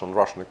discussion on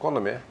Russian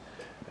economy,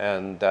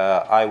 and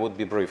I would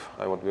be brief.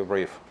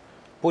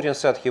 Putin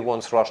said he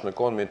wants Russian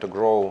economy to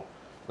grow,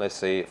 let's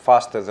say,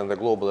 faster than the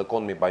global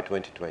economy by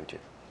 2020.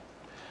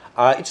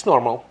 It's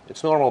normal.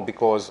 It's normal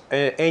because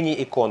any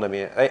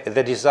economy,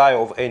 the desire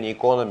of any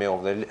economy,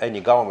 of any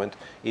government,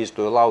 is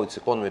to allow its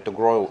economy to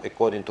grow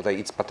according to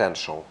its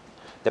potential.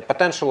 The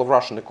potential of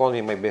Russian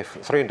economy may be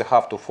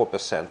 3.5% to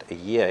 4% a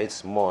year.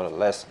 It's more or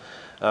less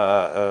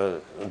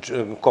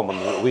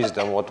common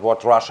wisdom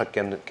what Russia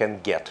can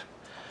get.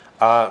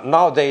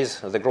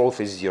 Nowadays, the growth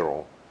is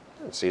zero.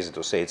 It's easy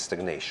to say it's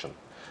stagnation.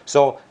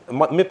 So,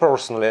 me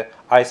personally,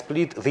 I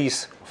split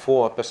this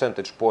 4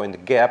 percentage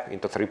point gap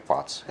into 3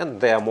 parts, and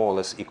they are more or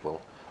less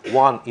equal.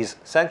 One is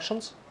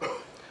sanctions.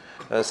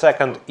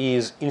 Second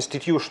is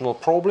institutional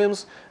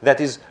problems. That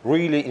is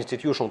really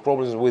institutional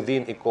problems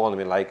within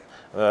economy, like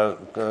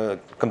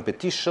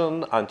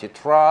competition,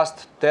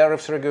 antitrust,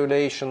 tariffs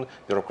regulation,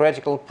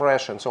 bureaucratical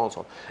pressure, and so on and so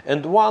on.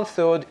 And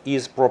 1/3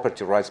 is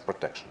property rights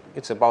protection.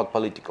 It's about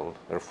political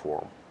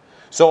reform.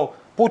 So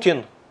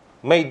Putin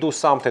may do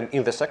something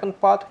in the second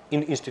part,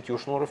 in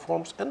institutional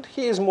reforms, and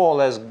he is more or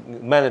less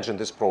managing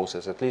this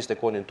process, at least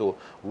according to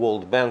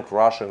World Bank.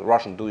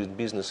 Russian doing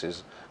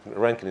businesses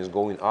ranking is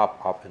going up,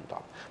 up, and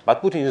up.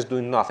 But Putin is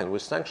doing nothing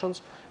with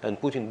sanctions, and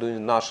Putin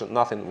doing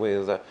nothing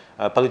with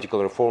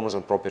political reforms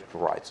and property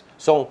rights.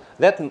 So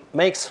that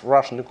makes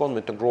Russian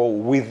economy to grow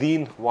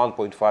within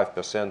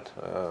 1.5%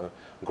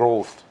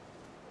 growth.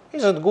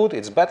 Is it good?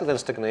 It's better than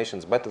stagnation,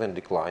 it's better than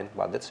decline,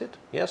 but that's it.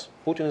 Yes,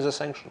 Putin is a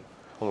sanction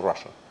on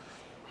Russia.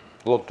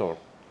 Long term,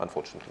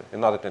 unfortunately,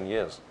 another 10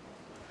 years.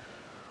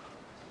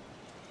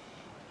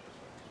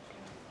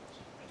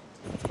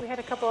 We had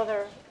a couple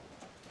other.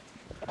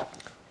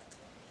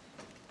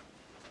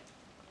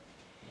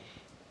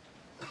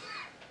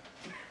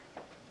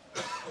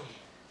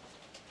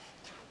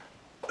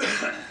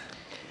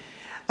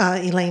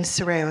 Elaine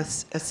Soreo,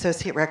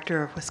 Associate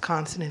Rector of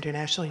Wisconsin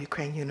International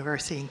Ukraine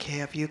University in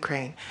Kiev,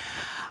 Ukraine.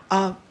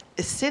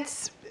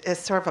 Since as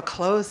sort of a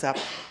close-up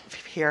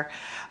here,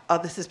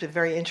 this has been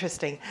very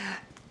interesting.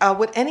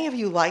 Would any of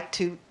you like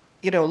to,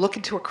 look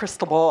into a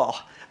crystal ball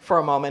for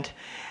a moment?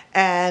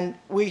 And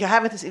we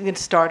haven't even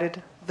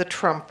started the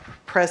Trump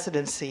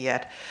presidency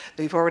yet.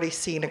 We've already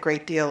seen a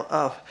great deal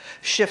of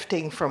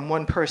shifting from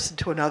one person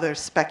to another,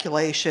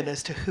 speculation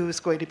as to who's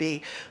going to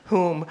be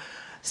whom,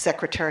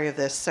 secretary of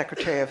this,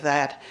 secretary of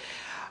that.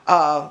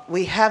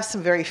 We have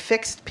some very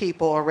fixed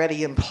people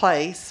already in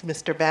place.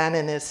 Mr.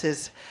 Bannon is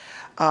his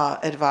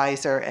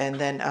advisor, and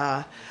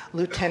then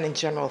Lieutenant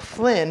General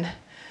Flynn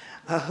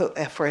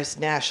for his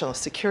national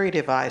security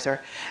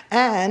advisor,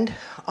 and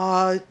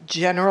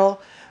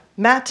General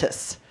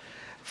Mattis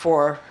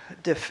for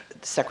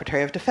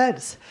Secretary of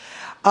Defense.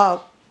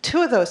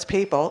 Two of those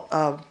people,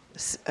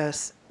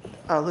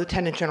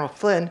 Lieutenant General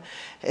Flynn,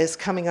 is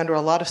coming under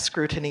a lot of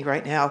scrutiny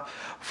right now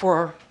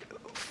for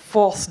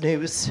false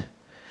news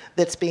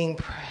that's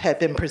had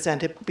been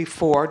presented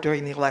before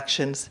during the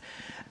elections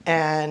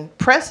and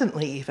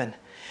presently even.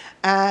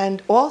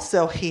 And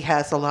also he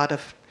has a lot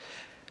of,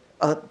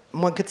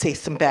 one could say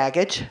some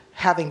baggage,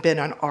 having been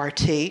on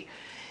RT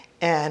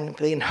and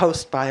being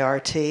hosted by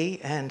RT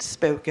and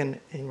spoken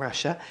in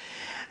Russia.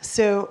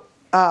 So,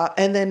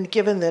 and then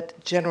given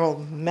that General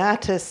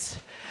Mattis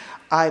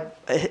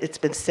it's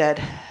been said,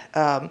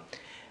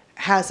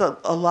 has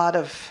a lot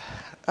of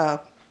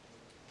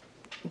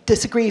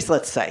disagrees,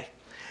 let's say,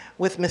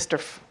 with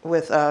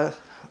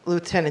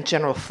Lieutenant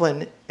General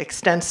Flynn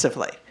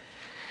extensively.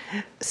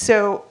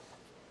 So,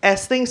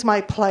 as things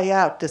might play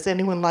out, does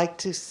anyone like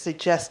to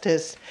suggest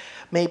as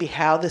maybe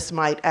how this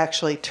might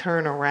actually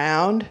turn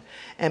around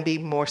and be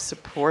more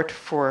support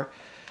for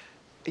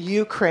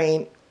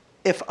Ukraine,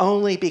 if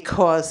only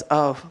because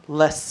of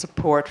less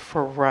support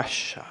for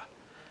Russia?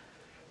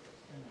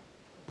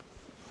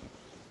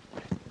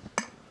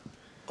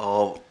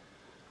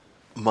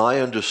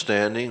 My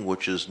understanding,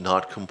 which is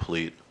not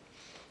complete,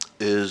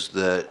 is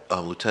that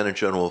Lieutenant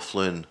General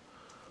Flynn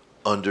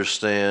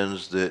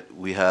understands that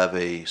we have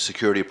a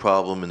security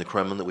problem in the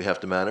Kremlin that we have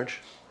to manage,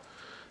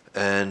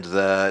 and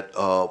that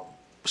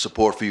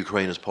support for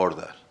Ukraine is part of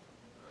that.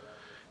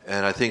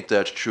 And I think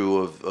that's true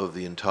of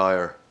the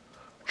entire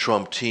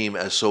Trump team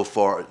as so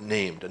far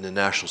named in the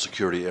national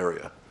security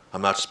area.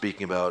 I'm not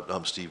speaking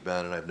about Steve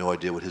Bannon. I have no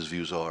idea what his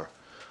views are.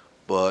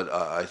 But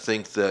I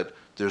think that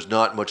there's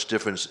not much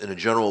difference in a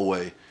general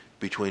way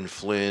between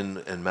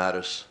Flynn and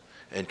Mattis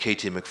and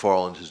KT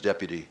McFarland, his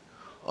deputy,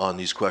 on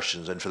these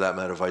questions, and for that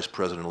matter, Vice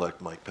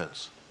President-elect Mike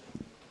Pence.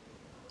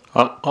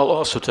 I'll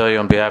also tell you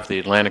on behalf of the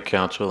Atlantic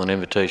Council, an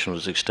invitation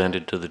was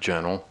extended to the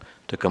general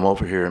to come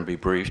over here and be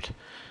briefed.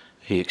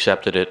 He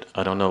accepted it.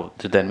 I don't know,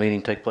 did that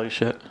meeting take place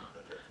yet?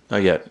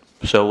 Not yet.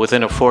 So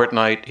within a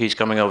fortnight, he's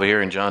coming over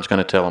here and John's going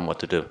to tell him what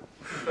to do.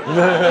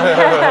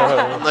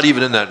 I'm not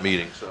even in that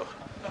meeting, so.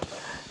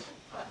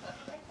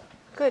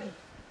 Good.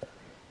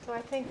 So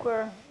I think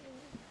we're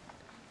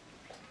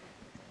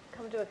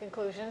come to a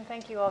conclusion.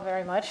 Thank you all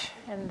very much.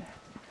 And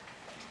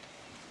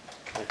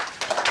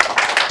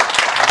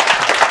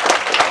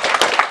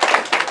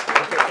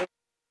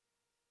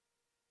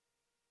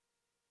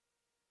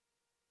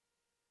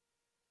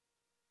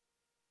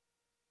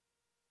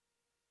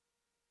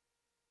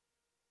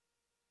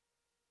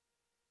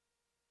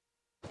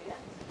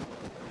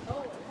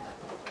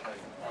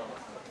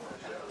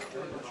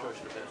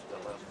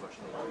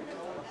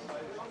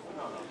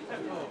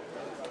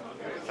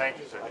Thank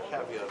you, sir.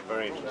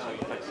 Very interesting.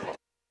 Thanks a lot.